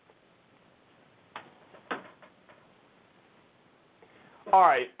 All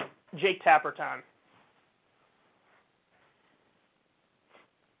right, Jake Tapper time.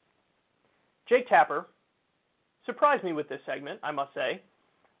 Jake Tapper surprised me with this segment, I must say.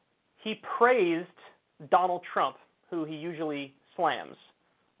 He praised Donald Trump, who he usually slams.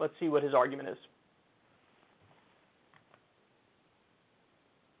 Let's see what his argument is.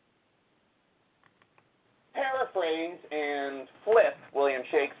 Paraphrase and flip William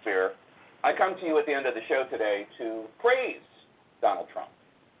Shakespeare, I come to you at the end of the show today to praise Donald Trump,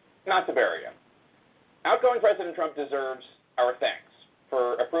 not to bury him. Outgoing President Trump deserves our thanks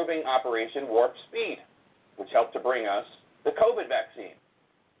for approving Operation Warp Speed, which helped to bring us the COVID vaccine.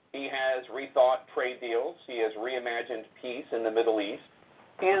 He has rethought trade deals. He has reimagined peace in the Middle East.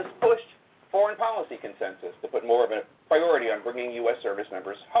 He has pushed foreign policy consensus to put more of a priority on bringing U.S. service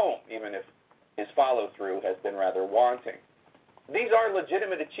members home, even if his follow-through has been rather wanting. These are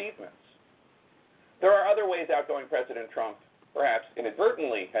legitimate achievements. There are other ways outgoing President Trump perhaps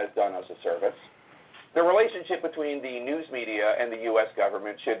inadvertently has done us a service. The relationship between the news media and the U.S.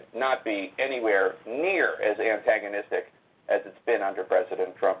 government should not be anywhere near as antagonistic as it's been under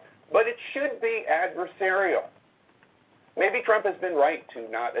President Trump, but it should be adversarial. Maybe Trump has been right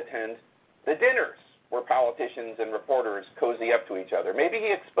to not attend the dinners where politicians and reporters cozy up to each other. Maybe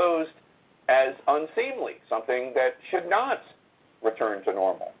he exposed as unseemly something that should not return to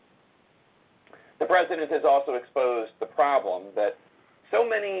normal. The president has also exposed the problem that so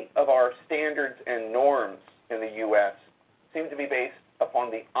many of our standards and norms in the U.S. seem to be based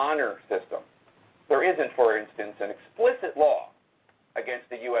upon the honor system. There isn't, for instance, an explicit law against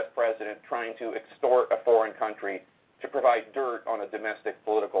the U.S. president trying to extort a foreign country to provide dirt on a domestic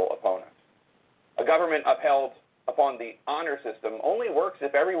political opponent. A government upheld upon the honor system only works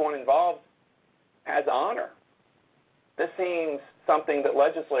if everyone involved has honor. This seems something that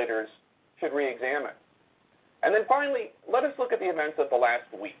legislators should re-examine. And then finally, let us look at the events of the last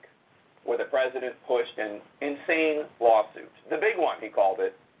week, where the president pushed an insane lawsuit, the big one, he called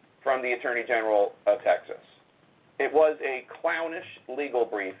it, from the Attorney General of Texas. It was a clownish legal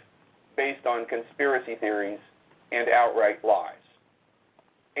brief based on conspiracy theories and outright lies.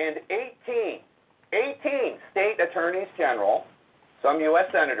 And 18 state attorneys general, some U.S.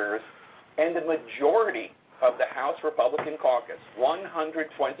 senators, and the majority of the House Republican caucus,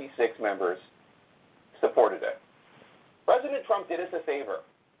 126 members, supported it. President Trump did us a favor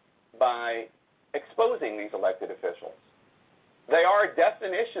by exposing these elected officials. They are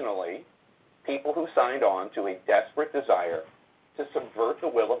definitionally people who signed on to a desperate desire to subvert the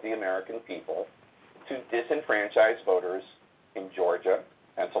will of the American people, to disenfranchise voters in Georgia,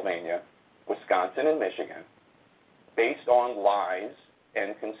 Pennsylvania, Wisconsin, and Michigan, based on lies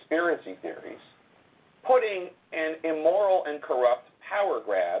and conspiracy theories, putting an immoral and corrupt power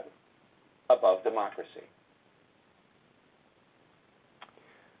grab above democracy.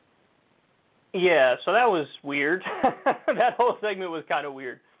 Yeah, so that was weird. That whole segment was kind of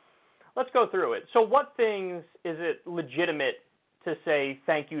weird. Let's go through it. So what things is it legitimate to say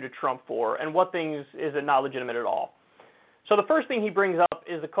thank you to Trump for, and what things is it not legitimate at all? So the first thing he brings up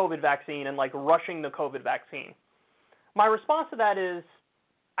is the COVID vaccine and like rushing the COVID vaccine. My response to that is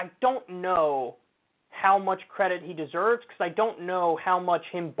I don't know how much credit he deserves because I don't know how much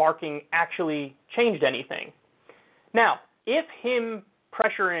him barking actually changed anything. Now, if him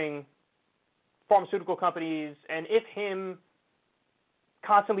pressuring pharmaceutical companies, and if him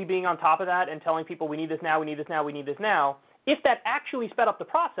constantly being on top of that and telling people we need this now, we need this now, we need this now, if that actually sped up the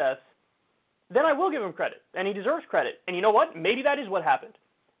process, then I will give him credit, and he deserves credit. And you know what? Maybe that is what happened.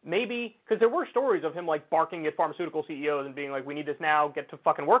 Maybe, because there were stories of him like barking at pharmaceutical CEOs and being like, we need this now, get to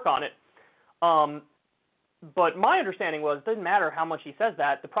fucking work on it. But my understanding was it doesn't matter how much he says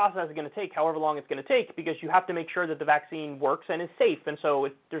that, the process is going to take however long it's going to take because you have to make sure that the vaccine works and is safe. And so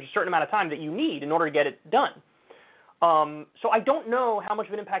there's a certain amount of time that you need in order to get it done. So I don't know how much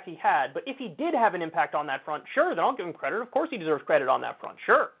of an impact he had, but if he did have an impact on that front, sure, then I'll give him credit. Of course he deserves credit on that front.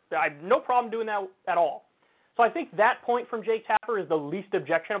 Sure. I have no problem doing that at all. So I think that point from Jake Tapper is the least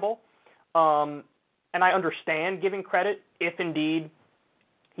objectionable. And I understand giving credit if indeed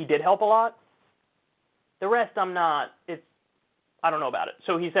he did help a lot. The rest I'm not. I don't know about it.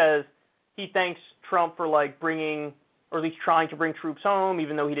 So he says he thanks Trump for like bringing, or at least trying to bring troops home,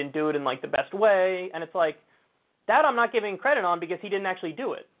 even though he didn't do it in like the best way. And it's like, that I'm not giving credit on because he didn't actually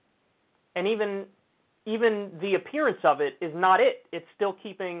do it. And even the appearance of it is not it. It's still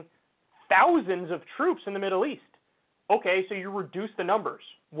keeping thousands of troops in the Middle East. Okay, so you reduce the numbers.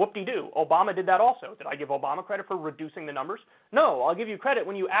 Whoop-de-doo. Obama did that also. Did I give Obama credit for reducing the numbers? No, I'll give you credit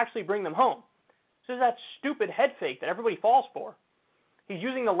when you actually bring them home. So that stupid head fake that everybody falls for. He's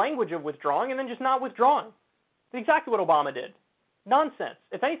using the language of withdrawing and then just not withdrawing. It's exactly what Obama did. Nonsense.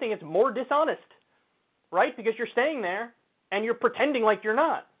 If anything, it's more dishonest. Right? Because you're staying there and you're pretending like you're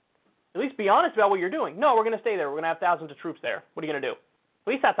not. At least be honest about what you're doing. No, we're going to stay there. We're going to have thousands of troops there. What are you going to do?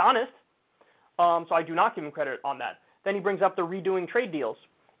 At least that's honest. So I do not give him credit on that. Then he brings up the redoing trade deals.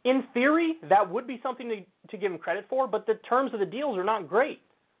 In theory, that would be something to give him credit for, but the terms of the deals are not great.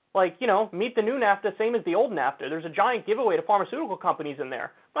 Like, meet the new NAFTA, same as the old NAFTA. There's a giant giveaway to pharmaceutical companies in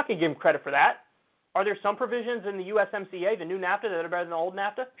there. I'm not going to give him credit for that. Are there some provisions in the USMCA, the new NAFTA, that are better than the old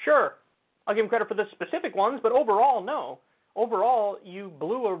NAFTA? Sure. I'll give him credit for the specific ones, but overall, no. Overall, you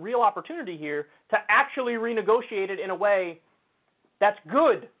blew a real opportunity here to actually renegotiate it in a way that's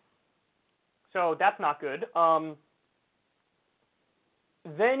good. So that's not good.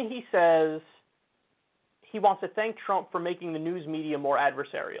 Then he says he wants to thank Trump for making the news media more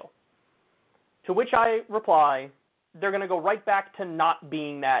adversarial. To which I reply, they're going to go right back to not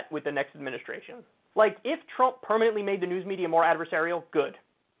being that with the next administration. Like, if Trump permanently made the news media more adversarial, good.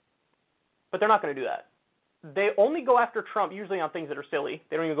 But they're not going to do that. They only go after Trump usually on things that are silly.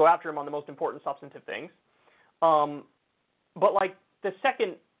 They don't even go after him on the most important substantive things. But like the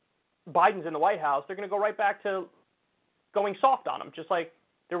second Biden's in the White House, they're going to go right back to going soft on him, just like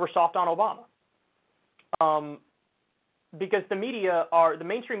they were soft on Obama. Because the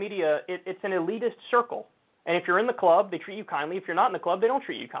mainstream media, it's an elitist circle. And if you're in the club, they treat you kindly. If you're not in the club, they don't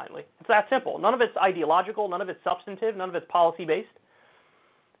treat you kindly. It's that simple. None of it's ideological. None of it's substantive. None of it's policy-based.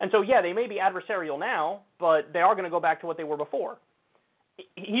 And so, yeah, they may be adversarial now, but they are going to go back to what they were before.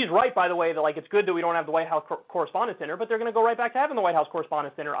 He's right, by the way, that like it's good that we don't have the White House Correspondents' Dinner, but they're going to go right back to having the White House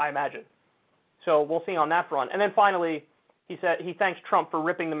Correspondents' Dinner, I imagine. So we'll see on that front. And then finally, he said he thanks Trump for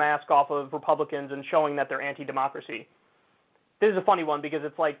ripping the mask off of Republicans and showing that they're anti-democracy. This is a funny one because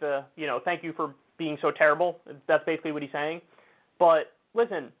it's like thank you for being so terrible. That's basically what he's saying. But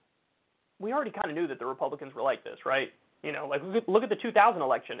listen, we already kind of knew that the Republicans were like this, right? Like look at the 2000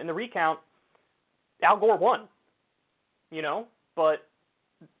 election. In the recount, Al Gore won, but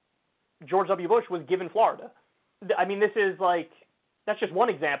George W. Bush was given Florida. I mean, this is like, that's just one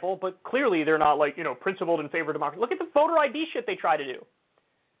example, but clearly they're not like, principled in favor of democracy. Look at the voter ID shit they try to do.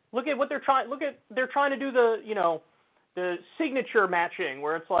 Look at what they're trying to do the signature matching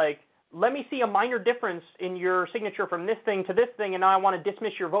where it's like, let me see a minor difference in your signature from this thing to this thing, and now I want to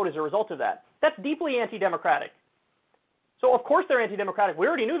dismiss your vote as a result of that. That's deeply anti-democratic. So, of course, they're anti-democratic. We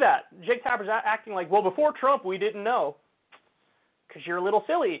already knew that. Jake Tapper's acting like, well, before Trump, we didn't know. Because you're a little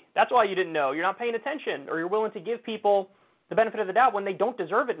silly. That's why you didn't know. You're not paying attention, or you're willing to give people the benefit of the doubt when they don't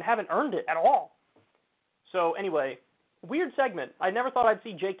deserve it and haven't earned it at all. So, anyway, weird segment. I never thought I'd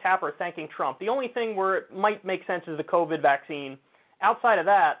see Jake Tapper thanking Trump. The only thing where it might make sense is the COVID vaccine. Outside of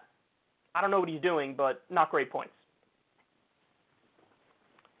that, I don't know what he's doing, but not great points.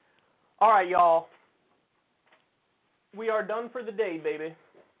 All right, y'all. We are done for the day, baby.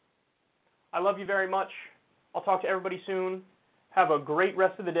 I love you very much. I'll talk to everybody soon. Have a great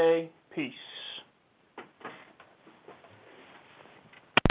rest of the day. Peace.